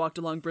 and he walked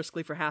along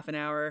briskly for half an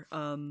hour.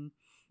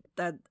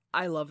 That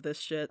I love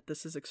this shit.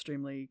 This is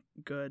extremely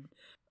good.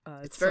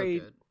 It's very...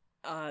 So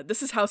good.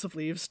 This is House of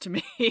Leaves to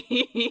me.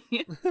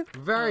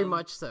 Very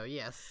much so,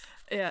 yes.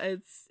 Yeah,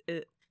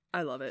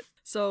 I love it.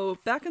 So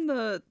back in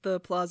the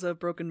Plaza of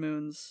Broken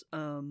Moons,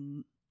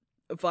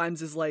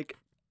 Vimes is like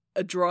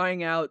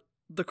drawing out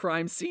the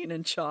crime scene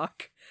in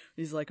chalk.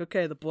 He's like,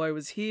 okay, the boy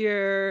was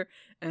here,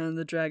 and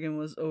the dragon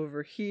was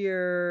over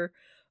here,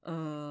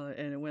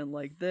 and it went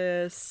like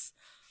this.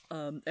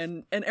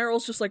 And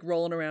Errol's just like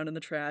rolling around in the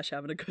trash,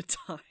 having a good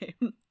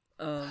time.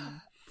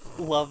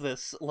 Love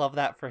this. Love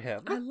that for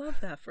him. I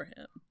love that for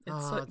him.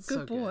 It's a good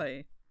so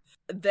boy.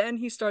 Then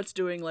he starts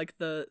doing like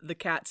the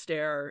cat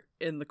stare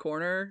in the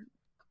corner,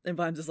 and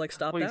Vimes is like,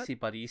 stop what that. What do you see,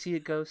 buddy? You see a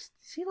ghost?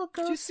 You see a little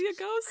ghost? Did you see a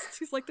ghost?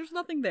 He's like, there's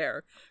nothing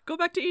there. Go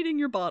back to eating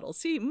your bottle.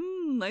 See,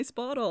 nice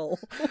bottle.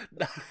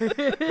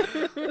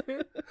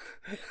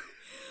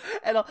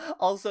 And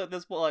also at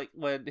this point, like,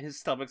 when his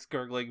stomach's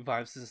gurgling,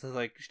 Vimes is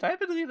like, should I have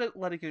been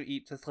letting you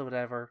eat just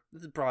whatever?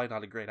 This is probably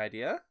not a great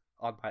idea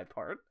on my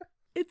part.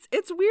 It's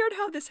weird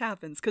how this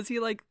happens, because he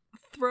like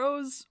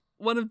throws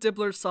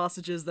Dibbler's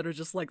sausages that are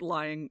just like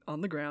lying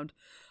on the ground.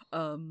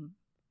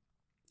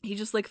 He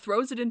just like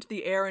throws it into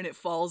the air and it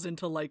falls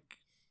into like,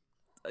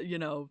 you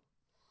know,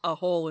 a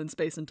hole in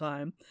space and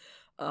time.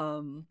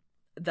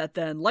 That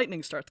then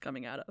lightning starts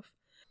coming out of.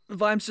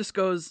 Vimes just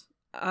goes,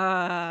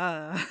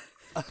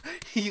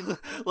 he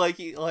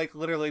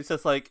literally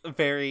just like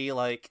very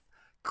like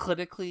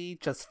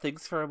clinically just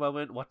thinks for a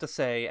moment what to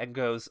say and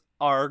goes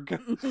arg.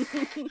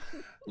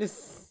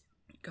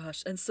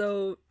 Gosh, and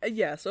so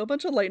so a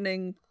bunch of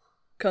lightning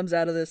comes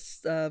out of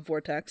this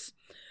vortex,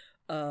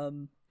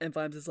 and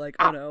Vimes is like,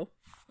 oh no.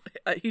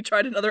 He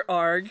tried another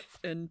arg,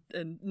 and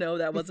no,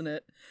 that wasn't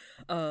it.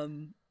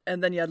 And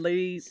then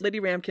Lady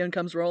Ramkin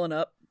comes rolling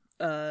up,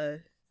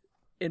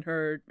 in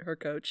her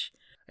coach,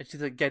 and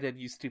she's like, "Get in,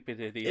 you stupid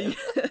idiot!"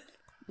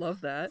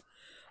 Love that.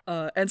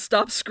 And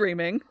stop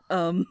screaming.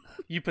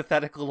 You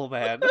pathetic little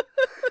man.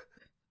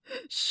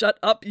 Shut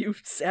up, you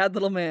sad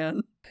little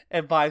man.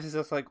 And Vimes is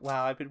just like,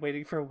 wow, I've been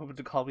waiting for a woman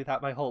to call me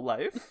that my whole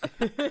life.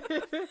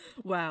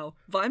 Wow,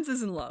 Vimes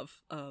is in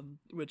love,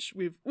 which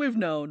we've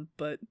known,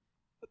 but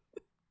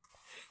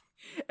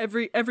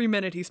every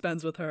minute he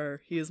spends with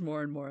her, he is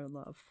more and more in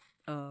love.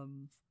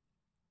 And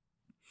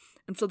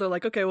so they're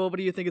like, okay, well, what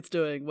do you think it's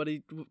doing?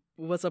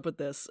 What's up with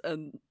this?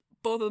 And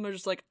both of them are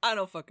just like, I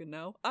don't fucking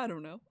know. I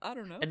don't know.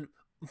 And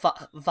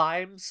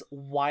Vimes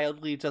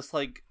wildly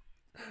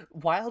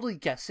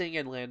guessing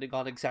and landing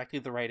on exactly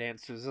the right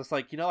answers. It's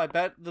like, I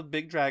bet the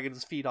big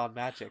dragons feed on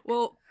magic.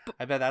 Well,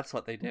 I bet that's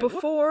what they do.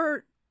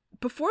 Before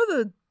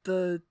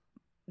the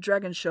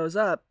dragon shows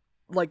up,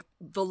 like,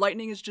 the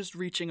lightning is just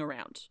reaching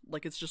around.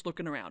 Like, it's just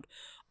looking around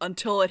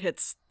until it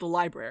hits the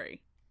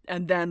library.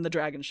 And then the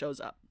dragon shows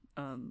up.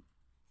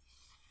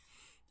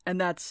 And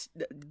that's,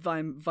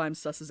 Vime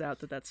susses out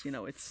that's,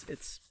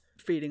 it's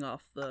feeding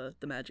off the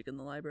magic in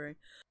the library.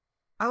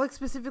 I like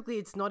specifically,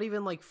 it's not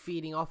even like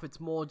feeding off,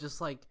 it's more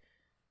just like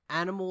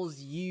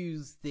animals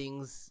use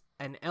things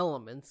and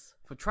elements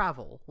for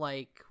travel.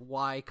 Like,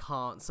 why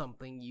can't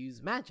something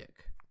use magic?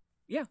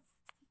 Yeah,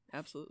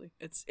 absolutely.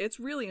 It's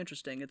really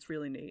interesting. It's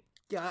really neat.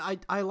 Yeah,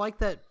 I like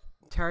that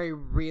Terry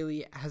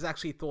really has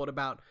actually thought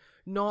about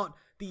not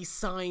the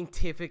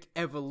scientific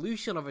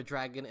evolution of a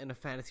dragon in a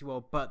fantasy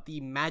world, but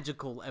the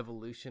magical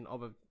evolution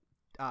of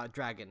a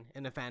dragon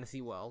in a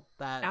fantasy world.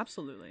 That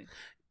absolutely.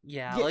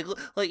 Yeah,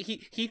 like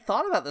he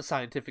thought about the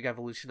scientific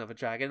evolution of a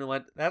dragon and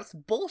went, "That's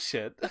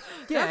bullshit." Yeah,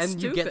 That's and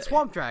stupid. you get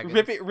swamp dragons.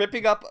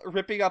 ripping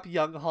up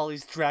young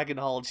Holly's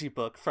Dragonology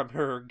book from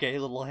her gay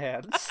little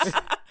hands.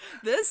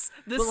 This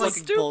is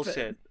stupid.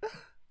 Bullshit.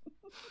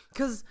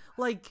 Because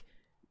like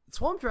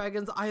swamp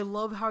dragons, I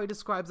love how he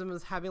describes them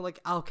as having like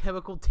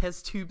alchemical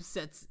test tube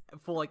sets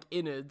for like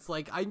innards.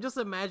 Like, I'm just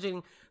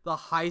imagining the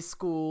high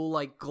school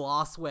like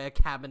glassware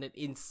cabinet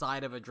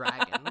inside of a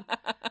dragon.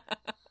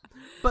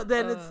 But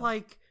then it's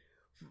like,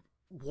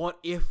 what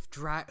if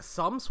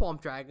some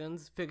swamp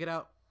dragons figured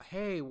out,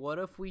 hey, what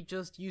if we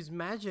just use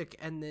magic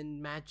and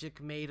then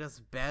magic made us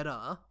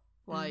better?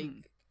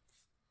 Like,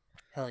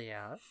 hell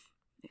yeah.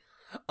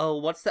 Oh,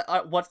 what's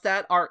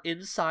that? Our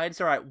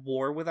insides are at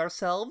war with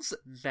ourselves?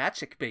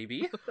 Magic,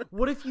 baby.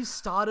 what if you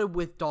started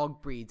with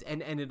dog breeds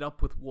and ended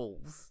up with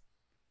wolves?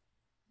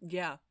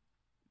 Yeah,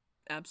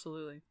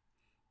 absolutely.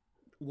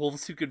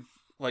 Wolves who could,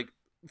 like,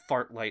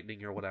 fart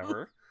lightning or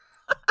whatever.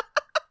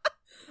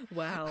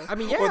 Wow. I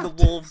mean, yeah. Or the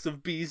wolves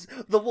of bees.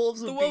 The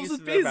wolves of bees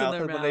in their mouth,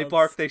 and when they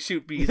bark, they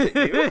shoot bees at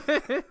you.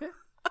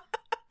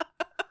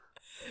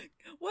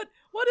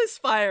 What is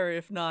fire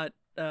if not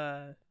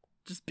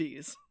just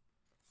bees?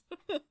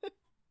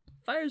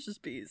 Fire's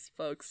just bees,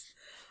 folks.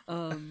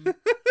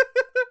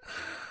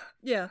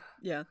 Yeah.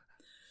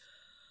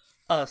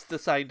 Us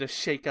deciding to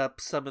shake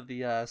up some of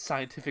the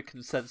scientific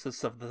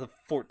consensus of the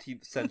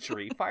 14th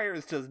century. Fire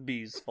is just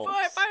bees, folks.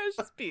 Fire is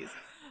just bees.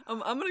 I'm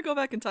gonna go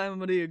back in time. I'm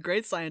gonna be a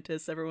great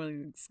scientist.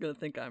 Everyone's gonna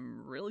think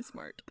I'm really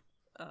smart.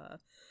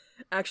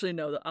 Actually,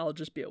 no. I'll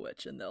just be a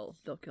witch, and they'll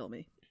kill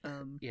me.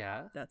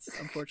 Yeah, that's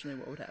unfortunately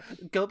what would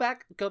happen. Go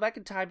back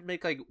in time to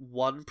make like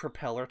one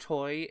propeller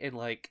toy in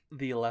like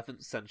the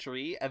 11th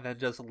century, and then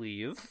just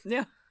leave.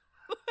 Yeah.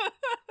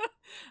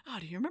 Oh,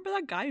 do you remember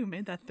that guy who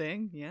made that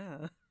thing?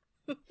 Yeah.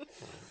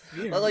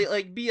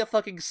 like be a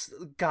fucking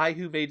guy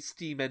who made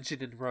steam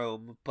engine in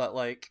Rome, but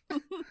like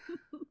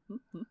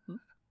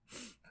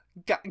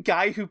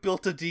guy who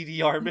built a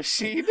DDR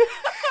machine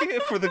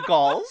for the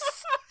Gauls.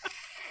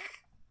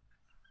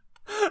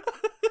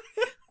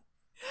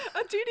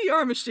 A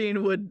DDR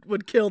machine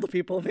would kill the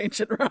people of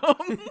ancient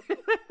Rome.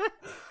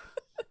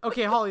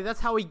 Okay, Holly,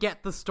 that's how we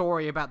get the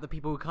story about the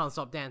people who can't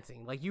stop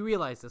dancing. Like, you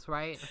realize this,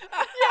 right? Yeah,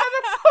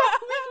 that's how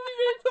we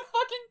made the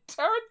fucking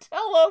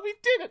Tarantella. We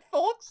did it,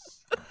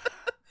 folks.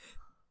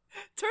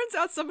 Turns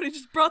out somebody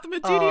just brought them a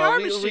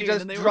DDR machine. We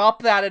just and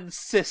dropped that in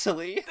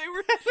Sicily.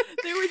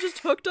 They were just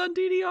hooked on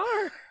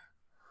DDR.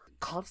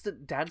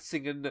 Constant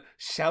dancing and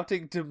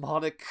shouting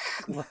demonic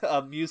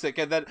music,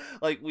 and then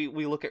like we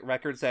look at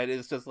records and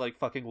it's just like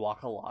fucking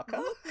Waka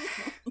Waka.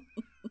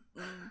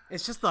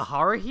 It's just the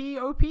Haruhi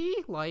OP,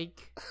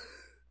 like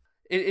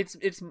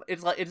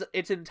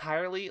It's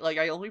entirely like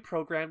I only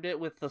programmed it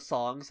with the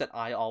songs that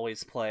I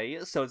always play.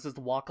 So it's just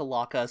Waka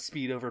Waka,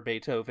 Speed Over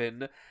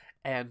Beethoven,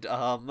 and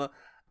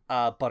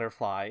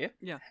Butterfly.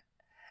 Yeah.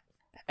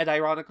 And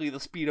ironically, the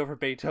Speed Over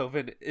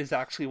Beethoven is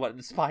actually what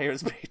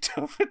inspires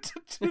Beethoven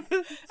to do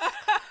this.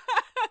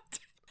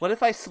 What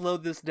if I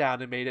slowed this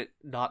down and made it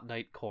not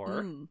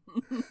Nightcore?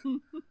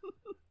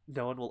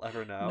 No one will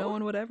ever know. No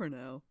one would ever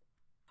know.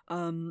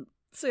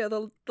 So yeah,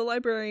 the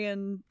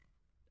librarian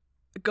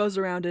goes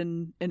around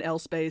in L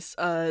space.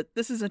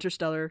 This is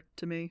Interstellar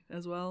to me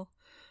as well.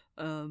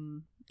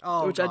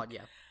 Oh god,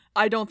 yeah.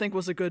 I don't think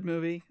was a good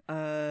movie.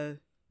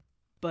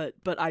 But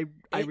I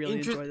really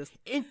enjoy this.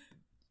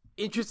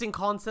 Interesting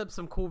concept,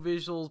 some cool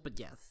visuals, but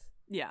yes.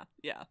 Yeah.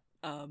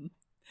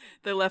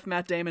 They left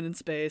Matt Damon in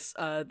space.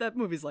 That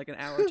movie's like an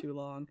hour too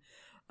long,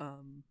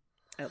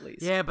 at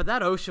least. Yeah, but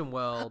that ocean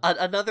world.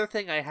 Another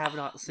thing I have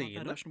not seen.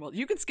 That ocean world.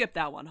 You can skip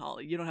that one,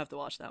 Holly. You don't have to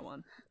watch that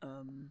one.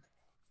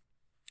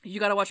 You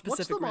gotta watch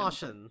Pacific Rim. Watch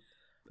The Martian.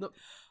 No,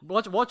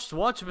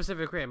 watch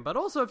Pacific Rim, but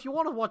also if you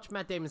want to watch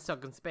Matt Damon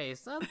stuck in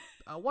space,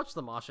 watch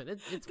The Martian.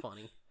 It's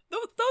funny.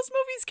 Those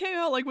movies came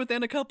out like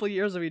within a couple of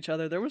years of each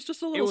other. There was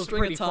just a little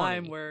string of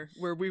time where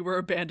we were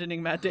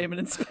abandoning Matt Damon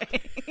in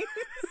space.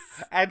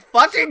 And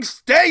fucking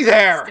stay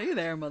there! Stay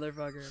there,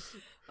 motherfucker.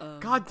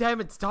 God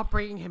damn it, stop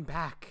bringing him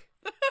back.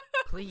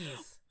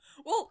 Please.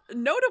 Well,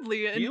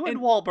 notably... You and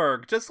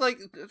Wahlberg, just like,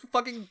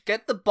 fucking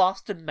get the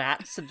Boston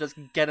Mats and just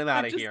get him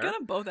out of here. Just get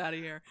them both out of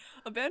here.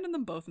 Abandon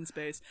them both in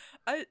space.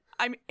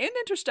 I'm in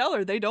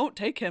Interstellar, they don't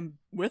take him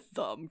with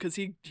them, because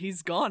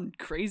he's gone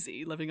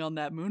crazy living on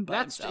that moon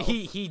by himself.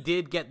 He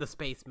did get the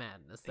space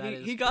madness.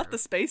 He got the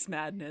space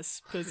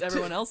madness, because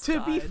everyone else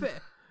died.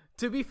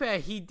 To be fair,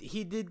 he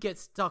did get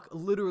stuck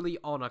literally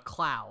on a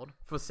cloud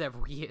for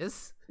several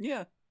years.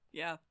 Yeah.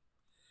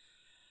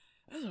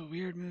 That was a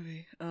weird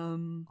movie. That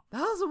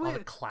was a weird...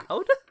 On a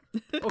cloud?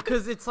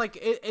 Because it's like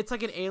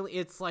an alien.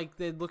 It's like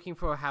they're looking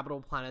for a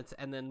habitable planet,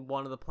 and then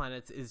one of the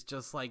planets is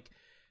just like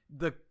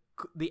the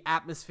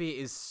atmosphere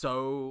is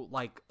so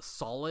like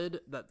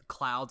solid that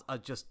clouds are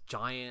just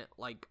giant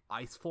like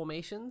ice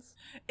formations.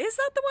 Is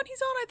that the one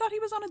he's on? I thought he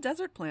was on a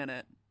desert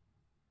planet.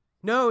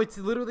 No, it's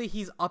literally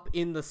he's up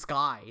in the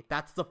sky.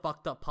 That's the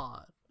fucked up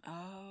part.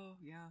 Oh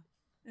yeah,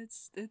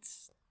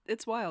 it's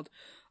wild.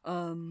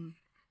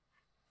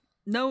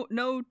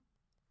 No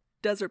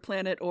desert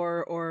planet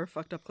or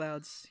fucked up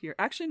clouds here.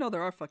 Actually, no,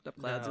 there are fucked up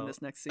clouds in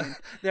this next scene.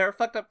 There are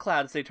fucked up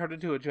clouds. They turn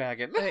into a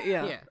dragon.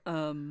 Yeah.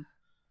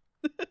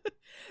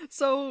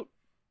 So,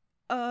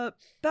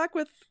 back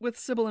with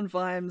Sybil and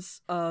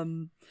Vimes.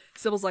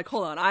 Sybil's like,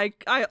 hold on,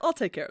 I'll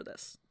take care of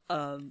this.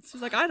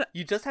 She's like,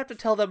 You just have to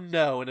tell them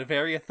no in a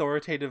very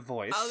authoritative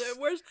voice.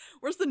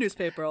 Where's the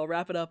newspaper? I'll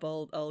wrap it up.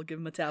 I'll give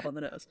him a tap on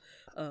the nose.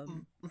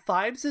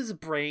 Vibes'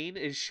 brain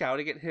is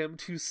shouting at him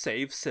to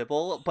save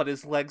Sybil, but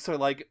his legs are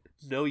like,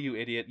 no, you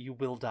idiot, you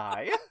will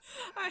die.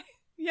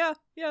 Yeah.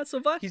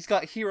 So he's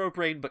got hero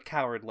brain but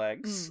coward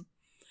legs.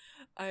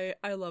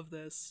 I love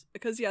this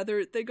because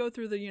they go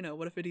through the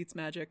what if it eats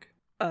magic.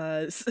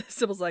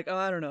 Sybil's like, oh,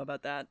 I don't know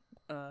about that.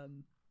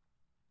 And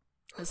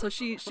so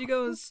she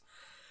goes.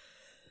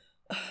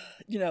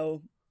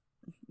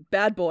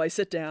 Bad boy,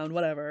 sit down,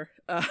 whatever.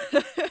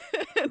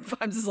 And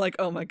Vimes is like,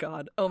 oh my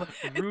god,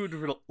 rude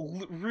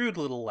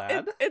little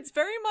lad. It's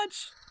very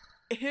much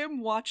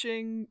him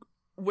watching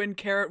when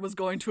Carrot was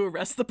going to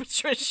arrest the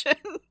patrician,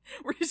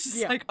 where he's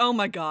just like, oh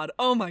my god,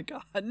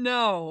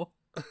 no,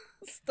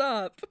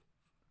 stop.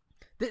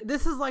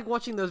 This is like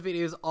watching those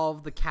videos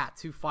of the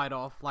cats who fight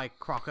off like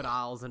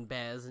crocodiles and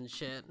bears and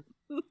shit.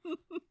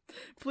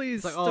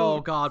 Please, it's like, oh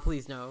god,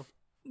 please no.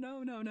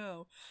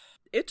 No.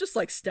 It just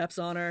like steps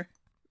on her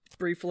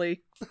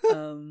briefly.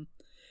 And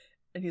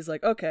he's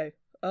like, okay,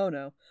 oh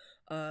no.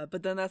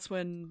 But then that's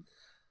when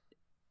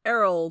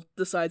Errol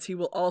decides he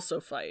will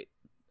also fight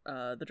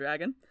the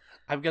dragon.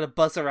 I'm gonna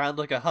buzz around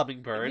like a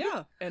hummingbird.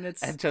 Yeah, and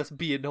just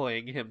be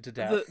annoying him to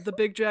death. The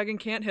big dragon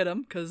can't hit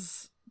him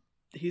because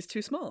he's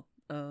too small.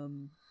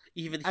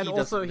 Even he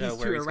doesn't know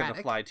where he's gonna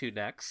fly to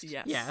next.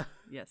 Yes. Yeah.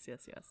 Yes.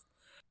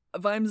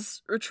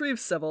 Vimes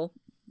retrieves Sybil.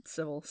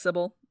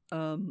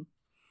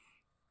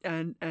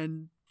 And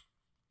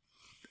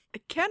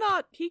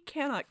he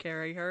cannot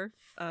carry her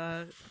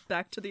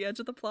back to the edge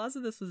of the plaza.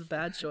 This was a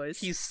bad choice.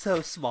 He's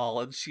so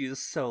small and she is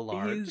so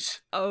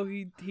large.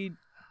 He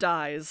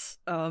dies.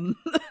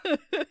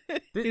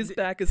 His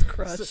back is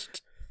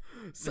crushed.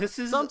 This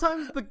is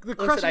sometimes the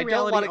crushing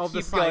reality of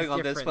the size difference. I don't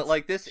want to keep going on this, but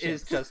like this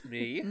is just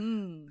me.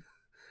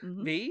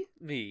 Mm-hmm.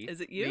 Me.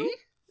 Is it you?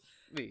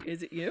 Me.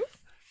 Is it you?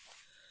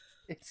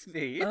 It's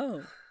me.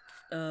 Oh.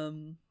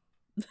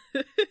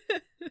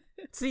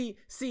 See,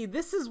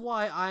 this is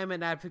why I'm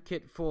an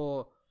advocate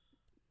for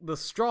the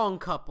strong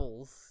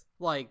couples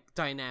like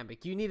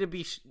dynamic. You need to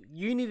be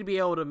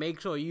able to make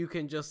sure you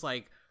can just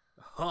like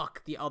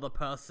hook the other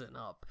person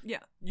up. Yeah,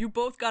 you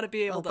both got to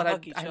be able to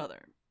hook each other.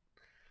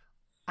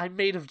 I'm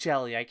made of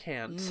jelly. I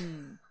can't.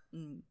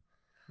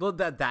 Well,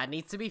 that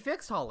needs to be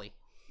fixed, Holly.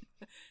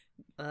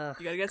 You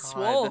gotta get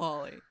swole,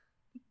 Holly.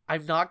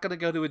 I'm not gonna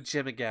go to a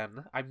gym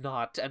again. I'm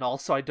not, and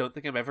also I don't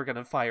think I'm ever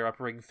gonna fire up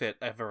Ring Fit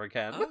ever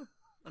again. Oh,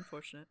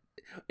 unfortunate.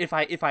 If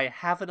I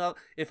have enough,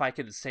 if I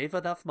can save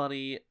enough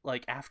money,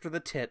 like after the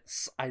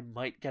tits, I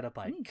might get a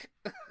bike.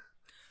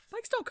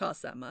 Bikes don't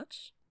cost that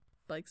much.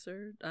 Bikes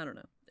are, I don't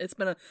know. It's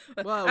been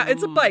Well,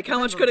 it's a bike. How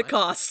depends much on could the it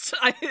cost?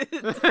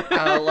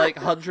 Like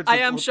hundreds. I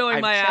am showing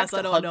I've my ass. checked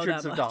I don't know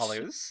hundreds that of much.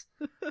 dollars.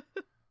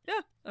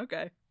 Yeah.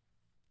 Okay.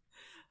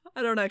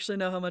 I don't actually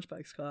know how much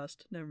bikes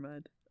cost. Never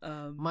mind.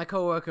 My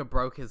coworker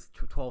broke his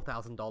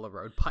 $12,000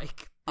 road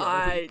bike. the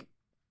other week.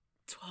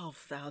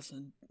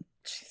 12,000.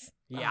 Jeez.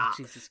 Yeah. Oh,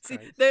 Jesus See,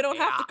 Christ. they don't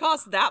have to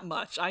cost that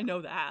much. I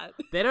know that.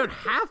 They don't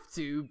have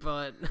to,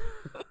 but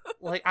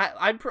Like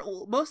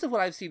most of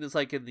what I've seen is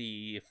like in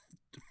the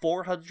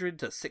 $400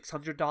 to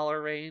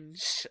 $600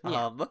 range.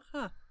 Yeah.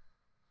 Huh. For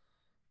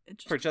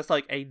Interesting. just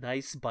like a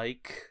nice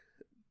bike.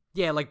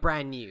 yeah, like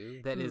brand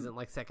new that Mm. not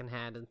like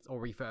secondhand or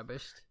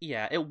refurbished.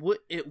 Yeah, it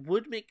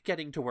would make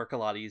getting to work a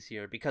lot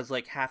easier because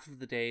like half of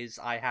the days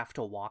I have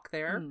to walk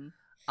there.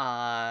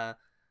 Mm.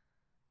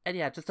 And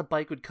yeah, just a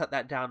bike would cut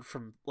that down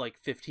from like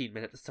 15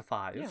 minutes to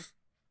 5. Yeah.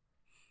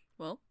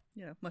 Well,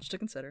 much to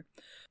consider.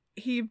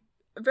 He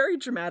very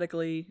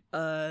dramatically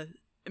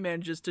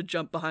manages to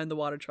jump behind the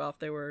water trough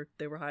they were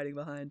hiding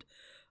behind.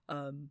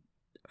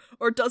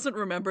 Or doesn't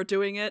remember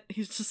doing it.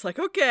 He's just like,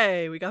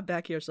 okay, we got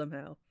back here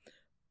somehow.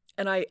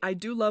 And I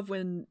do love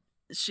when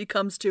she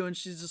comes to and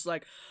she's just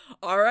like,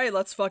 all right,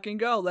 let's fucking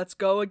go. Let's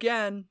go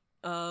again.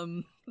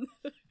 Gonna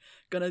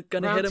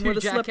Round hit him 2, with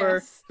a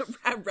slipper.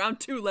 jackass. Round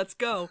 2, let's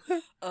go.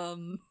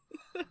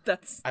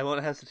 That's I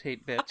won't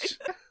hesitate, bitch.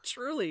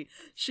 truly,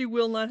 she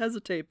will not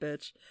hesitate,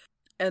 bitch.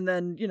 And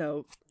then,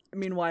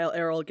 meanwhile,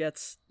 Errol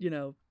gets,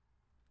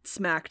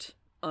 smacked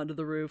onto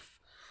the roof.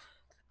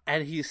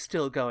 And he's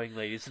still going,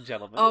 ladies and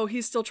gentlemen. Oh,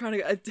 he's still trying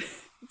to.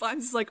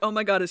 Vimes is like, oh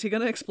my god, is he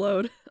gonna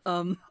explode?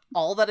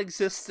 All that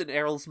exists in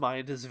Errol's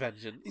mind is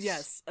vengeance.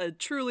 Yes,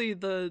 truly,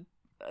 the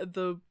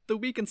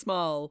weak and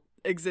small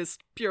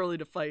exist purely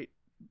to fight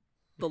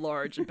the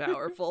large and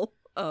powerful.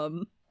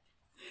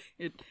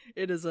 It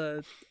is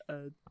a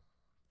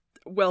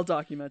well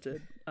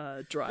documented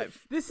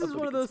drive. This of is the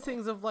one of weak and those small.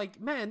 things of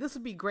like, man, this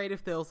would be great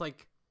if there was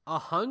like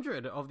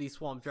 100 of these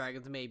swamp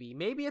dragons, maybe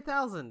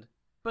 1,000.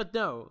 But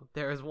no,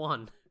 there is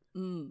one.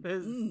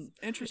 There's-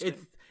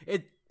 Interesting.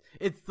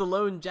 It's the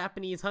lone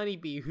Japanese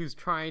honeybee who's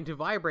trying to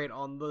vibrate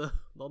on the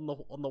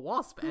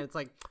wasp, and it's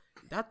like,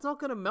 that's not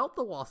gonna melt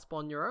the wasp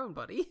on your own,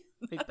 buddy.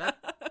 Like that,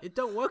 it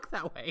don't work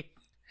that way.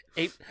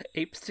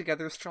 Apes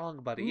together strong,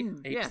 buddy.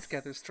 Apes yes.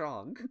 together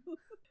strong.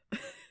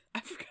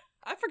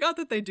 I forgot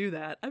that they do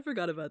that. I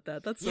forgot about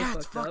that. That's so Yeah,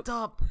 it's fucked fucked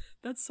up. up.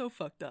 That's so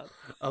fucked up.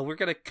 Oh, we're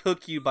gonna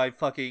cook you by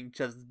fucking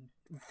just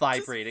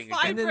vibrating.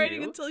 Just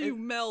vibrating against until you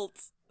melt.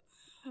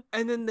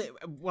 And then,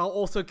 while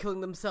also killing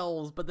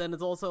themselves, but then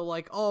it's also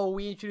like, oh,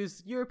 we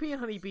introduced European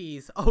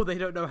honeybees. Oh, they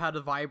don't know how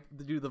to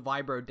do the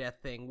vibro death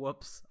thing.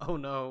 Whoops. Oh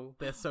no,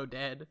 they're so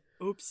dead.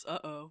 Oops.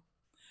 Uh-oh.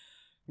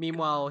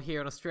 Meanwhile,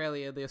 here in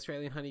Australia, the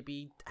Australian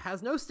honeybee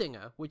has no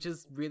stinger, which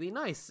is really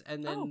nice.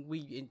 And then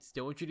we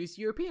still introduce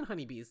European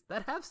honeybees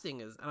that have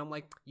stingers. And I'm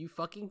like, you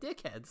fucking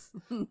dickheads.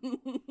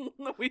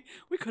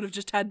 we could have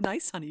just had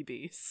nice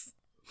honeybees.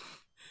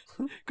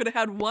 Could have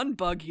had one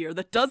bug here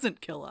that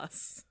doesn't kill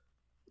us.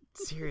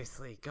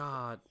 Seriously,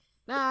 God.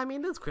 Nah, I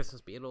mean, there's Christmas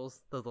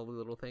beetles. Those other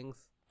little things.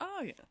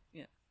 Oh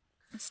yeah.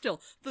 Still,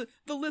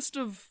 the list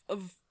of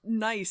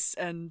nice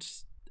and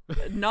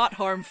not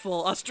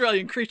harmful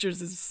Australian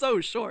creatures is so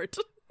short.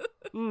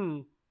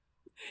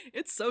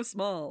 It's so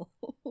small.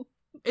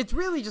 It's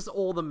really just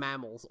all the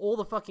mammals, all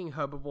the fucking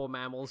herbivore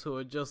mammals who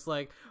are just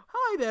like,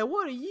 hi there,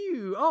 what are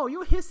you? Oh,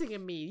 you're hissing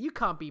at me. You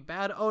can't be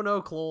bad. Oh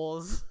no,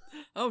 claws.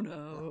 Oh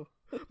no.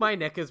 My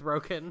neck is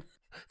broken.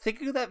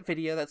 Thinking of that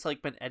video that's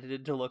like been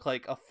edited to look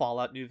like a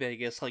Fallout New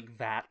Vegas like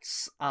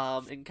VATS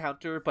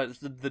encounter, but it's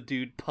the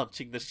dude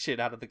punching the shit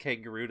out of the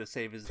kangaroo to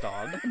save his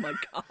dog. Oh my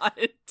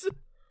god.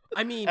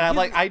 I mean, And I'm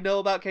like, I know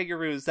about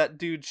kangaroos. That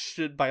dude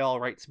should, by all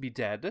rights, be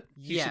dead.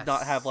 He should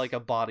not Yes. have like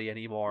a body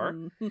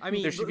anymore. I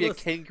mean, There should be a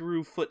listen,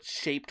 kangaroo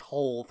foot-shaped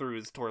hole through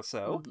his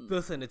torso.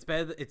 listen, it's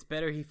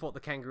better he fought the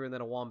kangaroo than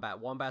a wombat.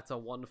 Wombats are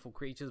wonderful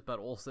creatures, but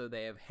also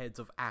they have heads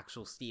of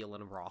actual steel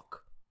and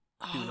rock.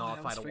 Do not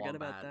I fight a forget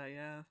wombat. about that,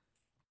 yeah.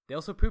 They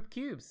also poop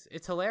cubes.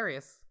 It's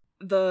hilarious.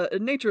 The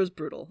nature is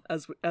brutal,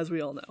 as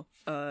we all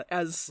know.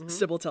 As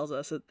Sybil tells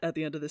us at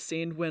the end of this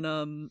scene, when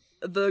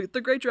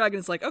the great dragon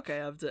is like,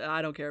 okay,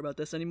 I don't care about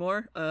this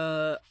anymore.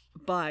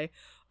 Bye.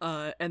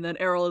 And then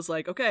Errol is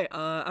like, okay,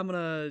 I'm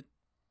gonna,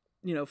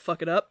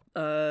 fuck it up.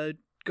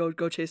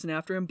 Go chasing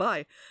after him.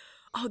 Bye.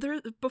 Oh,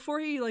 before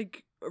he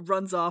like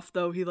runs off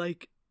though, he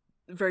like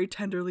very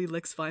tenderly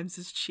licks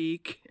Vimes'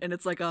 cheek, and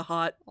it's like a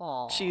hot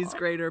Aww. cheese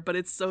grater, but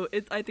I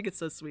think it's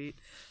so sweet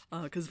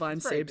because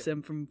Vimes very saves good.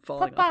 him from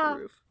falling off Papa.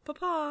 the roof.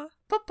 Papa,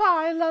 Papa,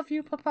 I love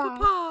you, Papa.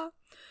 Papa.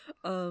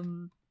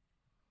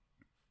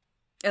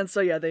 And so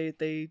yeah,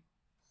 they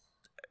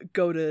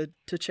go to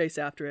chase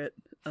after it.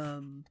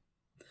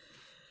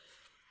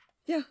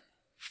 Yeah,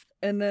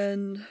 and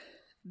then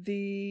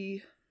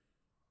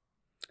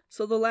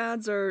So the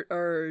lads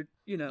are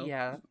you know,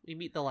 Yeah, we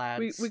meet the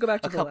lads. we go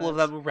back to a the couple of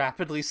lads. them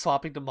rapidly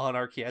swapping to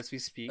monarchy as we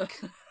speak.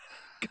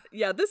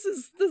 Yeah, this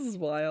is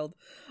wild.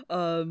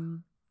 So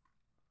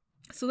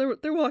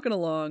they're walking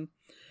along.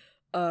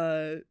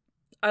 I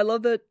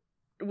love that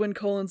when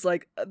Colin's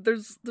like,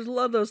 there's a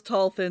lot of those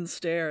tall, thin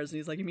stairs, and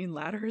he's like, you mean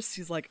ladders?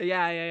 He's like,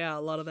 yeah, a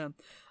lot of them.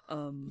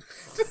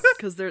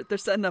 Because they're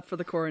setting up for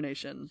the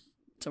coronation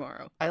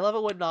tomorrow. I love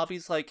it when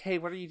Nobby's like, hey,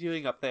 what are you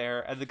doing up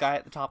there? And the guy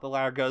at the top of the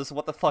ladder goes,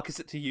 what the fuck is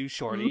it to you,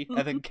 shorty?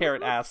 And then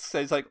Carrot asks,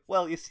 and he's like,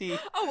 well, you see...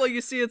 Oh, well,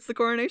 you see, it's the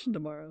coronation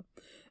tomorrow.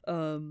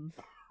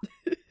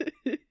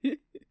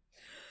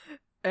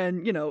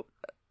 And, you know,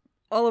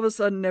 all of a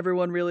sudden,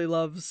 everyone really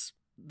loves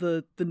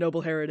the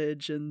noble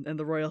heritage and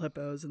the royal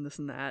hippos and this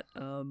and that.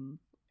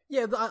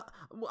 Yeah,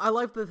 I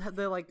like that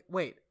they're like,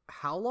 wait,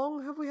 how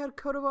long have we had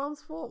coat of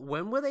arms for?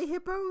 When were they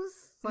hippos?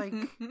 Like,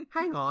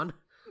 hang on.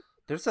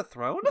 There's a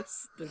throne?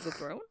 There's a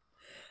throne.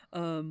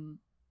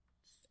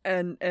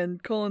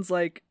 And Colin's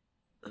like,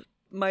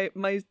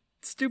 my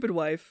stupid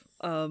wife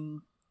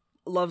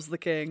loves the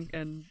king,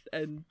 and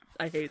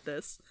I hate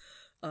this.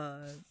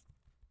 I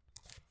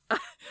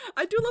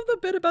do love the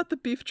bit about the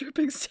beef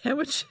dripping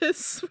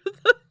sandwiches.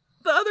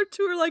 The other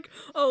two are like,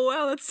 oh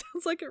wow, that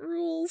sounds like it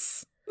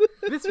rules.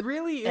 This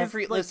really is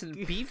Listen,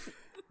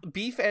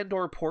 beef and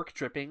or pork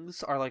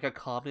drippings are like a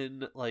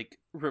common like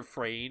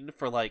refrain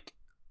for like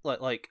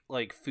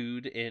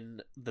food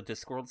in the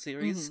Discworld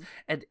series,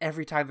 and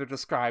every time they're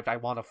described, I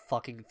want to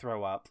fucking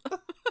throw up.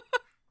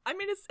 I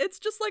mean, it's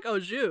just like au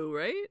jus,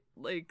 right?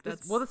 Like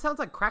that's Well, that sounds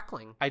like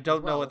crackling. I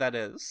don't know what that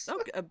is.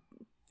 okay.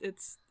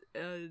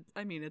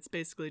 I mean, it's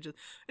basically just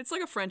it's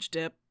like a French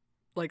dip,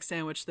 like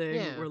sandwich thing,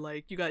 Yeah. where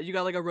like you got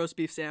like a roast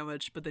beef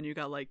sandwich, but then you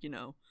got like, you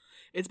know,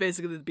 it's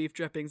basically the beef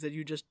drippings that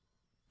you just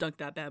dunk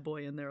that bad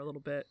boy in there a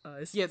little bit.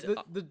 Yeah,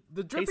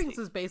 the drippings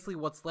tasty. is basically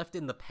what's left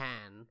in the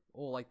pan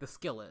or like the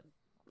skillet.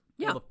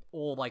 Yeah.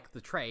 Or like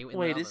the tray. In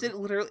Wait, the is oven. it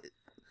literally...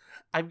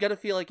 I'm gonna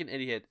feel like an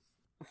idiot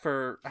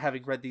for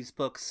having read these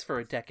books for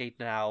a decade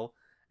now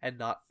and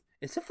not...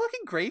 Is it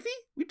fucking gravy?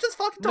 We just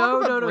fucking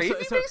talking about gravy,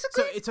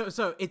 basically?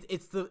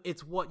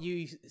 It's what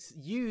you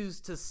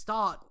use to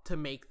start to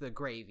make the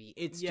gravy.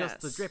 It's just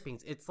the Yes.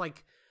 drippings. It's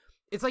like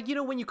you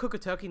know when you cook a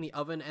turkey in the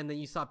oven and then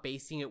you start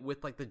basting it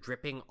with like the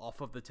dripping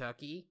off of the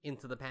turkey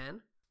into the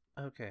pan.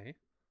 Okay.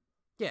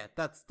 Yeah,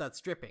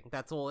 that's dripping.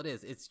 That's all it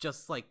is. It's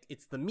just like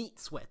it's the meat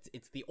sweat.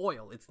 It's the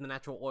oil. It's the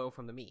natural oil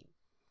from the meat.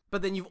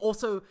 But then you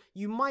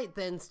might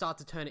then start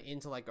to turn it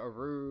into like a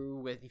roux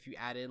with if you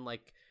add in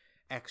like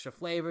extra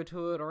flavor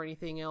to it or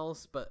anything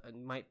else, but it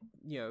might,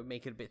 you know,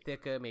 make it a bit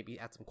thicker, maybe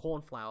add some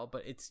corn flour,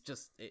 but it's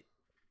just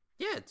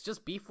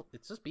beef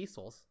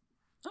sauce.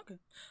 Okay.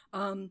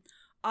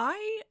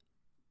 I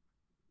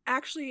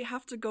actually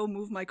have to go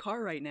move my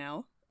car right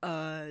now,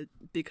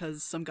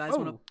 because some guys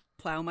want to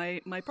plow my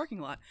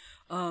parking lot.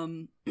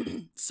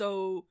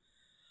 So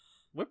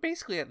We're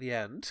basically at the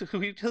end.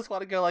 We just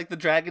want to go like the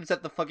dragon's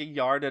at the fucking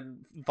yard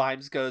and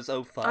Vimes goes,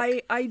 oh fuck.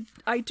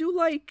 I do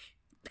like,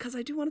 because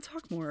I do want to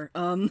talk more.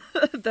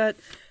 That,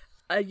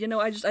 you know,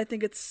 I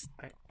think it's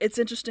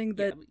interesting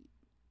that,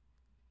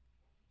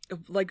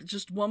 like,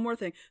 just one more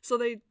thing. So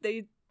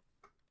they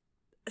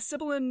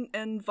Sybil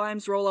and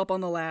Vimes roll up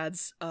on the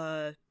lads,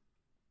 and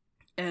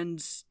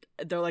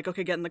they're like,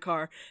 okay, get in the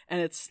car.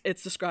 And it's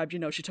described, you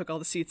know, she took all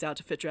the seats out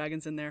to fit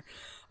dragons in there.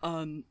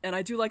 And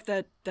I do like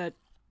that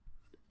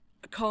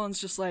Colin's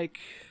just like,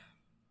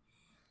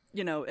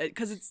 you know,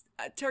 because it's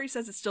Terry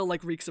says it still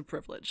like reeks of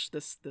privilege.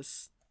 This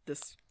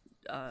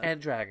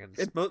and dragons.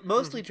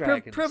 Mostly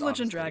dragons.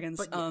 Privilege honestly. and dragons.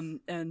 But yes.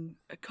 And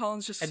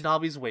Colin's just And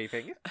Nobby's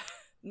waving.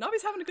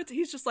 Nobby's having a good time.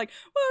 He's just like,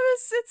 well,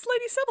 it's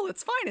Lady Sybil.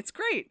 It's fine. It's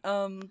great.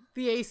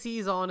 The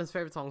AC's on, his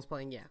favorite song's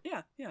playing,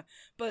 yeah. Yeah.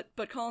 But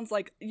Colin's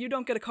like, you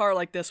don't get a car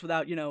like this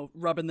without, you know,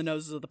 rubbing the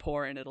noses of the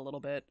poor in it a little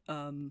bit.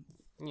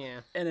 Yeah.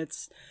 And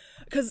it's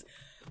because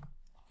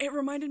it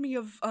reminded me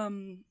of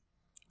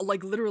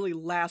like literally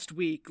last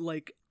week,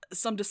 like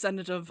some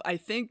descendant of, I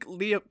think,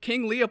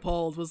 King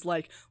Leopold was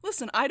like,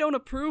 listen, I don't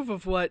approve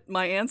of what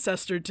my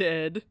ancestor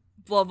did,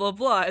 blah blah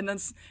blah, and then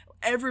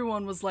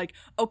everyone was like,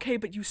 okay,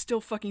 but you still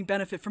fucking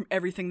benefit from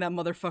everything that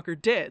motherfucker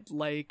did.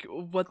 Like,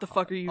 what the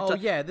fuck are you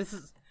Yeah, this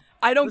is...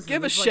 I don't Listen,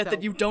 give a this is like shit that-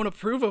 that you don't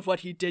approve of what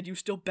he did. You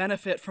still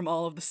benefit from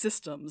all of the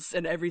systems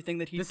and everything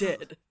that he This is-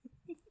 did.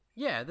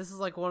 Yeah, this is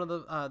like one of the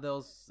there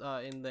was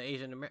in the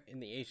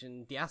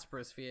Asian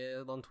diaspora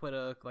sphere on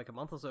Twitter like a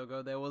month or so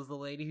ago. There was the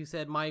lady who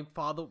said my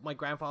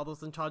grandfather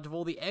was in charge of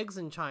all the eggs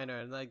in China,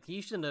 and like he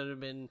shouldn't have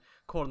been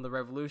caught in the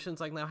revolution.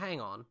 It's like, now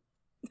hang on,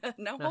 Now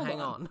now hold hang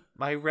on.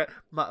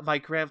 on. My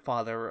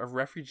grandfather, a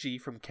refugee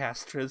from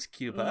Castro's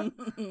Cuba.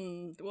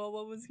 Well,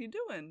 what was he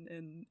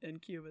doing in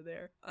Cuba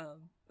there?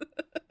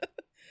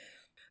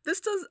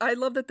 I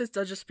love that this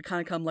does just kind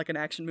of come like an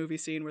action movie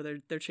scene where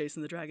they're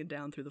chasing the dragon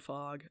down through the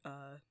fog.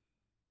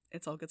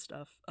 It's all good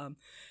stuff.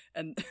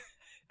 And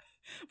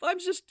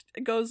Vibes just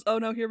goes, oh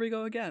no, here we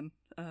go again.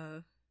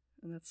 And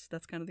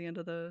that's kind of the end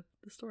of the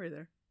story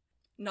there.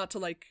 Not to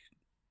like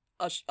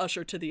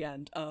usher to the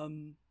end.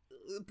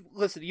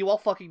 listen, you all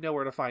fucking know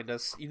where to find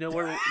us. You know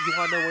where you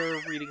want to know where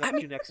we're reading up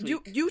to next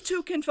week. You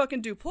two can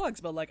fucking do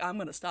plugs, but like I'm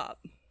gonna stop.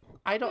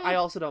 I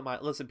also don't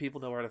mind. Listen,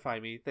 people know where to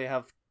find me. They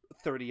have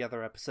 30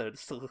 other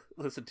episodes to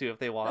listen to if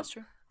they want. That's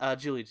true.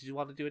 Julie, did you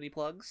want to do any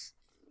plugs?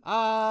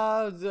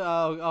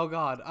 Oh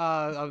god.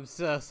 I'm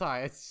so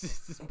sorry.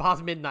 It's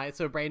past midnight,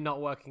 so brain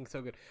not working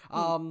so good.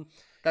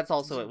 That's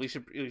also it. We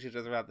should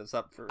just wrap this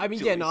up for. I mean,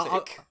 Julie's yeah, no,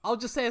 sake. I'll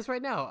just say this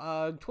right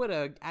now.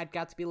 Twitter at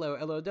GatsbyLow,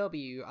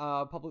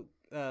 LOW.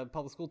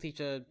 Public school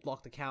teacher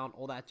locked account,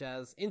 all that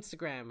jazz.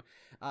 Instagram,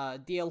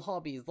 DL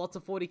hobbies, lots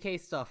of 40k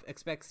stuff.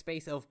 Expect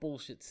Space Elf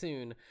bullshit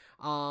soon.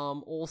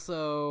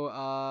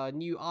 Also,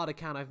 new art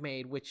account I've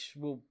made, which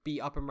will be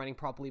up and running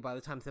properly by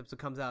the time this episode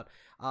comes out.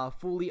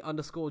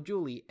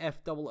 Fooly_Julie,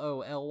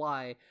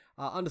 FOOLY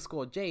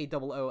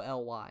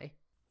 _JOOLY.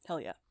 Hell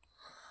yeah.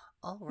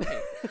 All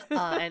right.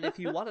 And if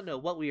you want to know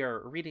what we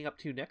are reading up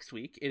to next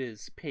week, it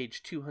is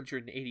page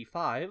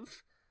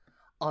 285.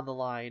 On the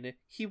line,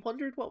 he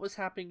wondered what was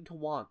happening to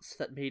wants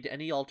that made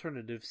any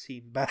alternative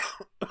seem better.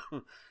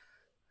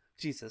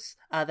 Jesus.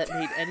 That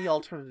made any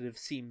alternative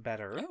seem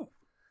better. Oh,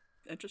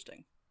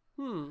 interesting.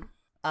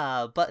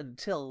 But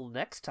until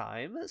next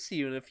time, see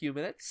you in a few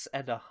minutes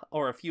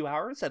or a few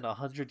hours and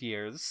 100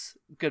 years.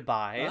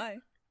 Goodbye.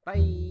 Bye.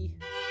 Bye.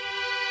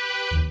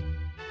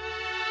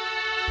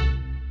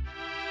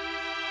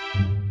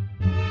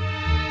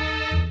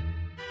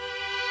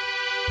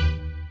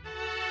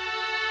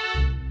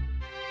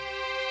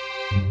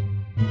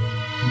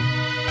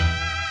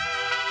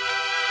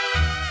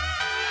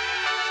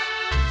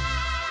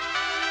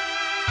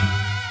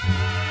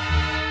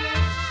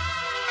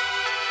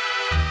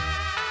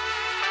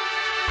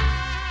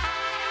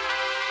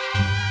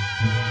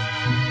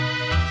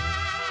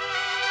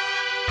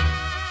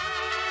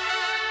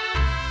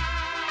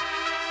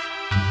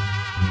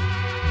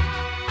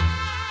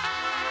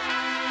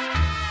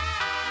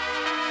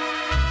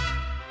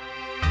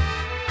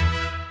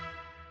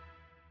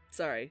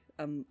 Sorry,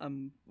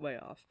 I'm way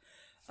off.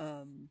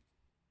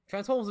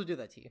 Transformers will do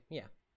that to you. Yeah.